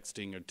me.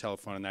 Texting or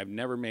telephone, and I've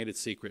never made it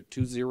secret.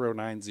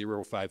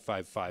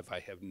 209-0555. I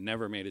have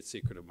never made it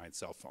secret of my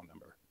cell phone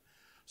number.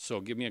 So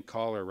give me a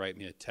call or write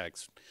me a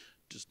text.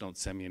 Just don't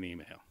send me an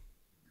email.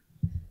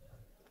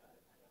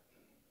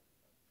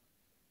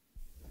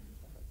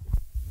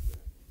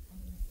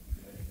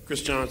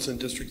 Chris Johnson,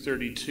 District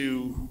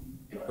 32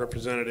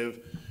 representative.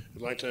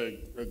 I'd like to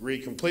agree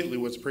completely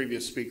with the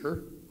previous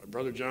speaker, my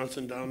brother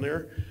Johnson down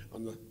there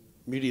on the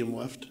medium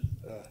left.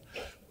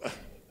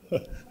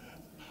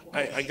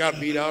 I got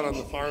beat out on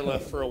the far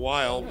left for a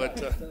while, but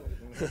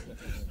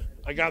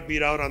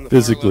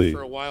physically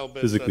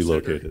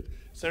located.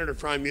 Senator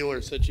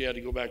Frye-Mueller said she had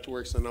to go back to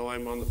work, so now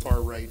I'm on the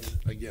far right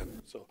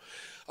again. So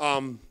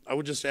I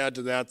would just add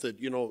to that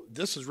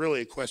this is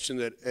really a question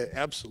that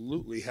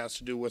absolutely has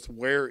to do with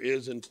where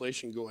is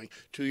inflation going.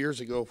 2 years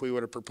ago, if we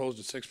would have proposed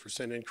a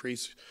 6%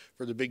 increase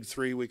for the big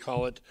three, we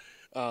call it,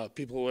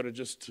 people would have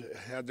just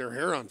had their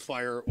hair on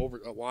fire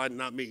over, well,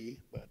 not me,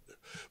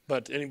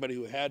 but anybody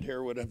who had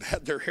hair would have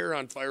had their hair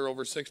on fire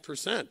over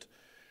 6%.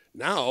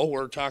 Now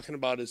we're talking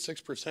about, is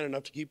 6%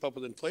 enough to keep up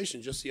with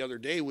inflation? Just the other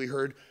day we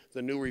heard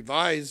the new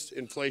revised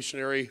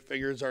inflationary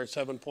figures are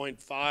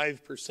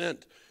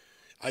 7.5%.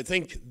 I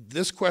think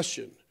this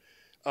question,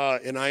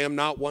 and I am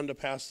not one to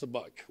pass the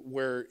buck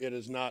where it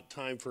is not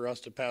time for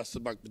us to pass the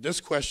buck, but this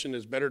question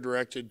is better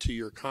directed to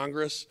your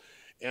Congress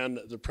and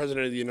the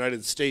President of the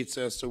United States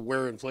as to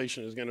where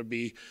inflation is going to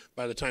be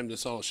by the time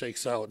this all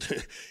shakes out.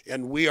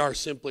 And we are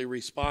simply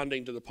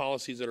responding to the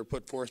policies that are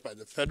put forth by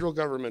the federal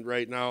government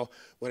right now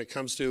when it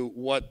comes to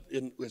what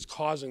is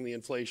causing the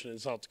inflation in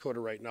South Dakota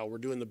right now. We're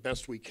doing the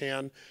best we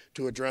can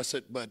to address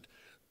it, but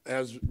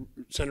as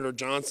Senator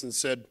Johnson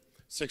said,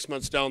 6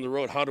 months down the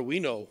road, how do we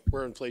know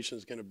where inflation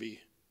is going to be?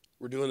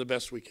 We're doing the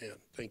best we can.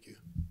 Thank you.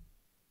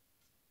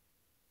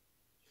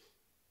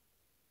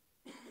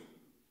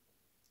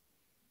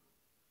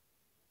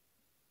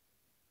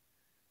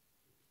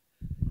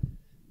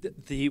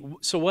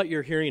 So what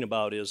you're hearing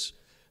about is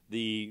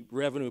the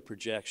revenue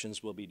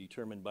projections will be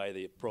determined by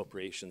the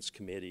appropriations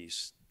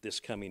committees this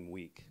coming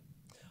week.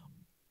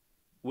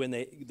 When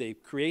they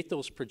create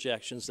those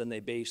projections, then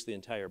they base the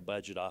entire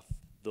budget off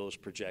those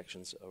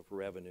projections of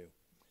revenue.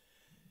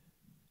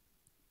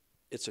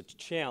 It's a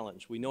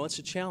challenge. We know it's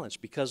a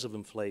challenge because of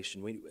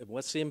inflation.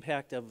 What's the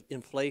impact of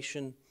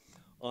inflation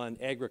on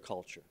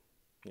agriculture?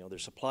 You know, their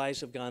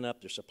supplies have gone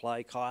up, their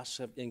supply costs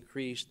have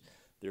increased,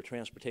 their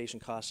transportation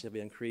costs have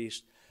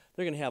increased.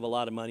 They're going to have a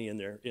lot of money in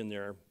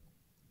their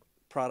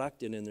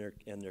product and in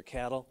their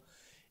cattle,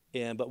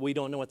 but we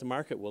don't know what the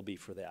market will be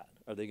for that.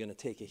 Are they going to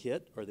take a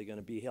hit? Are they going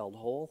to be held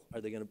whole?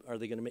 Are they going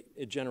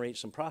to generate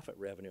some profit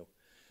revenue?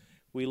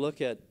 We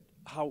look at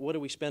what are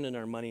we spending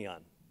our money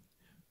on?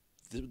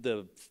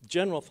 The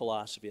general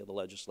philosophy of the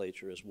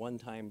legislature is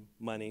one-time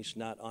monies,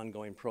 not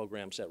ongoing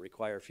programs that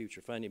require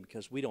future funding,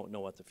 because we don't know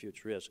what the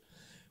future is.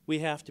 We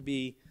have to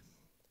be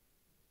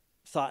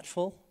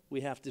thoughtful.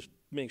 We have to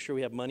make sure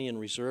we have money in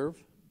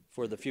reserve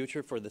for the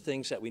future, for the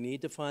things that we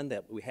need to fund,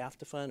 that we have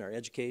to fund, our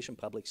education,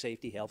 public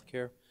safety, health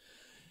care.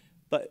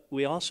 But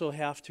we also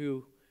have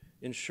to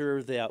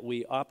ensure that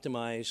we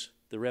optimize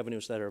the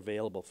revenues that are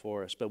available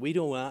for us. But we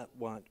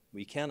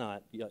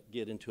cannot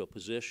get into a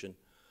position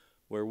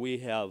where we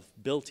have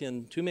built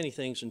in too many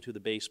things into the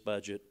base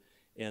budget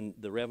and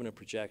the revenue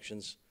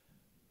projections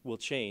will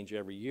change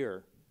every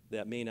year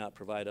that may not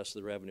provide us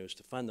the revenues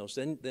to fund those.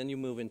 Then you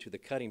move into the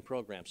cutting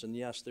programs. And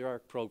yes, there are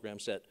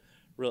programs a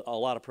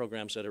lot of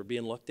programs that are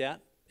being looked at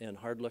and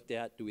hard looked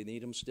at. Do we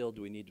need them still?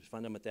 Do we need to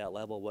fund them at that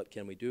level? What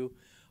can we do?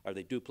 Are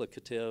they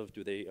duplicative?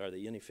 Are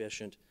they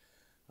inefficient?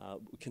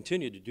 We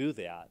continue to do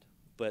that.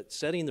 But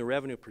setting the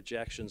revenue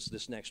projections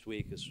this next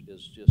week is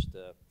just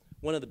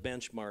one of the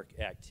benchmark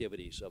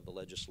activities of the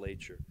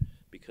legislature,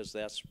 because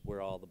that's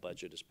where all the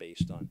budget is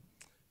based on.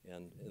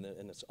 And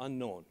it's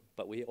unknown,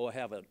 but we all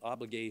have an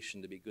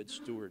obligation to be good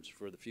stewards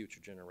for the future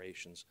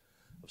generations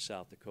of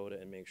South Dakota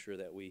and make sure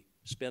that we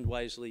spend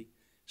wisely,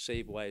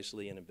 save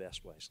wisely, and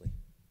invest wisely.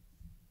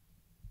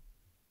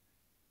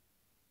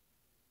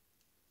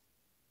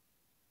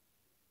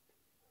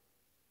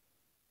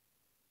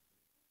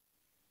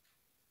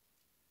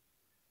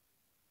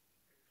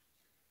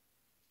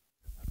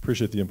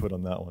 Appreciate the input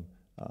on that one.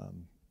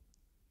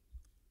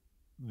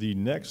 The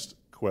next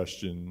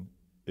question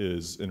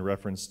is in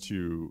reference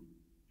to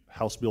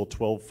House Bill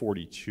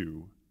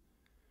 1242,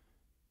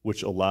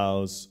 which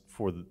allows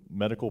for the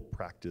medical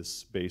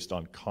practice based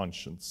on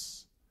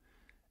conscience.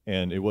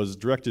 And it was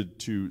directed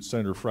to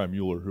Senator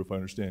frye-mueller, who, if I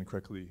understand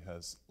correctly,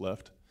 has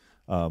left.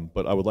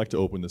 But I would like to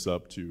open this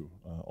up to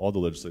all the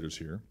legislators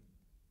here.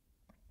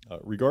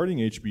 Regarding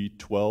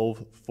HB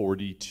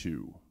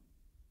 1242,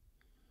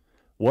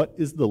 what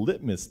is the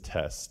litmus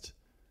test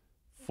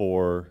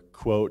for,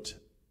 quote,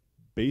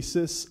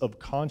 basis of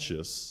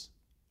conscience,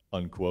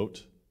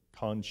 unquote,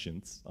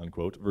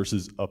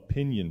 versus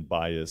opinion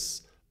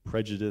bias,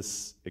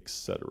 prejudice,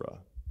 etc.?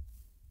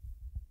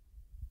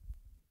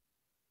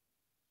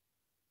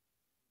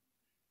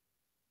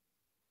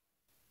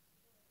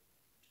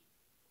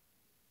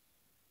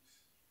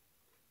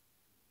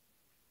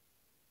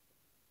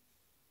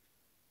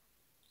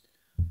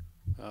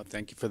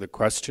 Thank you for the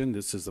question.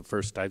 This is the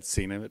first I've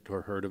seen of it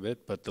or heard of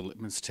it, but the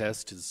litmus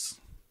test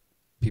is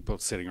people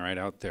sitting right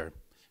out there.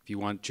 If you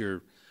want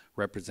your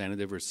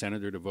representative or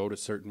senator to vote a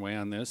certain way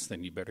on this,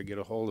 then you better get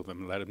a hold of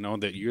them and let them know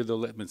that you're the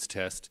litmus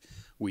test.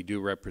 We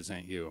do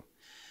represent you.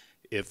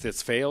 If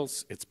this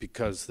fails, it's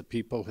because the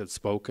people have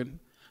spoken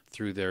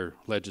through their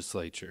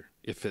legislature.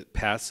 If it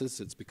passes,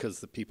 it's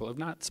because the people have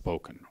not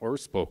spoken or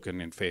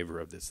spoken in favor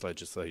of this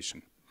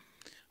legislation.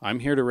 I'm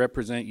here to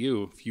represent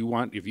you. If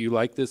you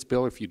like this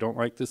bill, if you don't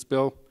like this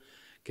bill,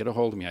 get a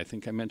hold of me. I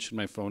think I mentioned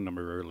my phone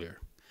number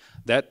earlier.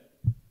 That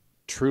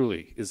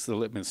truly is the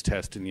litmus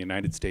test in the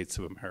United States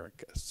of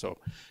America. So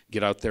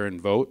get out there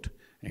and vote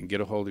and get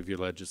a hold of your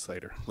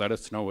legislator. Let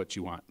us know what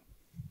you want.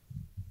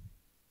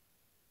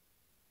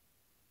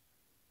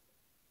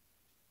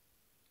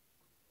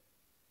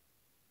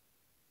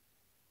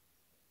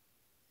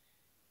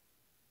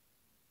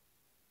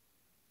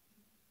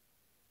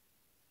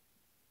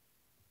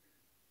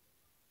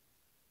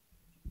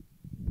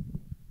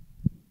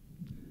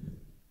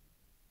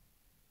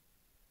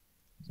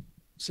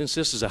 Since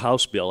this is a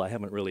House bill, I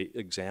haven't really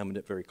examined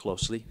it very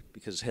closely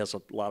because it has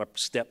a lot of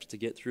steps to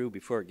get through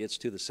before it gets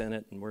to the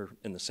Senate, and we're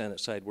in the Senate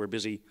side. We're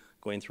busy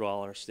going through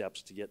all our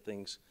steps to get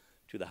things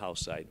to the House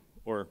side,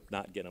 or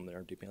not get them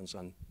there, depends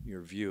on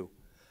your view.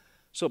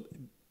 So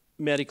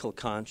medical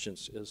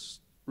conscience is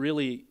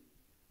really,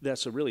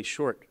 that's a really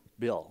short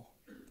bill.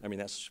 I mean,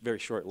 that's very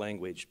short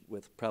language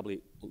with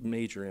probably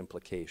major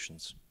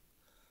implications.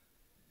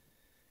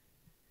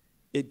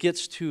 It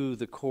gets to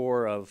the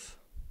core of,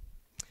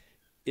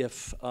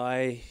 if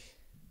I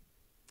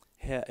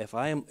if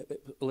I am,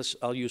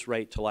 I'll use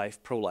right to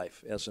life,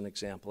 pro-life as an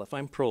example. If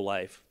I'm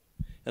pro-life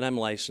and I'm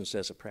licensed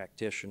as a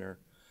practitioner,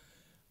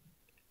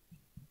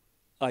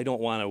 I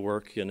don't want to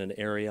work in an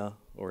area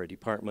or a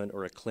department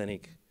or a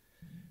clinic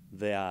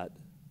that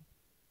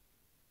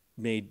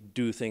may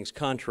do things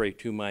contrary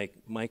to my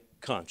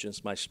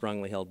conscience, my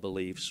strongly held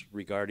beliefs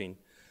regarding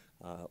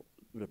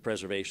the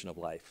preservation of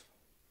life.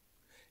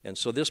 And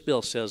so this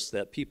bill says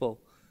that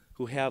people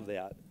who have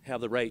that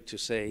have the right to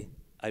say,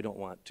 I don't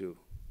want to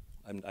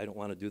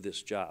do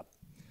this job.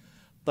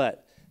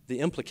 But the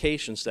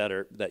implications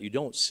that you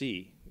don't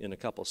see in a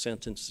couple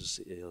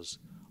sentences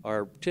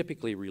are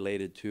typically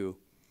related to,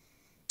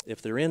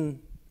 if they're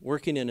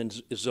working in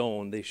a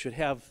zone, they should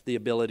have the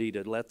ability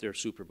to let their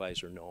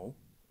supervisor know,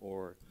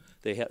 or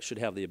they should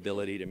have the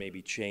ability to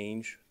maybe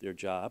change their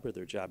job or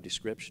their job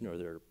description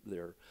or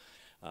their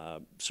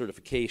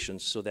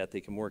certifications so that they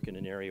can work in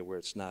an area where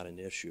it's not an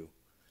issue.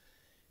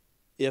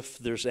 If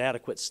there's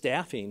adequate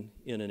staffing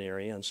in an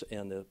area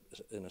and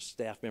a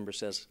staff member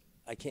says,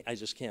 I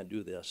just can't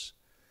do this,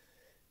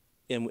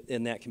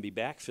 and that can be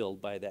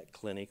backfilled by that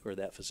clinic or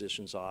that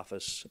physician's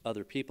office,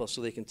 other people,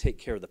 so they can take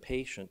care of the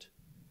patient,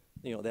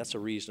 that's a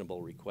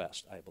reasonable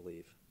request, I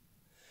believe.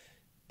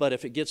 But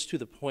if it gets to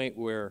the point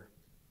where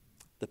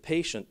the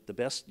patient, the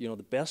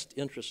best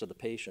interest of the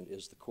patient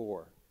is the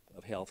core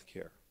of health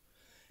care,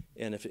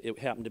 and if it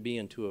happened to be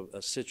into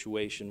a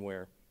situation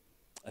where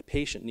a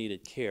patient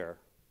needed care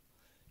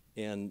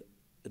and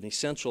an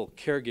essential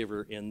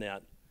caregiver in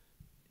that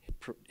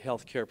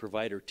healthcare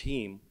provider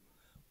team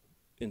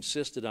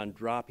insisted on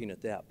dropping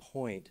at that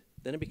point,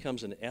 then it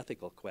becomes an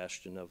ethical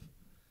question of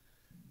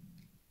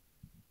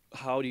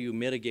how do you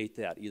mitigate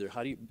that? Either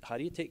how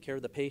do you take care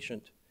of the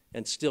patient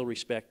and still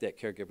respect that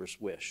caregiver's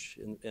wish?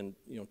 And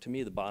to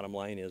me, the bottom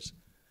line is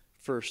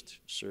first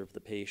serve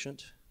the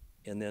patient,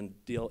 and then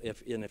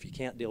if you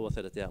can't deal with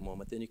it at that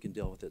moment, then you can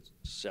deal with it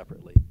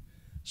separately.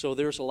 So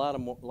there's a lot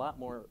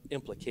more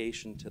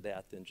implication to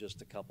that than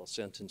just a couple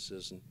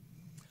sentences, and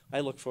I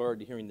look forward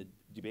to hearing the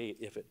debate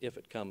if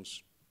it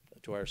comes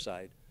to our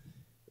side.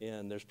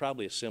 And there's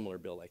probably a similar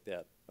bill like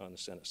that on the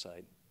Senate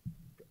side,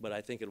 but I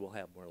think it will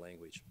have more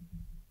language.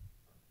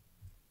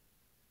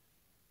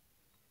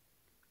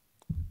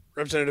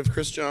 Representative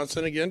Chris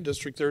Johnson again,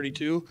 District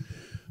 32.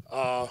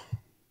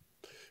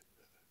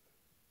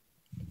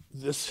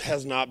 This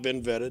has not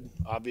been vetted,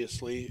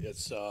 obviously.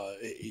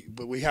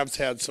 But we have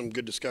had some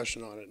good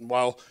discussion on it. And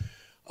while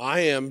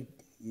I am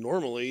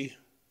normally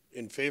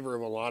in favor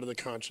of a lot of the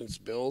conscience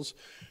bills,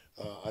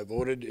 I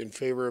voted in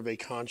favor of a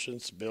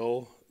conscience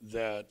bill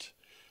that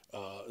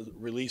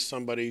released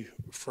somebody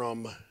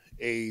from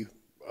a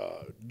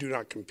do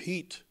not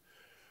compete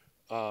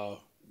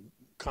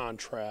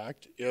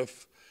contract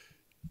if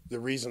the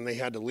reason they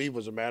had to leave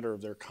was a matter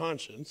of their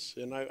conscience,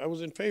 and I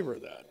was in favor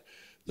of that.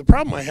 The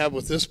problem I have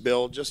with this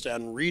bill, just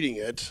on reading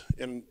it,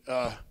 and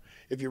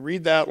if you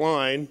read that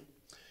line,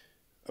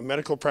 a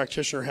medical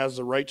practitioner has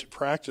the right to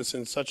practice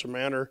in such a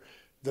manner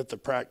that the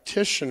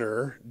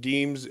practitioner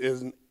deems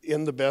is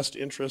in the best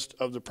interest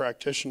of the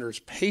practitioner's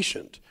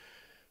patient,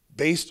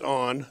 based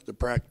on the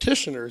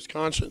practitioner's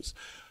conscience.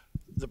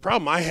 The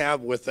problem I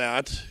have with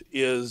that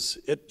is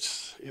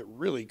it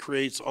really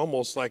creates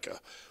almost like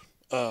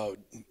a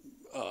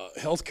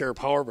healthcare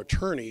power of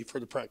attorney for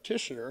the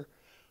practitioner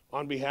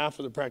on behalf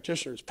of the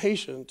practitioner's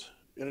patient,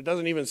 and it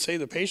doesn't even say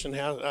the patient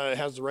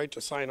has the right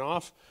to sign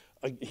off,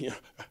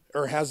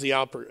 or has the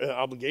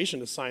obligation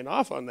to sign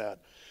off on that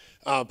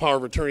power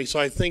of attorney. So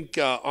I think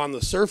on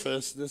the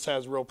surface, this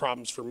has real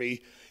problems for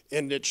me,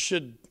 and it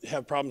should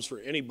have problems for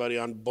anybody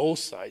on both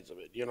sides of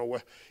it.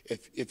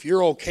 If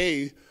you're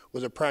okay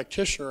with a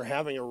practitioner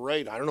having a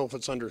right, I don't know if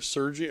it's under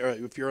surgery or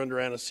if you're under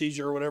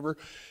anesthesia or whatever,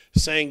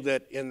 saying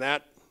that in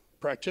that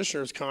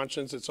practitioner's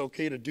conscience, it's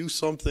okay to do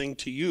something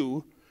to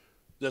you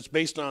that's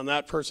based on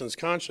that person's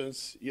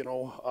conscience,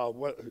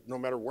 no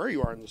matter where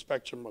you are in the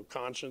spectrum of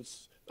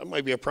conscience, that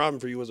might be a problem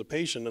for you as a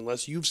patient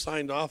unless you've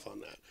signed off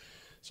on that.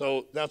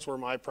 So that's where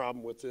my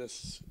problem with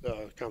this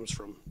comes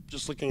from,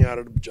 just looking at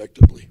it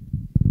objectively.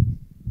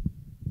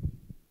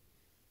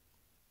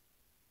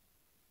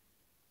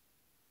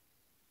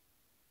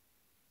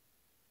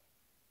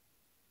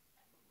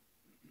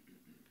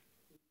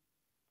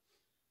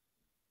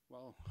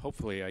 Well,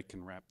 hopefully I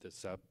can wrap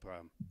this up.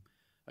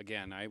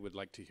 Again, I would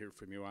like to hear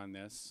from you on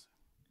this,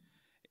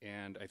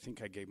 and I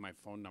think I gave my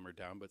phone number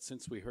down, but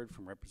since we heard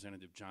from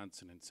Representative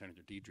Johnson and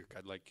Senator Diedrich,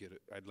 I'd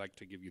like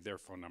to give you their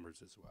phone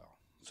numbers as well.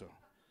 So,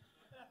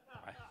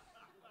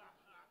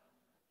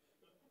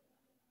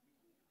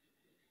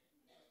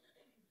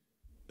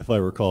 If I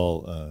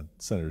recall,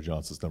 Senator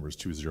Johnson's number is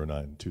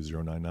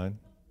 209-2099?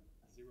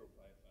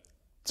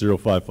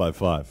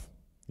 0555.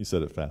 He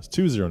said it fast.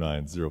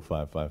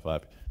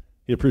 209-0555.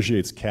 He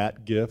appreciates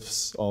cat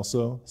gifts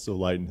also, so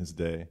lighten his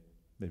day,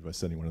 maybe by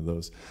sending one of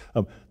those.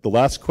 The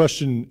last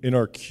question in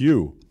our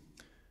queue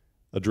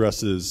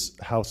addresses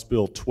House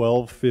Bill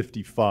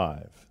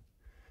 1255.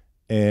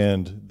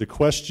 And the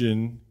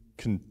question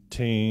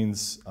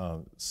contains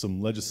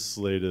some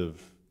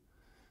legislative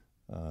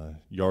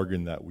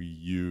jargon that we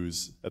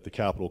use at the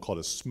Capitol called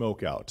a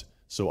smokeout.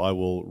 So I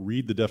will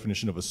read the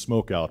definition of a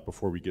smokeout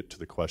before we get to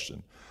the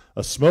question.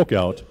 A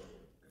smokeout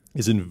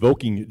is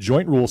invoking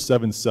Joint Rule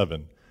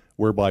 7.7,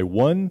 whereby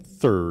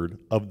 1/3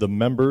 of the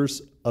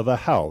members of a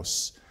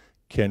House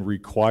can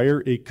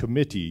require a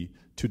committee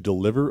to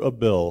deliver a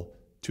bill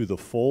to the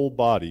full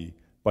body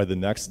by the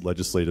next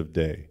legislative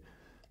day.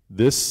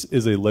 This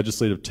is a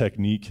legislative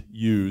technique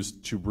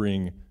used to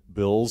bring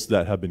bills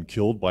that have been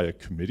killed by a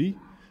committee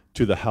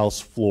to the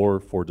House floor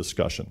for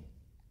discussion.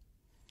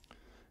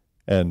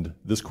 And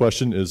this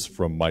question is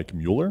from Mike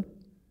Mueller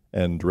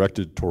and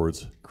directed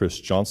towards Chris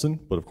Johnson,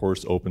 but of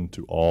course open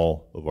to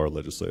all of our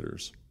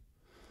legislators.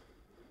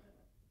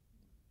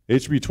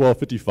 HB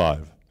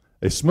 1255.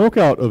 A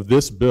smokeout of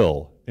this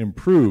bill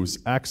improves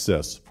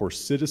access for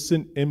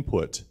citizen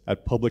input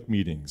at public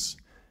meetings.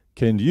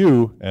 Can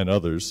you and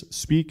others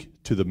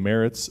speak to the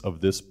merits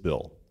of this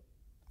bill?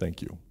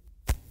 Thank you.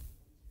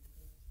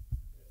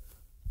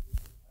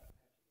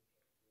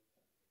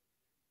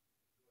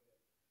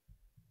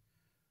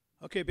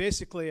 Okay,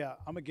 basically,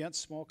 I'm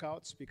against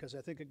smokeouts because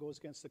I think it goes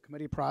against the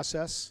committee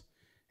process.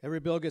 Every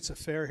bill gets a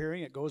fair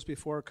hearing. It goes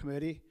before a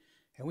committee,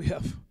 and we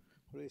have,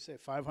 what do they say,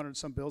 500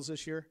 some bills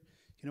this year.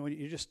 You know,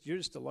 you're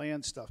just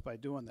delaying stuff by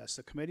doing this.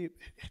 The committee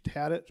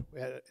had it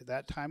at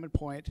that time and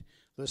point,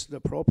 listened to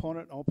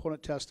proponent and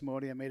opponent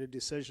testimony, and made a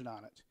decision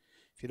on it.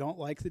 If you don't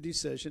like the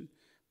decision,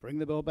 bring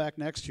the bill back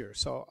next year.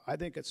 So I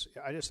think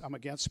I'm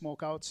against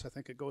smokeouts. I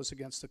think it goes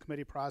against the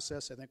committee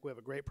process. I think we have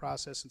a great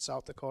process in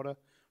South Dakota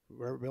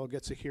where a bill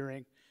gets a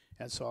hearing,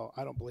 and so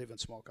I don't believe in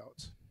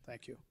smokeouts.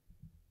 Thank you.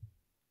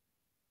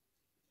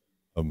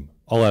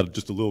 I'll add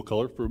just a little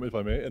color for me, if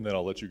I may, and then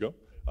I'll let you go.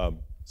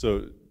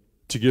 So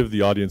to give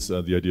the audience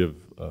the idea of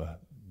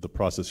the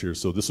process here,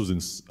 so this was in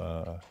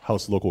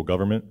House Local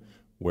Government,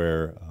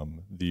 where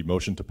the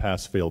motion to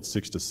pass failed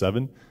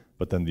 6-7,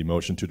 but then the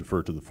motion to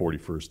defer to the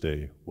 41st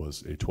day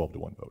was a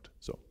 12-1 vote.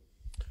 So.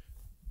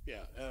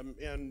 Yeah,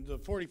 and the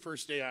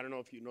 41st day, I don't know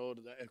if you know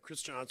that,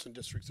 Chris Johnson,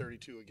 District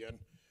 32 again.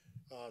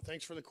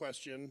 Thanks for the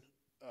question.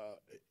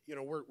 You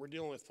know, we're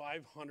dealing with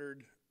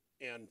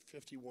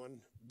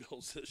 551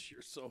 bills this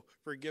year, so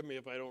forgive me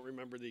if I don't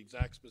remember the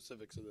exact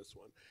specifics of this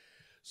one.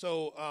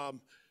 So,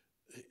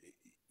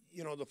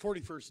 you know, the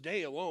 41st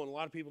day alone, a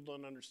lot of people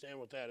don't understand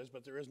what that is,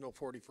 but there is no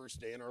 41st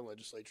day in our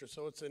legislature,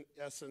 so it's in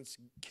essence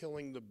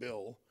killing the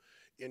bill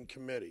in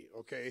committee,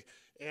 okay?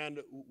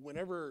 And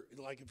whenever,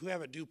 like if we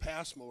have a due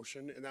pass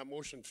motion and that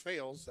motion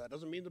fails, that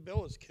doesn't mean the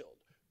bill is killed.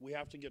 We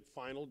have to get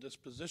final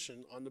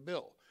disposition on the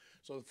bill.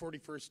 So the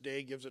 41st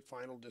day gives it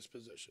final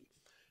disposition.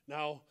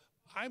 Now,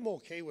 I'm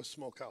okay with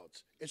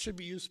smokeouts. It should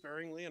be used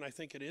sparingly, and I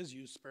think it is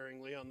used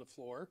sparingly on the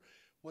floor.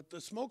 What the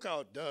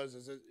smokeout does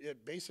is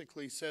it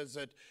basically says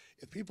that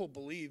if people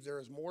believe there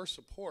is more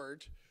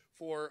support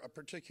for a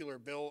particular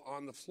bill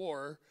on the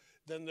floor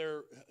than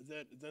there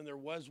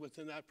was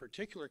within that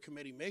particular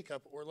committee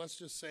makeup, or let's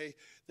just say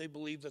they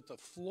believe that the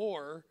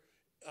floor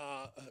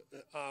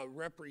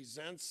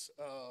represents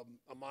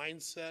a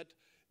mindset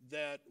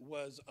that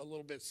was a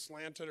little bit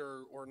slanted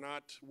or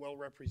not well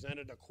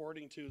represented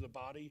according to the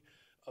body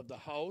of the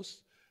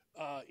House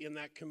in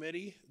that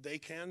committee, they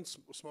can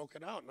smoke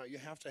it out. Now, you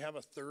have to have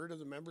 1/3 of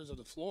the members of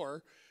the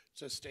floor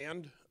to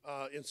stand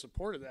in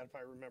support of that, if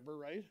I remember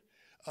right,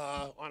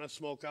 on a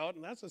smokeout,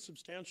 and that's a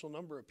substantial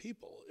number of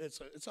people.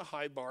 It's a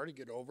high bar to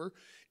get over,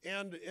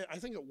 and I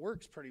think it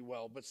works pretty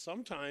well, but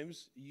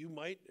sometimes you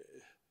might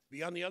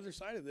be on the other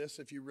side of this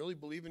if you really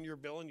believe in your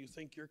bill and you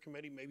think your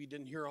committee maybe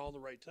didn't hear all the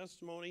right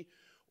testimony,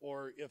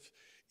 or if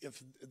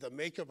the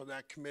makeup of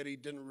that committee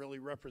didn't really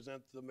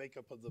represent the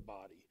makeup of the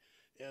body.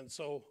 And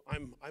so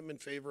I'm in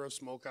favor of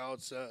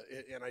smokeouts,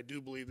 and I do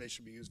believe they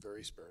should be used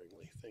very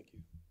sparingly. Thank you.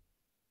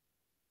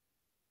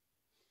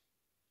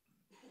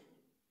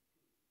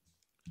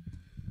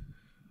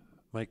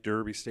 Mike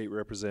Derby, State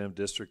Representative,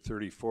 District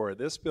 34.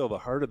 This bill, the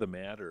heart of the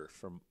matter,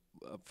 from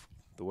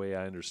the way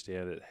I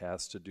understand it,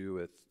 has to do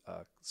with,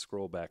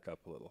 scroll back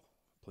up a little,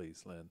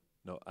 please, Lynn.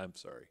 No, I'm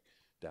sorry.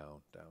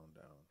 Down.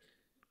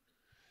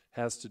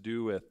 Has to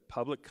do with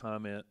public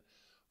comment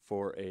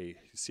for you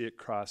see it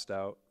crossed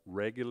out,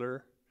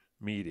 regular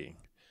meeting.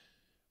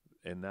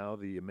 And now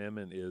the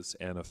amendment is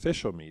an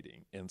official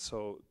meeting. And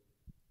so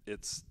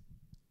it's,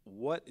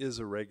 what is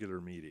a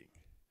regular meeting?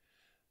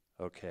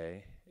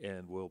 Okay,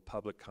 and will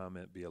public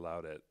comment be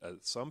allowed at?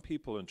 Some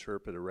people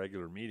interpret a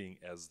regular meeting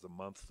as the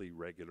monthly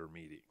regular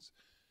meetings.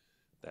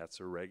 That's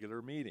a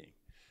regular meeting.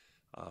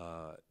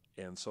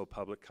 And so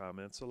public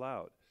comment's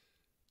allowed.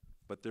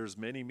 But there's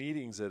many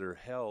meetings that are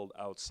held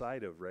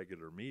outside of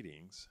regular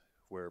meetings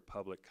where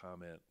public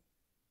comment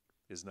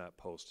is not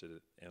posted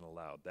and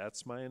allowed.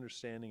 That's my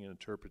understanding and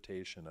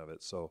interpretation of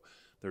it. So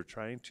they're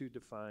trying to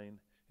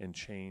define and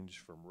change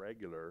from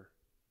regular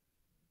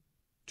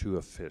to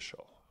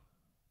official.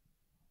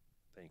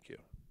 Thank you.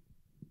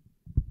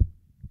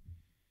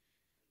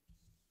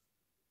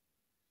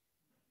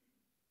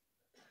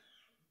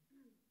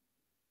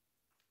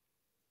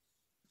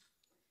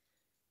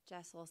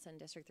 Jess Olson,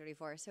 District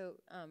 34. So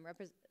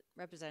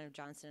Representative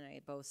Johnson and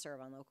I both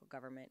serve on local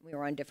government. We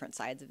were on different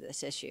sides of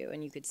this issue,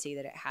 and you could see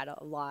that it had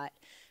a lot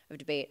of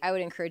debate. I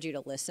would encourage you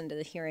to listen to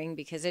the hearing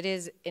because it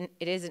is an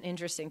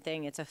interesting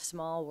thing. It's a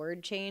small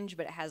word change,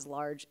 but it has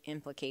large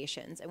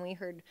implications. And we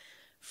heard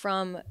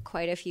from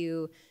quite a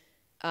few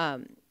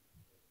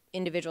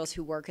individuals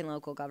who work in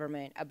local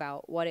government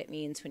about what it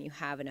means when you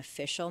have an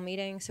official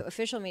meeting. So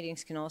official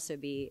meetings can also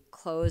be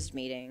closed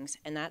meetings,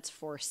 and that's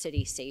for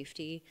city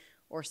safety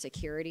or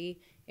security,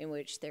 in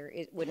which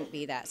it wouldn't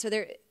be that. So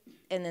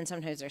and then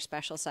sometimes there's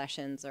special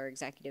sessions or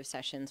executive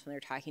sessions when they're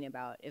talking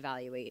about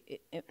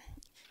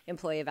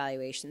employee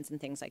evaluations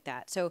and things like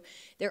that. So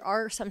there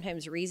are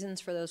sometimes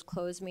reasons for those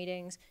closed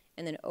meetings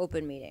and then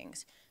open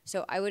meetings.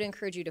 So I would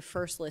encourage you to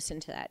first listen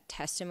to that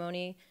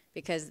testimony,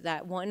 because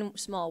that one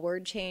small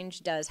word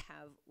change does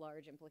have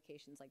large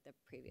implications, like the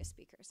previous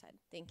speaker said.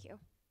 Thank you.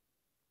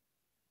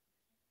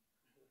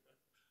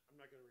 I'm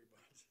not going to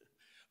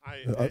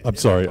rebut. I'm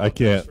sorry, I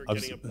can't.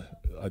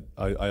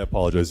 I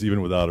apologize.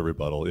 Even without a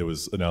rebuttal, it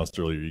was announced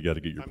earlier. You got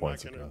to get your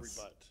points across.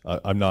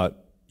 I'm not.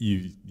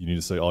 You need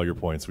to say all your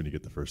points when you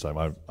get the first time.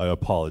 I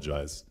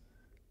apologize,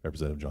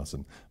 Representative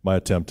Johnson. My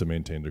attempt to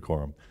maintain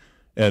decorum.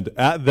 And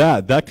at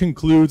that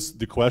concludes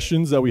the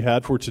questions that we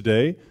had for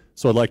today.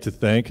 So I'd like to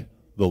thank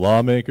the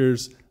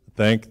lawmakers,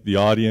 thank the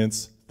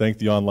audience, thank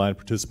the online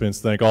participants,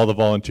 thank all the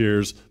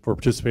volunteers for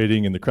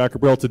participating in the Cracker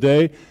Barrel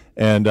today.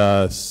 And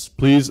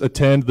please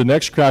attend the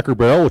next Cracker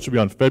Barrel, which will be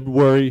on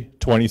February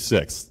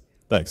 26th.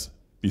 Thanks.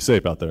 Be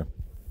safe out there.